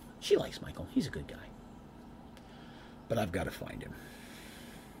 She likes Michael. He's a good guy. But I've got to find him.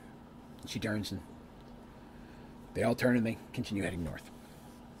 She turns, and they all turn, and they continue heading north.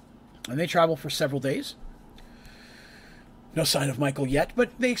 And they travel for several days. No sign of Michael yet,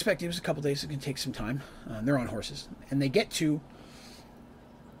 but they expect it was a couple days. It can take some time. They're on horses. And they get to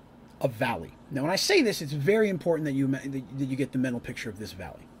a valley. Now, when I say this, it's very important that you get the mental picture of this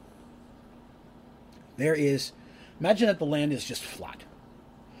valley. There is, imagine that the land is just flat.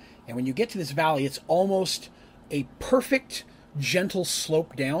 And when you get to this valley, it's almost a perfect, gentle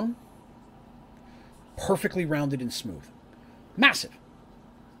slope down, perfectly rounded and smooth. Massive.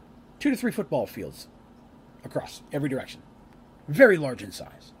 2 to 3 football fields across every direction. Very large in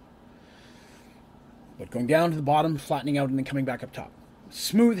size. But going down to the bottom, flattening out, and then coming back up top.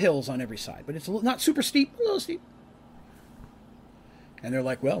 Smooth hills on every side, but it's not super steep, a little steep. And they're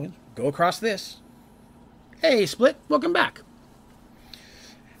like, well, go across this. Hey, Split, welcome back.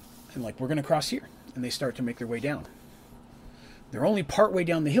 And like, we're going to cross here. And they start to make their way down. They're only part way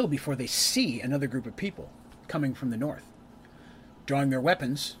down the hill before they see another group of people coming from the north. Drawing their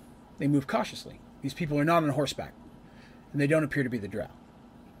weapons, they move cautiously. These people are not on horseback, and they don't appear to be the drow.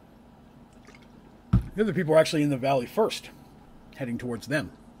 The other people are actually in the valley first, heading towards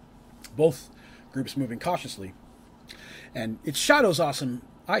them. Both groups moving cautiously. And it's Shadow's awesome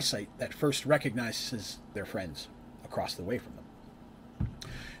eyesight that first recognizes their friends across the way from them.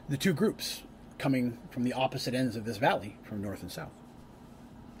 The two groups coming from the opposite ends of this valley, from north and south.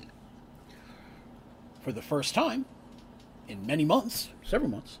 For the first time, in many months, several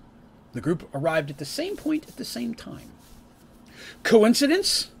months, the group arrived at the same point at the same time.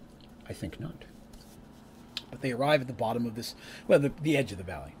 Coincidence? I think not. But they arrive at the bottom of this, well, the edge of the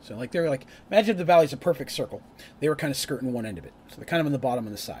valley. So they're like, imagine if the valley's a perfect circle. They were kind of skirting one end of it. So they're kind of on the bottom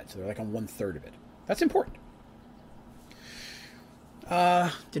and the side. So they're like on 1/3 of it. That's important.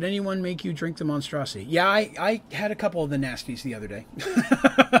 Did anyone make you drink the monstrosity? Yeah, I had a couple of the nasties the other day.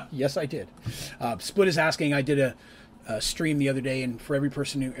 Yes, I did. Split is asking, I did a stream the other day, and for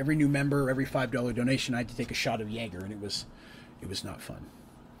every new member, every $5 donation, I had to take a shot of Jaeger, and it was not fun.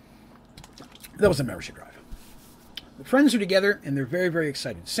 That was a membership drive. The friends are together, and they're very, very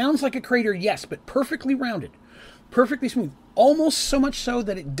excited. Sounds like a crater, yes, but perfectly rounded, perfectly smooth, almost so much so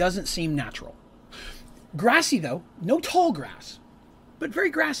that it doesn't seem natural. Grassy, though, no tall grass, but very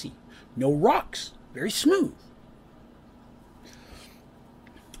grassy. No rocks, very smooth.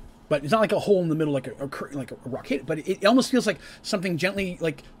 But it's not like a hole in the middle like a rock hit, but it almost feels like something gently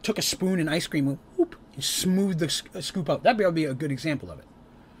took a spoon and ice cream and whoop, and smoothed the scoop out. That would be a good example of it.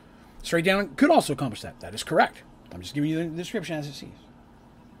 Straight down could also accomplish that. That is correct. I'm just giving you the description as it sees.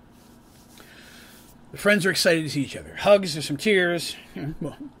 The friends are excited to see each other. Hugs, there's some tears.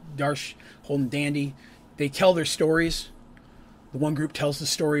 Darsh holding Dandy. They tell their stories. The one group tells the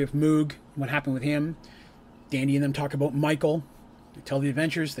story of Moog, what happened with him. Dandy and them talk about Michael. They tell the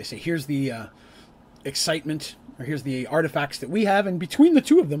adventures. They say, here's the excitement, or here's the artifacts that we have. And between the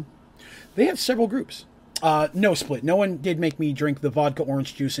two of them, they have several groups. No, Split. No one did make me drink the vodka,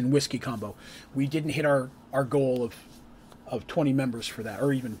 orange juice, and whiskey combo. We didn't hit our goal of 20 members for that,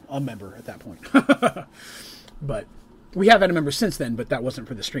 or even a member at that point. But we have had a member since then, but that wasn't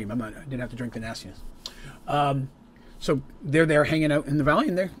for the stream. I didn't have to drink the nastiness. So they're there hanging out in the valley,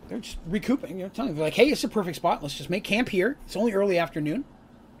 and they're just recouping. They're like, hey, it's a perfect spot. Let's just make camp here. It's only early afternoon.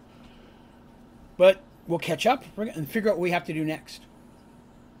 But we'll catch up and figure out what we have to do next.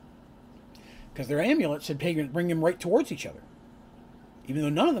 Because their amulets had bring them right towards each other. Even though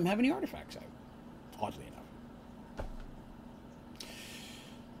none of them have any artifacts out. Oddly enough.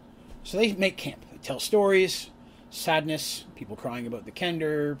 So they make camp. They tell stories, sadness, people crying about the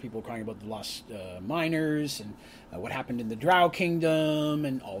Kender, people crying about the lost miners, and what happened in the Drow Kingdom,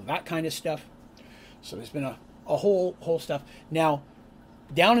 and all that kind of stuff. So there's been a whole stuff. Now,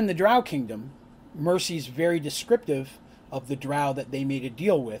 down in the Drow Kingdom, Mercy's very descriptive of the Drow that they made a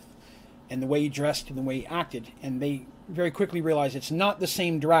deal with, and the way he dressed and the way he acted, and they very quickly realized it's not the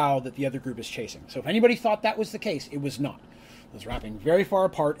same Drow that the other group is chasing. So if anybody thought that was the case, it was not. It was wrapping very far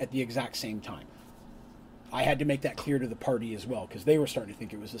apart at the exact same time. I had to make that clear to the party as well, because they were starting to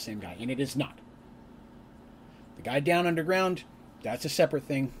think it was the same guy, and it is not. The guy down underground, that's a separate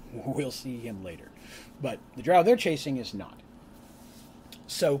thing. We'll see him later. But the Drow they're chasing is not.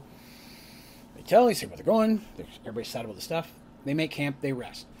 So they say where they're going. Everybody's sad about the stuff. They make camp. They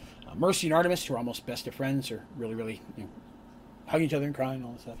rest. Mercy and Artemis, who are almost best of friends, are really, hugging each other and crying and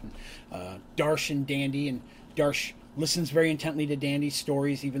all that stuff. And Darsh and Dandy, and Darsh listens very intently to Dandy's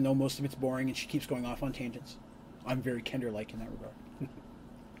stories, even though most of it's boring, and she keeps going off on tangents. I'm very Kender-like in that regard.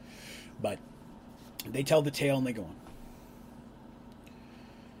 But they tell the tale and they go on.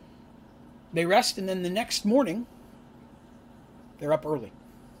 They rest, and then the next morning, they're up early.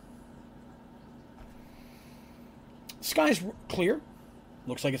 The sky's clear.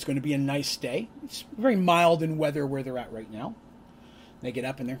 Looks like it's going to be a nice day. It's very mild in weather where they're at right now. They get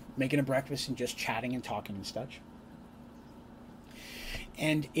up and they're making a breakfast and just chatting and talking and such.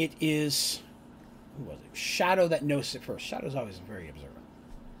 And it is, who was it? Shadow that noticed it first. Shadow's always very observant.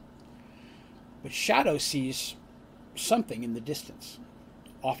 But Shadow sees something in the distance,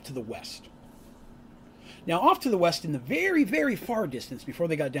 off to the west. Now, off to the west, in the very, very far distance, before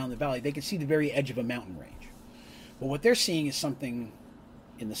they got down the valley, they could see the very edge of a mountain range. But what they're seeing is something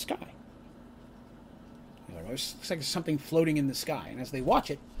in the sky. Like, oh, it looks like there's something floating in the sky. And as they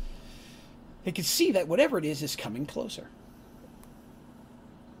watch it, they can see that whatever it is coming closer.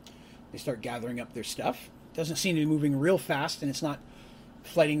 They start gathering up their stuff. It doesn't seem to be moving real fast, and it's not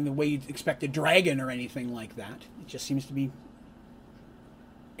fighting the way you'd expect a dragon or anything like that. It just seems to be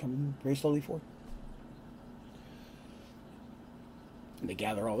coming very slowly forward. And they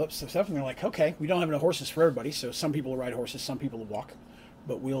gather all up stuff, and they're like, okay, we don't have enough horses for everybody, so some people will ride horses, some people will walk,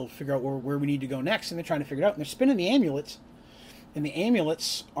 but we'll figure out where we need to go next. And they're trying to figure it out, and they're spinning the amulets, and the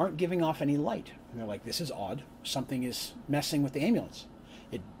amulets aren't giving off any light. And they're like, this is odd. Something is messing with the amulets.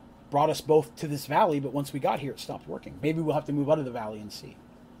 It brought us both to this valley, but once we got here, it stopped working. Maybe we'll have to move out of the valley and see.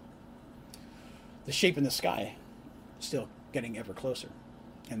 The shape in the sky is still getting ever closer,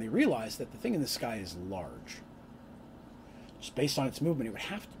 and they realize that the thing in the sky is large. Just based on its movement, it would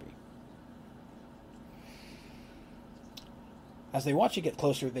have to be. As they watch it get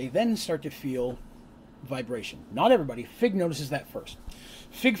closer, they then start to feel vibration. Not everybody. Fig notices that first.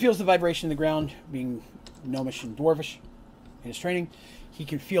 Fig feels the vibration in the ground, being gnomish and dwarvish in his training. He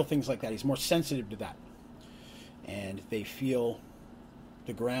can feel things like that. He's more sensitive to that. And they feel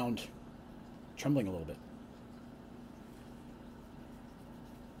the ground trembling a little bit.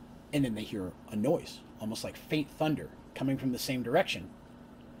 And then they hear a noise, almost like faint thunder, coming from the same direction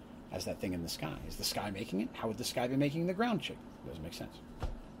as that thing in the sky. Is the sky making it? How would the sky be making the ground shake? Doesn't make sense.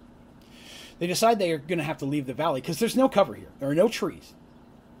 They decide they are going to have to leave the valley because there's no cover here. There are no trees.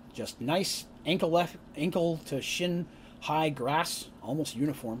 Just nice ankle to shin high grass, almost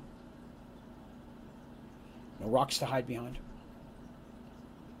uniform. No rocks to hide behind.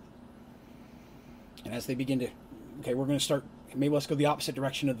 And as they begin to, okay, we're going to start, maybe let's go the opposite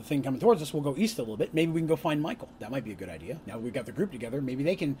direction of the thing coming towards us. We'll go east a little bit. Maybe we can go find Michael. That might be a good idea. Now we've got the group together. Maybe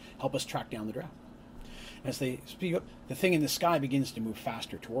they can help us track down the Drow. As they speak up, the thing in the sky begins to move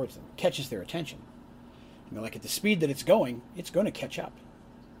faster towards them. It catches their attention. And they're like, at the speed that it's going to catch up.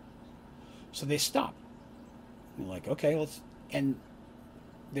 So they stop. And they're like, okay, let's... And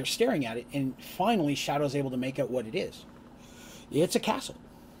they're staring at it, and finally Shadow's able to make out what it is. It's a castle.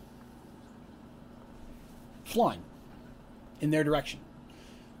 Flying in their direction.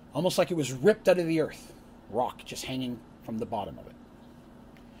 Almost like it was ripped out of the earth. Rock just hanging from the bottom of it.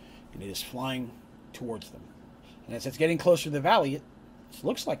 And it is flying towards them. And as it's getting closer to the valley, it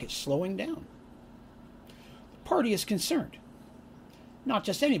looks like it's slowing down. The party is concerned. Not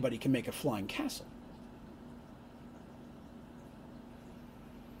just anybody can make a flying castle.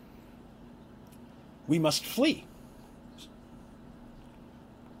 We must flee,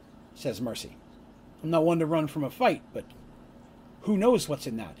 says Mercy. I'm not one to run from a fight, but who knows what's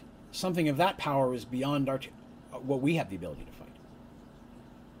in that? Something of that power is beyond what we have the ability to fight.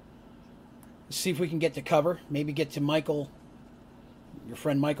 Let's see if we can get to cover. Maybe get to Michael, your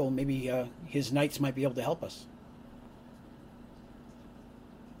friend Michael. Maybe his knights might be able to help us.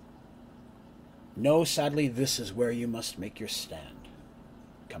 No, sadly, this is where you must make your stand.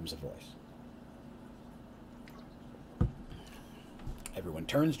 comes a voice. Everyone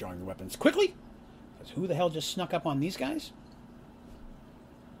turns, drawing their weapons quickly. Because who the hell just snuck up on these guys?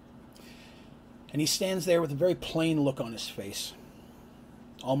 And he stands there with a very plain look on his face.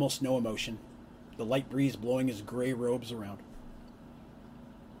 Almost no emotion. The light breeze blowing his gray robes around.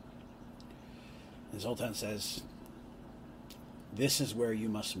 And Zoltan says, "This is where you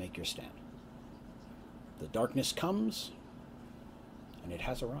must make your stand. The darkness comes, and it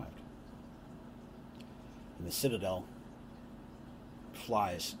has arrived. And the citadel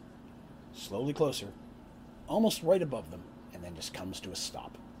flies slowly closer, almost right above them, and then just comes to a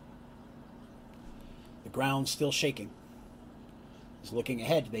stop. The ground still shaking. As looking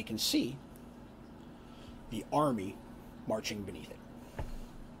ahead, they can see the army marching beneath it.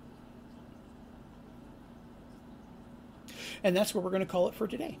 And that's what we're going to call it for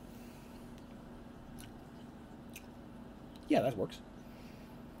today. Yeah, that works.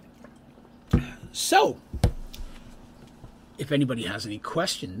 So, if anybody has any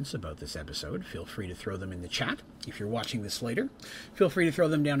questions about this episode, feel free to throw them in the chat. If you're watching this later, feel free to throw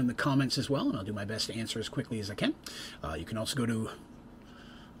them down in the comments as well, and I'll do my best to answer as quickly as I can. You can also go to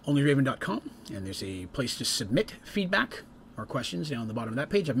onlydraven.com, and there's a place to submit feedback or questions down the bottom of that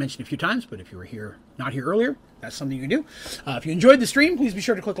page. I've mentioned a few times, but if you were not here earlier, that's something you can do. If you enjoyed the stream, please be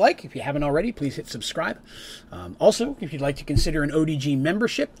sure to click like. If you haven't already, please hit subscribe. Also, if you'd like to consider an ODG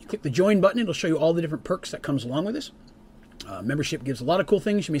membership, you click the join button. It'll show you all the different perks that comes along with this. Membership gives a lot of cool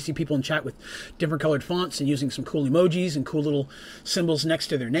things. You may see people in chat with different colored fonts and using some cool emojis and cool little symbols next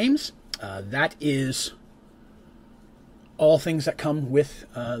to their names. That is all things that come with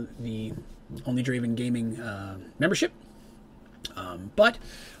the Only Draven Gaming membership. But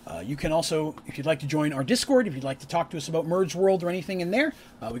you can also, if you'd like to join our Discord, if you'd like to talk to us about Merge World or anything in there,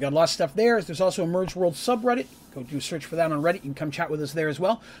 we got a lot of stuff there. There's also a Merge World subreddit. Go do a search for that on Reddit. You can come chat with us there as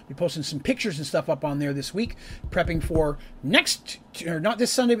well. We're posting some pictures and stuff up on there this week, prepping for not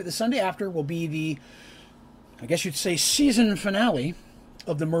this Sunday, but the Sunday after will be the, I guess you'd say, season finale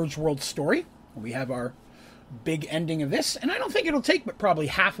of the Merge World story. We have our big ending of this, and I don't think it'll take but probably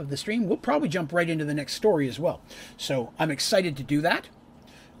half of the stream. We'll probably jump right into the next story as well. So I'm excited to do that,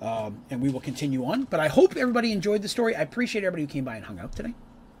 and we will continue on. But I hope everybody enjoyed the story. I appreciate everybody who came by and hung out today.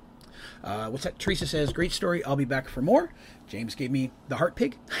 What's that? Teresa says, great story. I'll be back for more. James gave me the heart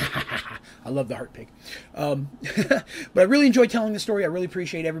pig. I love the heart pig. But I really enjoyed telling the story. I really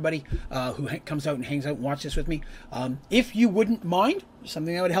appreciate everybody who comes out and hangs out and watches this with me. If you wouldn't mind,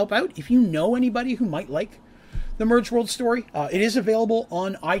 something that would help out, if you know anybody who might like the Merge World story, it is available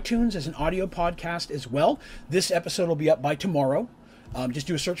on iTunes as an audio podcast as well. This episode will be up by tomorrow. Just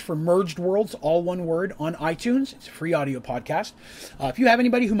do a search for Merged Worlds, all one word, on iTunes. It's a free audio podcast. If you have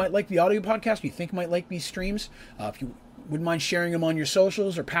anybody who might like the audio podcast, you think might like these streams, if you wouldn't mind sharing them on your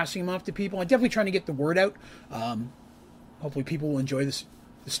socials or passing them off to people, I'm definitely trying to get the word out. Hopefully people will enjoy the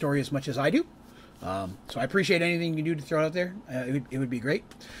story as much as I do. So I appreciate anything you can do to throw it out there. It would be great.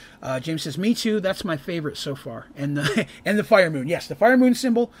 James says, me too. That's my favorite so far. And the Fire Moon. Yes, the Fire Moon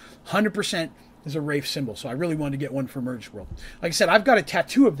symbol, 100%. Is a Wraith symbol, so I really wanted to get one for Merged World. Like I said, I've got a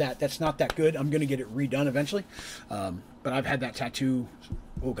tattoo of that that's not that good. I'm going to get it redone eventually. But I've had that tattoo,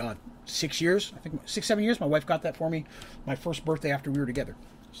 6 years. I think 6, 7 years. My wife got that for me my first birthday after we were together.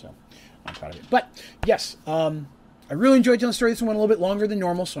 So I'm proud of it. But, yes, I really enjoyed telling the story. This one went a little bit longer than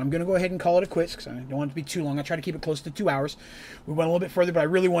normal, so I'm going to go ahead and call it a quits because I don't want it to be too long. I try to keep it close to 2 hours. We went a little bit further, but I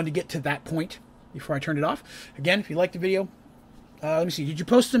really wanted to get to that point before I turned it off. Again, if you liked the video, let me see. Did you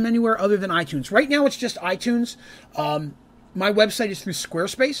post them anywhere other than iTunes? Right now, it's just iTunes. My website is through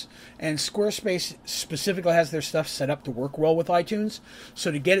Squarespace, and Squarespace specifically has their stuff set up to work well with iTunes.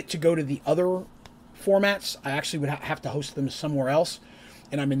 So to get it to go to the other formats, I actually would have to host them somewhere else,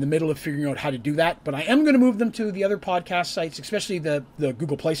 and I'm in the middle of figuring out how to do that. But I am going to move them to the other podcast sites, especially the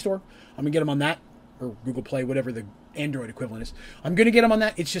Google Play Store. I'm going to get them on that, or Google Play, whatever the Android equivalent is. I'm going to get them on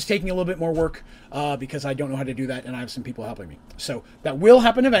that. It's just taking a little bit more work because I don't know how to do that, and I have some people helping me. So that will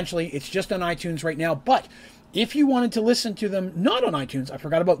happen eventually. It's just on iTunes right now. But if you wanted to listen to them not on iTunes, I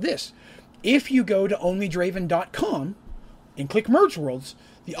forgot about this. If you go to onlydraven.com and click Merge Worlds,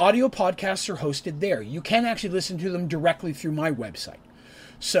 the audio podcasts are hosted there. You can actually listen to them directly through my website.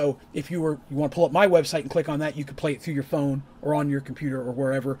 So if you want to pull up my website and click on that, you could play it through your phone or on your computer or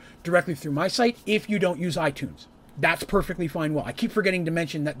wherever directly through my site if you don't use iTunes. That's perfectly fine. Well, I keep forgetting to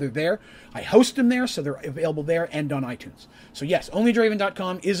mention that they're there. I host them there, so they're available there and on iTunes. So yes,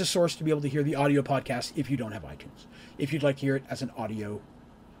 onlydraven.com is a source to be able to hear the audio podcast if you don't have iTunes, if you'd like to hear it as an audio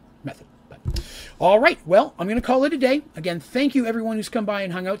method. But, all right, well, I'm going to call it a day. Again, thank you everyone who's come by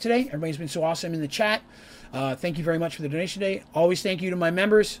and hung out today. Everybody's been so awesome in the chat. Thank you very much for the donation today. Always thank you to my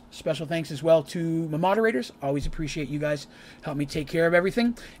members. Special thanks as well to my moderators. Always appreciate you guys help me take care of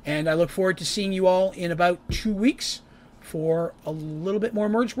everything. And I look forward to seeing you all in about 2 weeks for a little bit more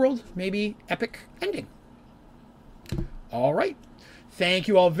Merge World, maybe epic ending. All right. Thank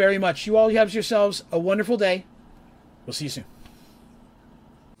you all very much. You all have yourselves a wonderful day. We'll see you soon.